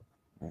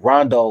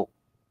Rondo,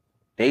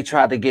 they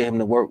tried to get him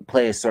to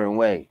play a certain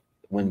way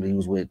when he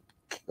was with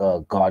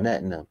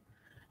Garnett and them.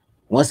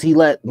 Once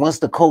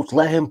the coach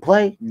let him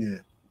play,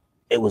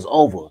 it was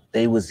over.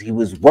 He was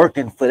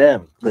working for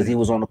them because he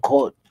was on the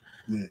court.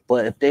 Yeah.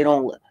 But if they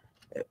don't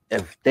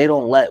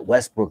let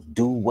Westbrook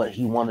do what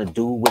he want to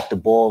do with the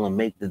ball and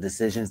make the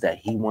decisions that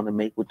he want to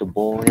make with the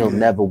ball, he'll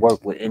never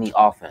work with any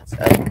offense.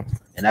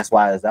 And that's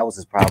why that was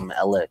his problem in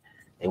LA.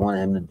 They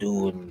wanted him to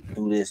do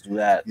this, do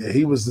that. Yeah,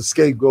 he was the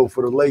scapegoat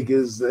for the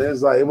Lakers.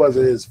 It's like it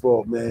wasn't his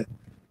fault, man.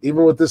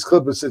 Even with this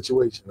Clippers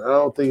situation, I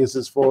don't think it's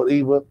his fault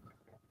either.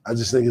 I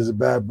just think it's a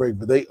bad break.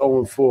 But they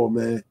 0-4,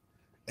 man.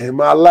 And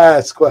my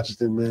last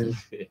question, man.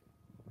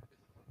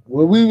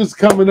 When we was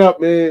coming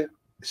up, man,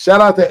 shout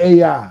out to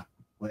AI.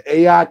 When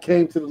AI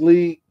came to the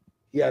league,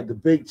 he had the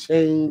big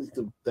chains,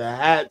 the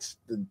hats,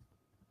 the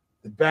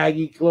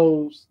baggy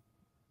clothes.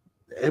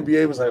 The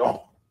NBA was like,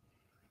 oh,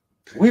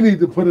 we need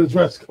to put a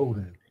dress code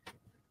in.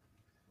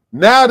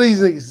 Now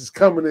these niggas is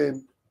coming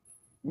in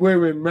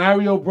wearing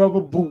Mario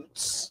Brother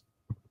boots,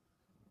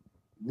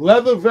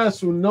 leather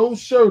vest with no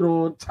shirt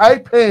on,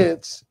 tight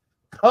pants,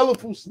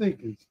 colorful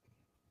sneakers.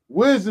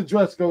 Where's the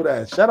dress code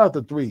at? Shout out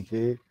to 3,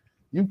 kid.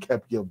 You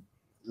kept your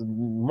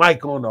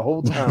mic on the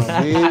whole time,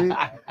 man.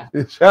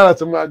 Shout out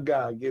to my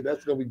guy, kid.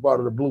 That's gonna be part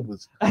of the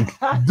bloopers.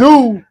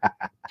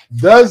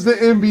 Does the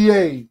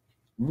NBA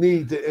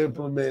need to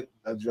implement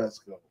a dress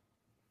code?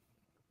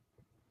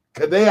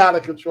 Cause they out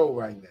of control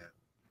right now.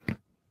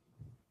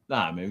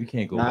 Nah, man, we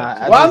can't go.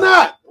 Why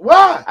not?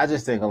 Why? I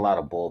just think a lot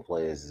of ball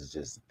players is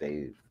just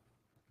they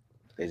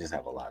just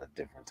have a lot of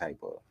different type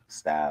of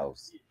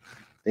styles.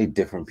 They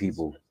different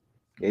people.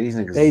 Yeah, these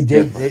niggas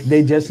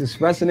they just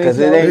expressing it.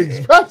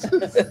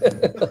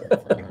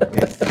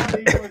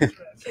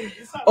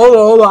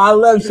 Hold on. I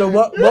left. So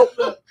what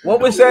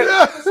was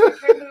that?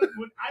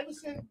 When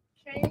Iverson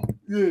came with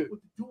the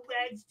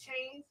do-rags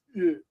chains,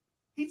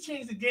 he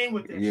changed the game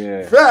with that.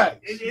 Yeah.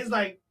 Fact. It's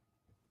like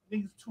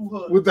niggas too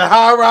hood. With the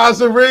high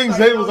riser rings,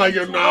 they was like,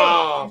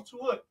 nah. He's too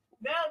hood.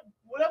 Now,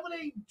 whatever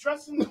they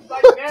dressing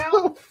like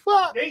now,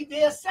 they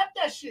accept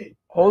that shit.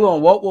 Hold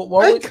on.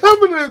 What they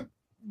coming to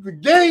the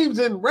games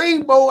in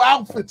rainbow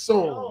outfits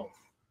on.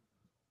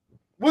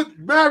 With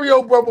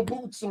Mario Brother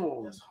boots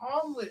on. That's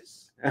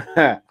harmless.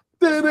 No,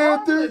 it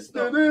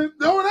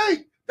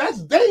ain't.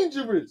 That's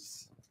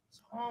dangerous.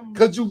 It's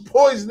Because you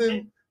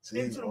poisoning.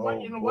 Into the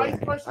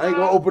white person. I ain't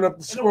gonna open up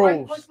the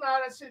scrolls.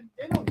 That shit,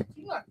 you're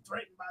not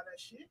threatened by that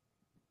shit.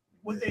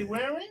 What they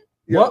wearing?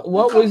 What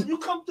was you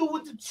come through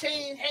with the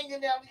chain hanging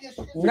down your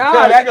shit?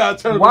 Nah, you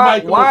gotta turn why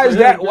is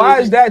that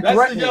That's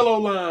threatening? the yellow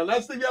line.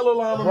 That's the yellow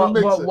line on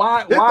the mixer. But why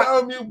hit the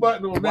unmute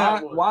button on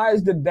that one. Why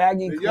is the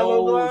baggy the clothes?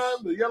 Yellow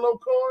line, the yellow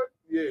cord?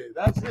 Yeah,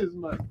 that's his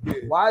money. Yeah.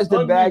 Why is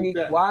the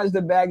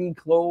baggy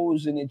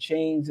clothes and the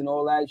chains and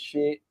all that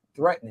shit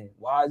threatening?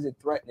 Why is it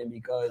threatening?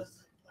 Because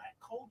black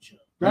culture.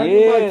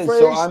 Yeah,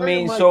 so I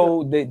mean,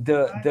 so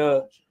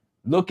the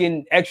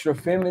looking extra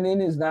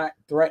feminine is not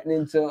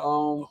threatening to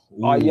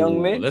our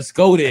young men. Let's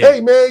go there.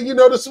 Hey man, you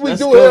know this we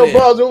do here on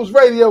Bars Hoops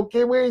Radio,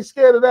 kid. We ain't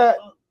scared of that. I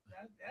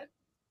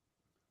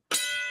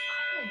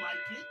don't like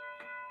it,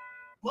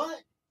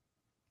 but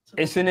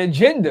it's an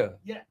agenda.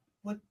 Yeah,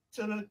 but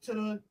to the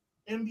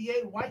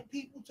NBA white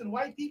people,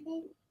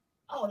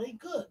 oh, they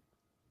good.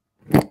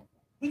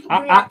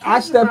 I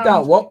stepped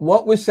out.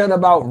 What was said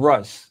about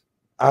Russ?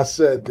 I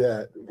said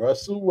that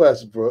Russell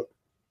Westbrook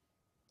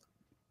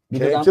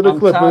came to the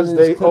Clippers.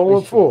 They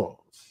 0-4.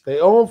 They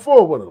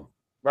 0-4 with him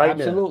right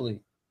now.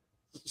 Absolutely.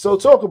 So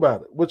talk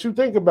about it. What you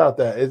think about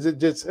that? Is it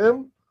just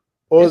him,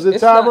 or is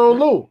it Tyronn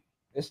Lue?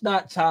 It's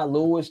not Ty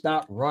Lue. It's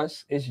not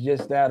Russ. It's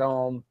just that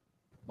I'm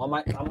on,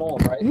 right?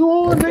 You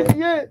on, nigga?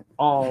 Yeah.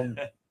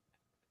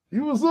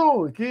 You was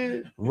on,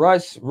 kid.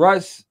 Russ. My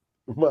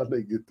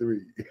nigga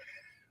 3.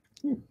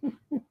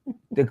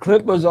 The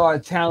Clippers are a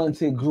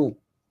talented group.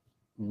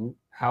 Mm-hmm.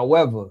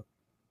 However,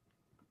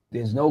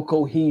 there's no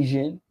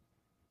cohesion,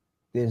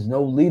 there's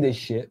no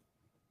leadership,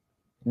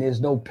 and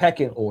there's no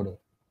pecking order.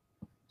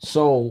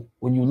 So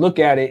when you look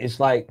at it, it's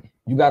like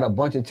you got a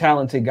bunch of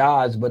talented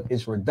guys, but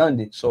it's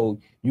redundant. So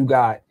you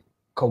got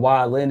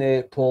Kawhi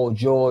Leonard, Paul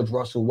George,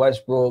 Russell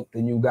Westbrook,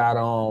 then you got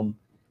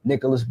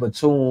Nicholas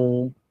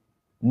Batum,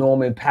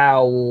 Norman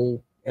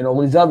Powell, and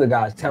all these other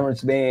guys,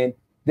 Terrence Mann.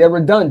 They're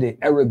redundant.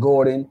 Eric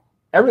Gordon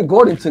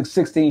took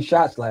 16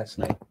 shots last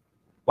night.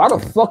 Why the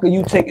fuck are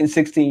you taking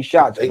 16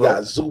 shots? They bro?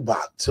 got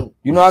Zubac too.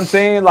 You know what I'm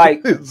saying?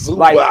 Like,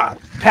 like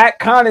Pat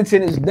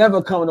Connaughton is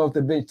never coming off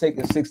the bench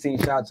taking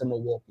 16 shots in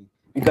Milwaukee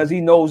because he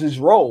knows his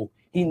role.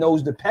 He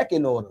knows the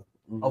pecking order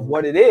of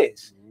what it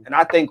is. And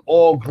I think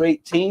all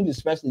great teams,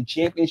 especially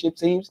championship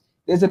teams,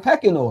 there's a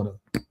pecking order.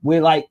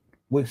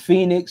 With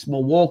Phoenix,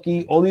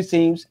 Milwaukee, all these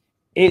teams,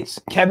 it's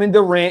Kevin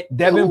Durant,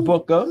 Devin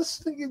Booker.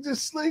 This nigga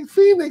just sling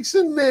Phoenix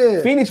in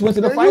there. Phoenix went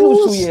to the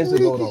finals 2 years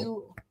ago, though.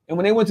 And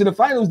when they went to the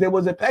finals, there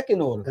was a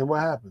pecking order. And what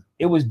happened?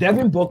 It was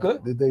Devin Booker.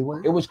 Did they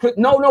win? It was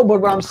no.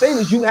 But what I'm saying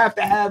is you have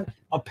to have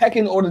a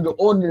pecking order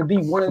to be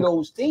one of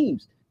those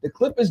teams. The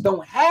Clippers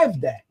don't have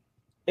that.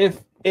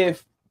 If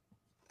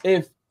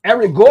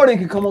Eric Gordon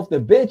could come off the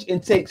bench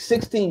and take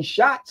 16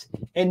 shots,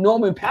 and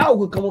Norman Powell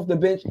could come off the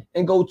bench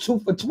and go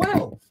 2 for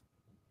 12.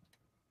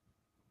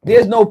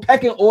 There's no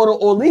pecking order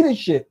or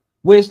leadership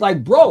where it's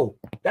like, bro,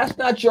 that's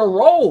not your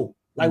role.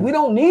 Like, we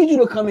don't need you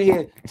to come in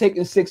here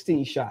taking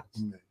 16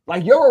 shots.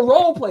 Like, you're a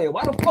role player.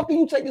 Why the fuck are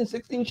you taking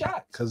 16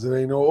 shots? Because there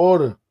ain't no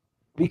order.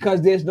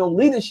 Because there's no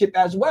leadership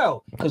as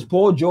well. Because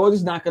Paul George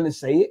is not going to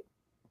say it.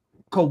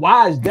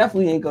 Kawhi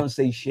definitely ain't going to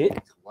say shit.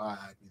 Kawhi,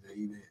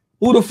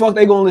 who the fuck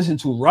they going to listen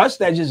to? Russ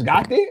that just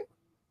got there?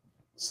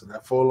 So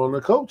that fall on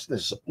the coach then.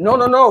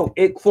 No.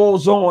 It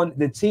falls on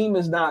the team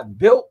is not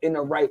built in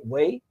the right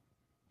way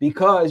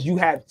because you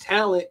have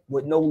talent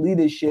with no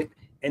leadership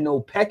and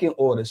no pecking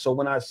order. So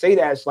when I say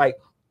that, it's like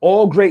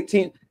all great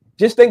teams.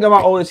 Just think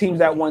about all the teams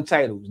that won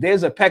titles.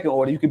 There's a pecking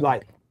order. You could be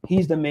like,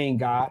 he's the main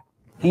guy.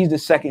 He's the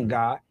second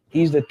guy.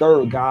 He's the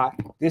third guy.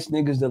 This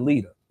nigga's the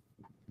leader.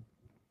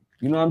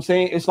 You know what I'm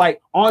saying? It's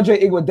like Andre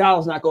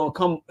Iguodala's not going to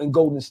come in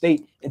Golden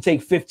State and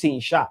take 15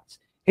 shots.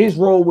 His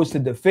role was to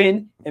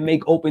defend and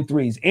make open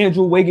threes.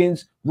 Andrew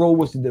Wiggins' role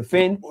was to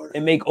defend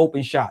and make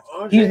open shots.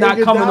 He's not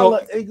coming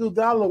up.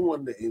 Iguodala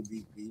won the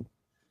MVP.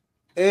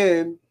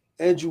 And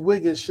Andrew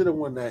Wiggins should have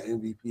won that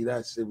MVP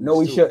that series. No,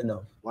 he shouldn't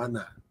have. Why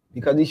not?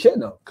 Because he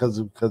shouldn't have.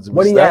 Because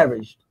what he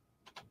averaged?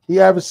 He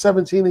averaged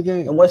 17 a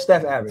game. And what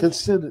Steph averaged?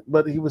 Considered,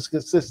 but he was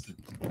consistent.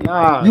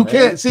 Nah, you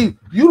can't see.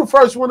 You the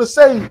first one to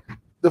say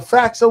the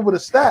facts over the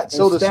stats. And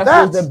so the Steph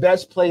stats was the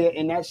best player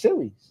in that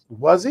series.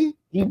 Was he?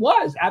 He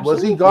was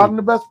absolutely. Was he guarding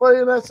the best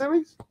player in that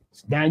series?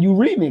 Now you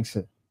remix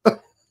it.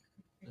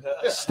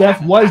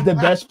 Steph was the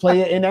best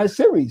player in that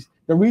series.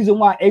 The reason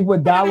why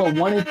Iguodala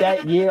won it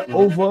that year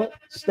over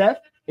Steph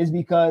is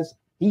because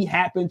he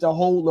happened to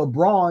hold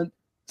LeBron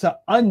to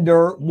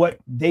under what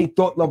they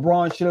thought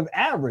LeBron should have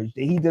averaged.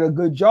 He did a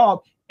good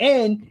job.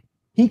 And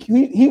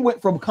he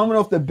went from coming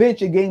off the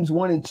bench in games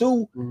 1 and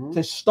 2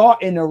 to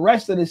start in the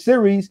rest of the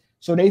series.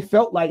 So they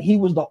felt like he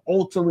was the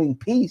altering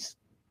piece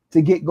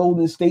to get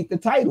Golden State the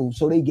title.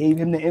 So they gave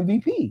him the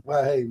MVP.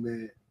 Well, hey,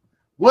 man.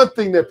 One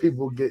thing that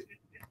people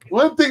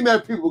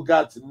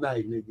got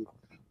tonight, nigga.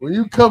 When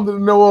you come to the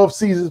No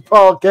Offseason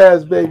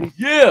podcast, baby,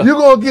 you're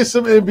going to get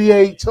some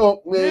NBA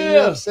talk, man. You know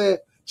what I'm saying?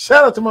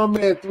 Shout out to my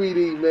man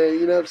 3D, man.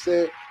 You know what I'm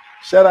saying?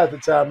 Shout out to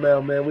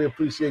Tahmell, man. We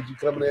appreciate you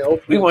coming in.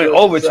 Hopefully we went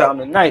overtime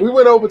tonight. We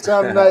went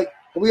overtime tonight.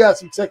 We had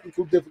some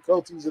technical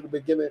difficulties in the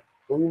beginning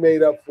but we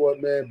made up for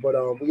it, man. But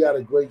we got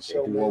a great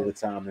show, man.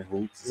 Overtime and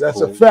hoops. That's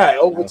cool. A fact.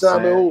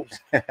 Overtime and hoops.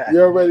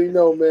 You already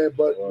know, man.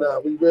 But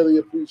we really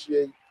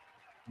appreciate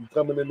you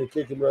coming in and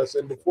kicking with us.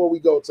 And before we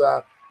go,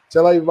 Ty,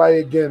 tell everybody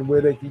again where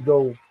they can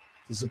go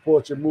to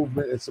support your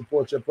movement and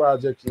support your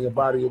projects and your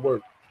body of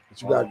work that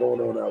you got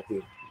going on out there.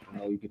 You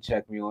know, you can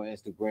check me on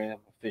Instagram,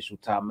 official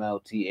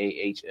Tahmell,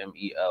 Tahmell.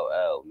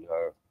 You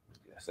heard?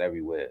 That's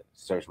everywhere.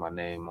 Search my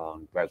name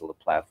on regular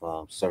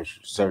platforms,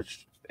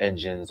 search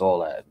engines, all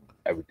that.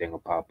 Everything will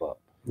pop up.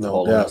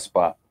 No doubt. On the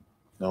spot.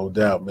 No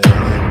doubt, man.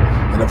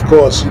 And of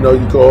course, you know,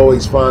 you can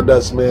always find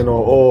us, man,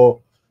 on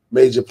all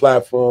major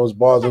platforms,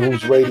 Bars and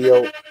Hoops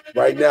Radio.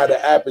 Right now,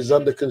 the app is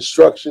under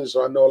construction,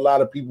 so I know a lot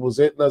of people was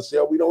hitting us.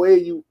 Yo, we don't hear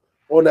you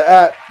on the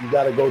app. You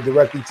got to go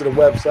directly to the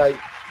website.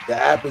 The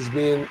app is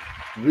being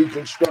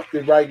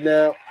reconstructed right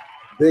now.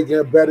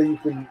 Bigger and better. You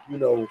can, you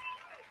know,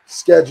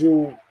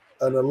 schedule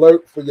an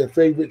alert for your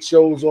favorite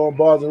shows on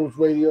Bars and Hoops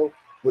Radio,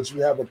 which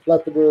we have a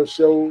plethora of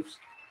shows.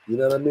 You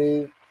know what I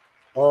mean?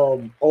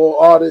 All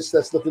artists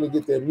that's looking to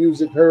get their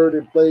music heard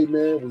and played,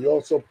 man, we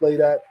also play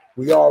that.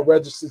 We are a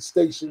registered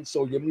station,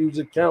 so your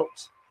music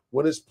counts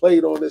when it's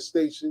played on this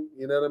station.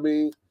 You know what I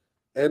mean?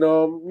 And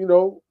you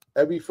know,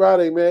 every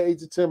Friday, man, 8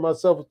 to 10,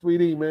 myself and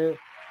 3D, man.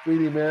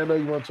 3D, man, I know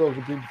you want to talk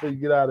to people before you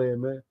get out of here,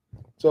 man.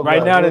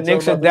 Right now, the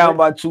Knicks are down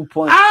by 2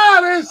 points.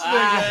 This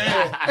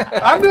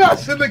nigga. I knew I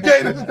shouldn't have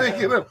gave this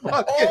nigga the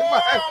fucking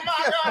my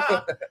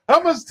God.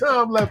 How much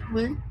time left,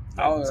 me?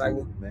 I was like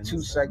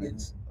 2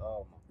 seconds.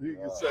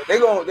 They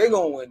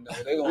gonna win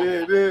though. They gonna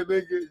win.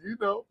 Nigga, you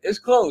know. It's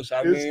close.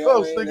 It's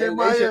close. Nigga in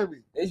Miami.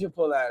 They should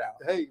pull that out.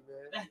 Hey,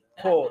 man.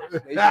 Pause.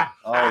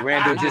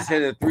 Randall just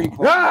hit a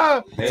 3-point.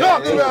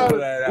 Talk about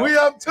it. We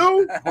up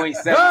 2?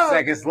 0.7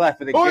 seconds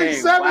left in the game.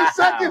 0.7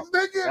 seconds,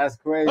 nigga. That's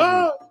crazy.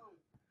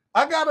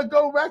 I gotta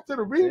go back to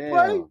the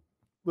replay. Damn.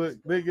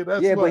 Look, nigga,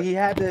 that's but he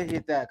had to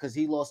hit that because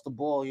he lost the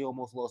ball. He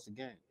almost lost the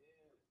game.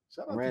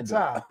 Shout out to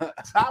Ty.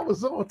 Ty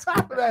was on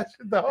top of that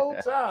shit the whole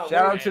time. Shout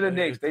out to the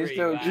Knicks. They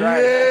still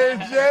trying.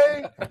 Yeah,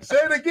 Jay. Say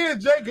it again,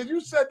 Jay, because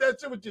you said that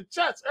shit with your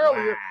chest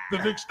earlier. The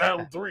Knicks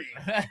down 3.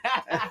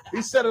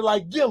 He said it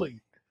like Gilly.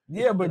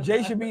 Yeah, but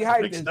Jay should be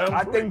hyped.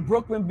 I think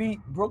Brooklyn beat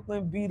the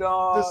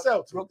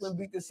Celtics. Brooklyn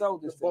beat the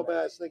Celtics.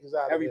 Bum-ass niggas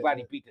out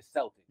Everybody beat the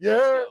Celtics.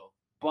 Yeah.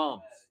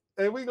 Bums.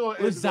 And we gonna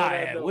Where's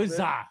Zai? Where's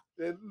Zai?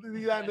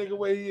 Leave that nigga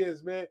where he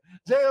is, man.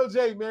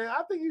 JLJ, man,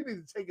 I think you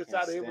need to take us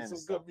out of here with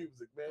some good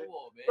music, man. Come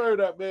on, man.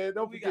 Word up, man.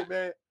 Don't forget,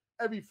 man,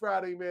 every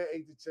Friday, man,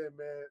 8 to 10,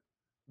 man.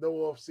 No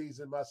off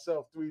season.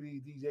 Myself,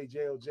 3D, DJ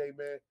JLJ,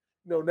 man.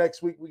 You know,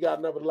 next week we got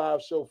another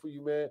live show for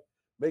you, man.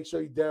 Make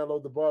sure you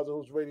download the Bars and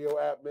Hoops Radio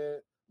app,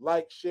 man.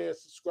 Like, share,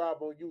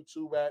 subscribe on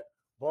YouTube at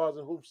Bars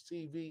and Hoops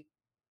TV.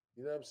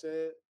 You know what I'm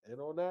saying?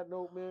 And on that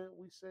note, man,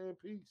 we saying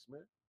peace,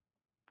 man.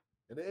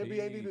 And the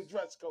NBA need a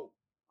dress code.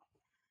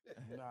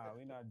 Nah,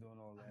 we're not doing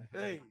all that.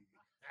 Hey.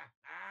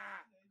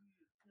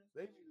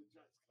 They need a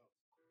dress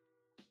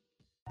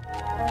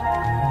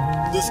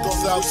code. This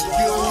goes out to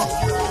you.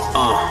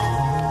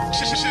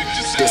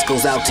 This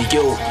goes out to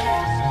you.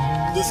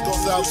 This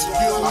goes out to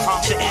you.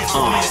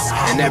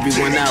 And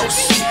everyone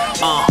else.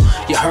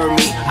 You heard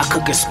me? I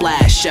cook and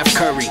splash, Chef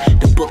Curry.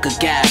 The book of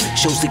Gab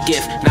shows the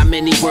gift, not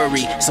many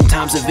worry.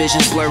 Sometimes the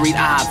vision's blurry,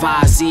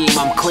 Vizim.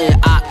 I'm clear,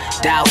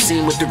 dial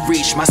scene with the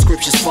reach. My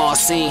scriptures far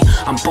seen.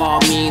 I'm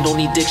bar mean, don't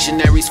need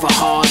dictionaries for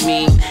hard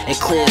mean. And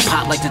clear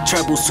pop like the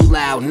treble's too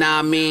loud, nah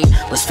I mean.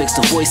 Let's fix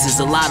the voices,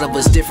 a lot of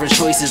us, different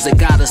choices that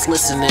got us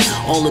listening.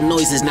 All the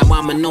noises, now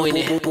I'm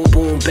anointed. Boom, boom,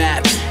 boom,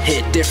 bap.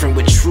 Hit different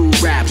with true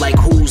rap, like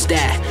who's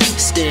that?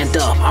 Stand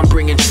up, I'm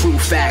bringing true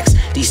facts.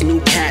 These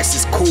new cats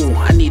is cool,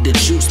 I need the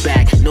juice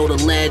back. Know the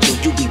ledge or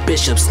you be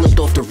bishop, slipped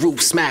off the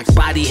roof, smack.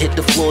 Body hit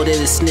the floor, then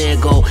the snare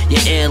go.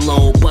 Your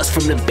airload, bust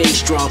from the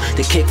bass drum,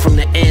 the kick from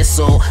the air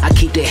so I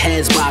keep their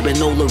heads bobbing,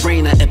 no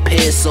Lorena and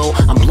Peso.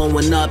 I'm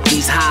blowing up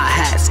these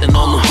hi-hats and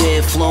all the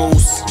weird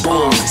flows.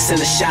 Boom,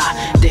 send a shot,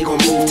 they gon'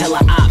 move, tell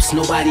the ops,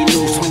 nobody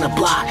knew. Swing the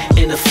block,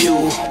 in a few,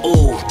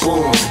 ooh,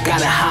 boom. Got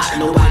it hot,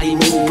 nobody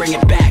move, bring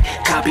it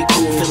back. Copy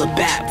cool, fill it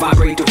back,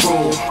 vibrate the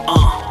room,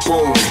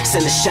 boom.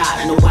 Send a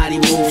shot, nobody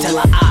move, tell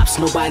the ops,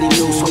 nobody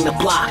knew. Swing the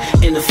block,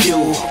 in a few,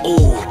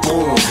 ooh,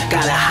 boom.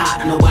 Got it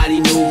hot, nobody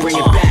knew, bring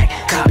it back.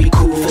 Copy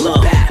cool, fill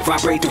it back,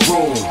 vibrate the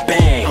room,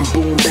 bang. I'm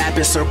boom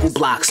bapping, circle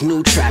blocks,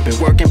 new trapping,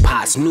 working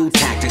pots, new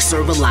tactics,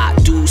 serve a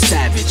lot, do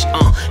savage,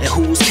 and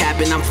who's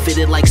capping? I'm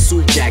fitted like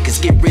suit jackets,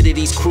 get rid of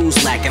these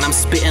crews lacking. I'm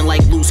spitting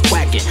like loose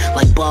quacking,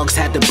 like bugs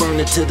had to burn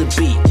it to the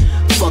beat.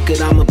 Fuck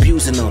it, I'm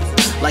abusing them,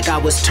 like I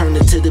was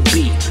turning to the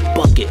beat.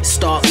 Bucket,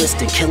 start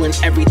listing, killing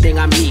everything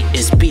I meet.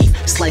 It's beef,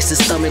 slice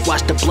his stomach,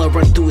 watch the blood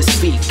run through his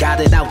feet. Got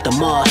it out the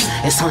mud,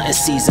 it's hunting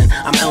season.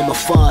 I'm Elmer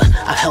Fudd,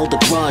 I held a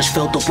grudge,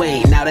 felt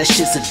away, now that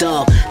shit's a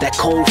dub. That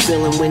cold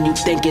feeling when you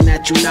thinking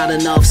that you not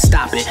enough.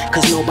 Stop it,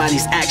 cause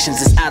nobody's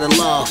actions is out of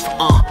love.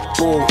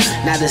 Boom,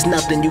 now there's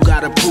nothing you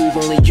gotta prove,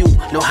 only you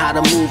know how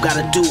Gotta move,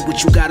 gotta do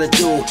what you gotta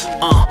do.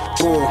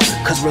 Boom,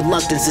 cause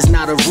reluctance is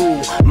not a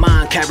rule.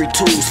 Mind carry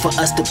tools for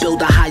us to build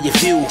a higher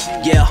view.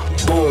 Yeah,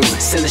 boom,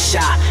 send a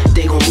shot,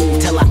 they gon'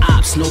 move. Tell the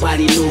ops,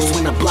 nobody knew.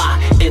 Swing a block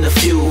in a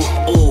few.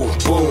 Ooh,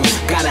 boom,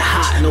 got it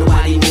hot,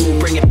 nobody knew.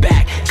 Bring it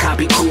back,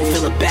 copy cool,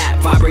 fill it back,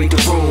 vibrate the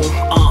room.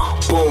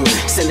 Boom,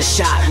 send a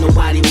shot,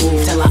 nobody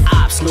move. Tell the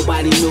ops,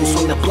 nobody knew.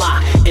 Swing the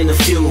block in a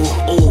few.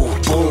 Ooh,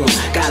 boom,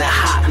 got it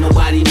hot,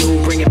 nobody knew.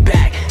 Bring it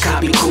back,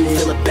 copy cool,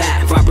 fill it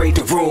back, vibrate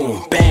the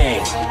room. Bang.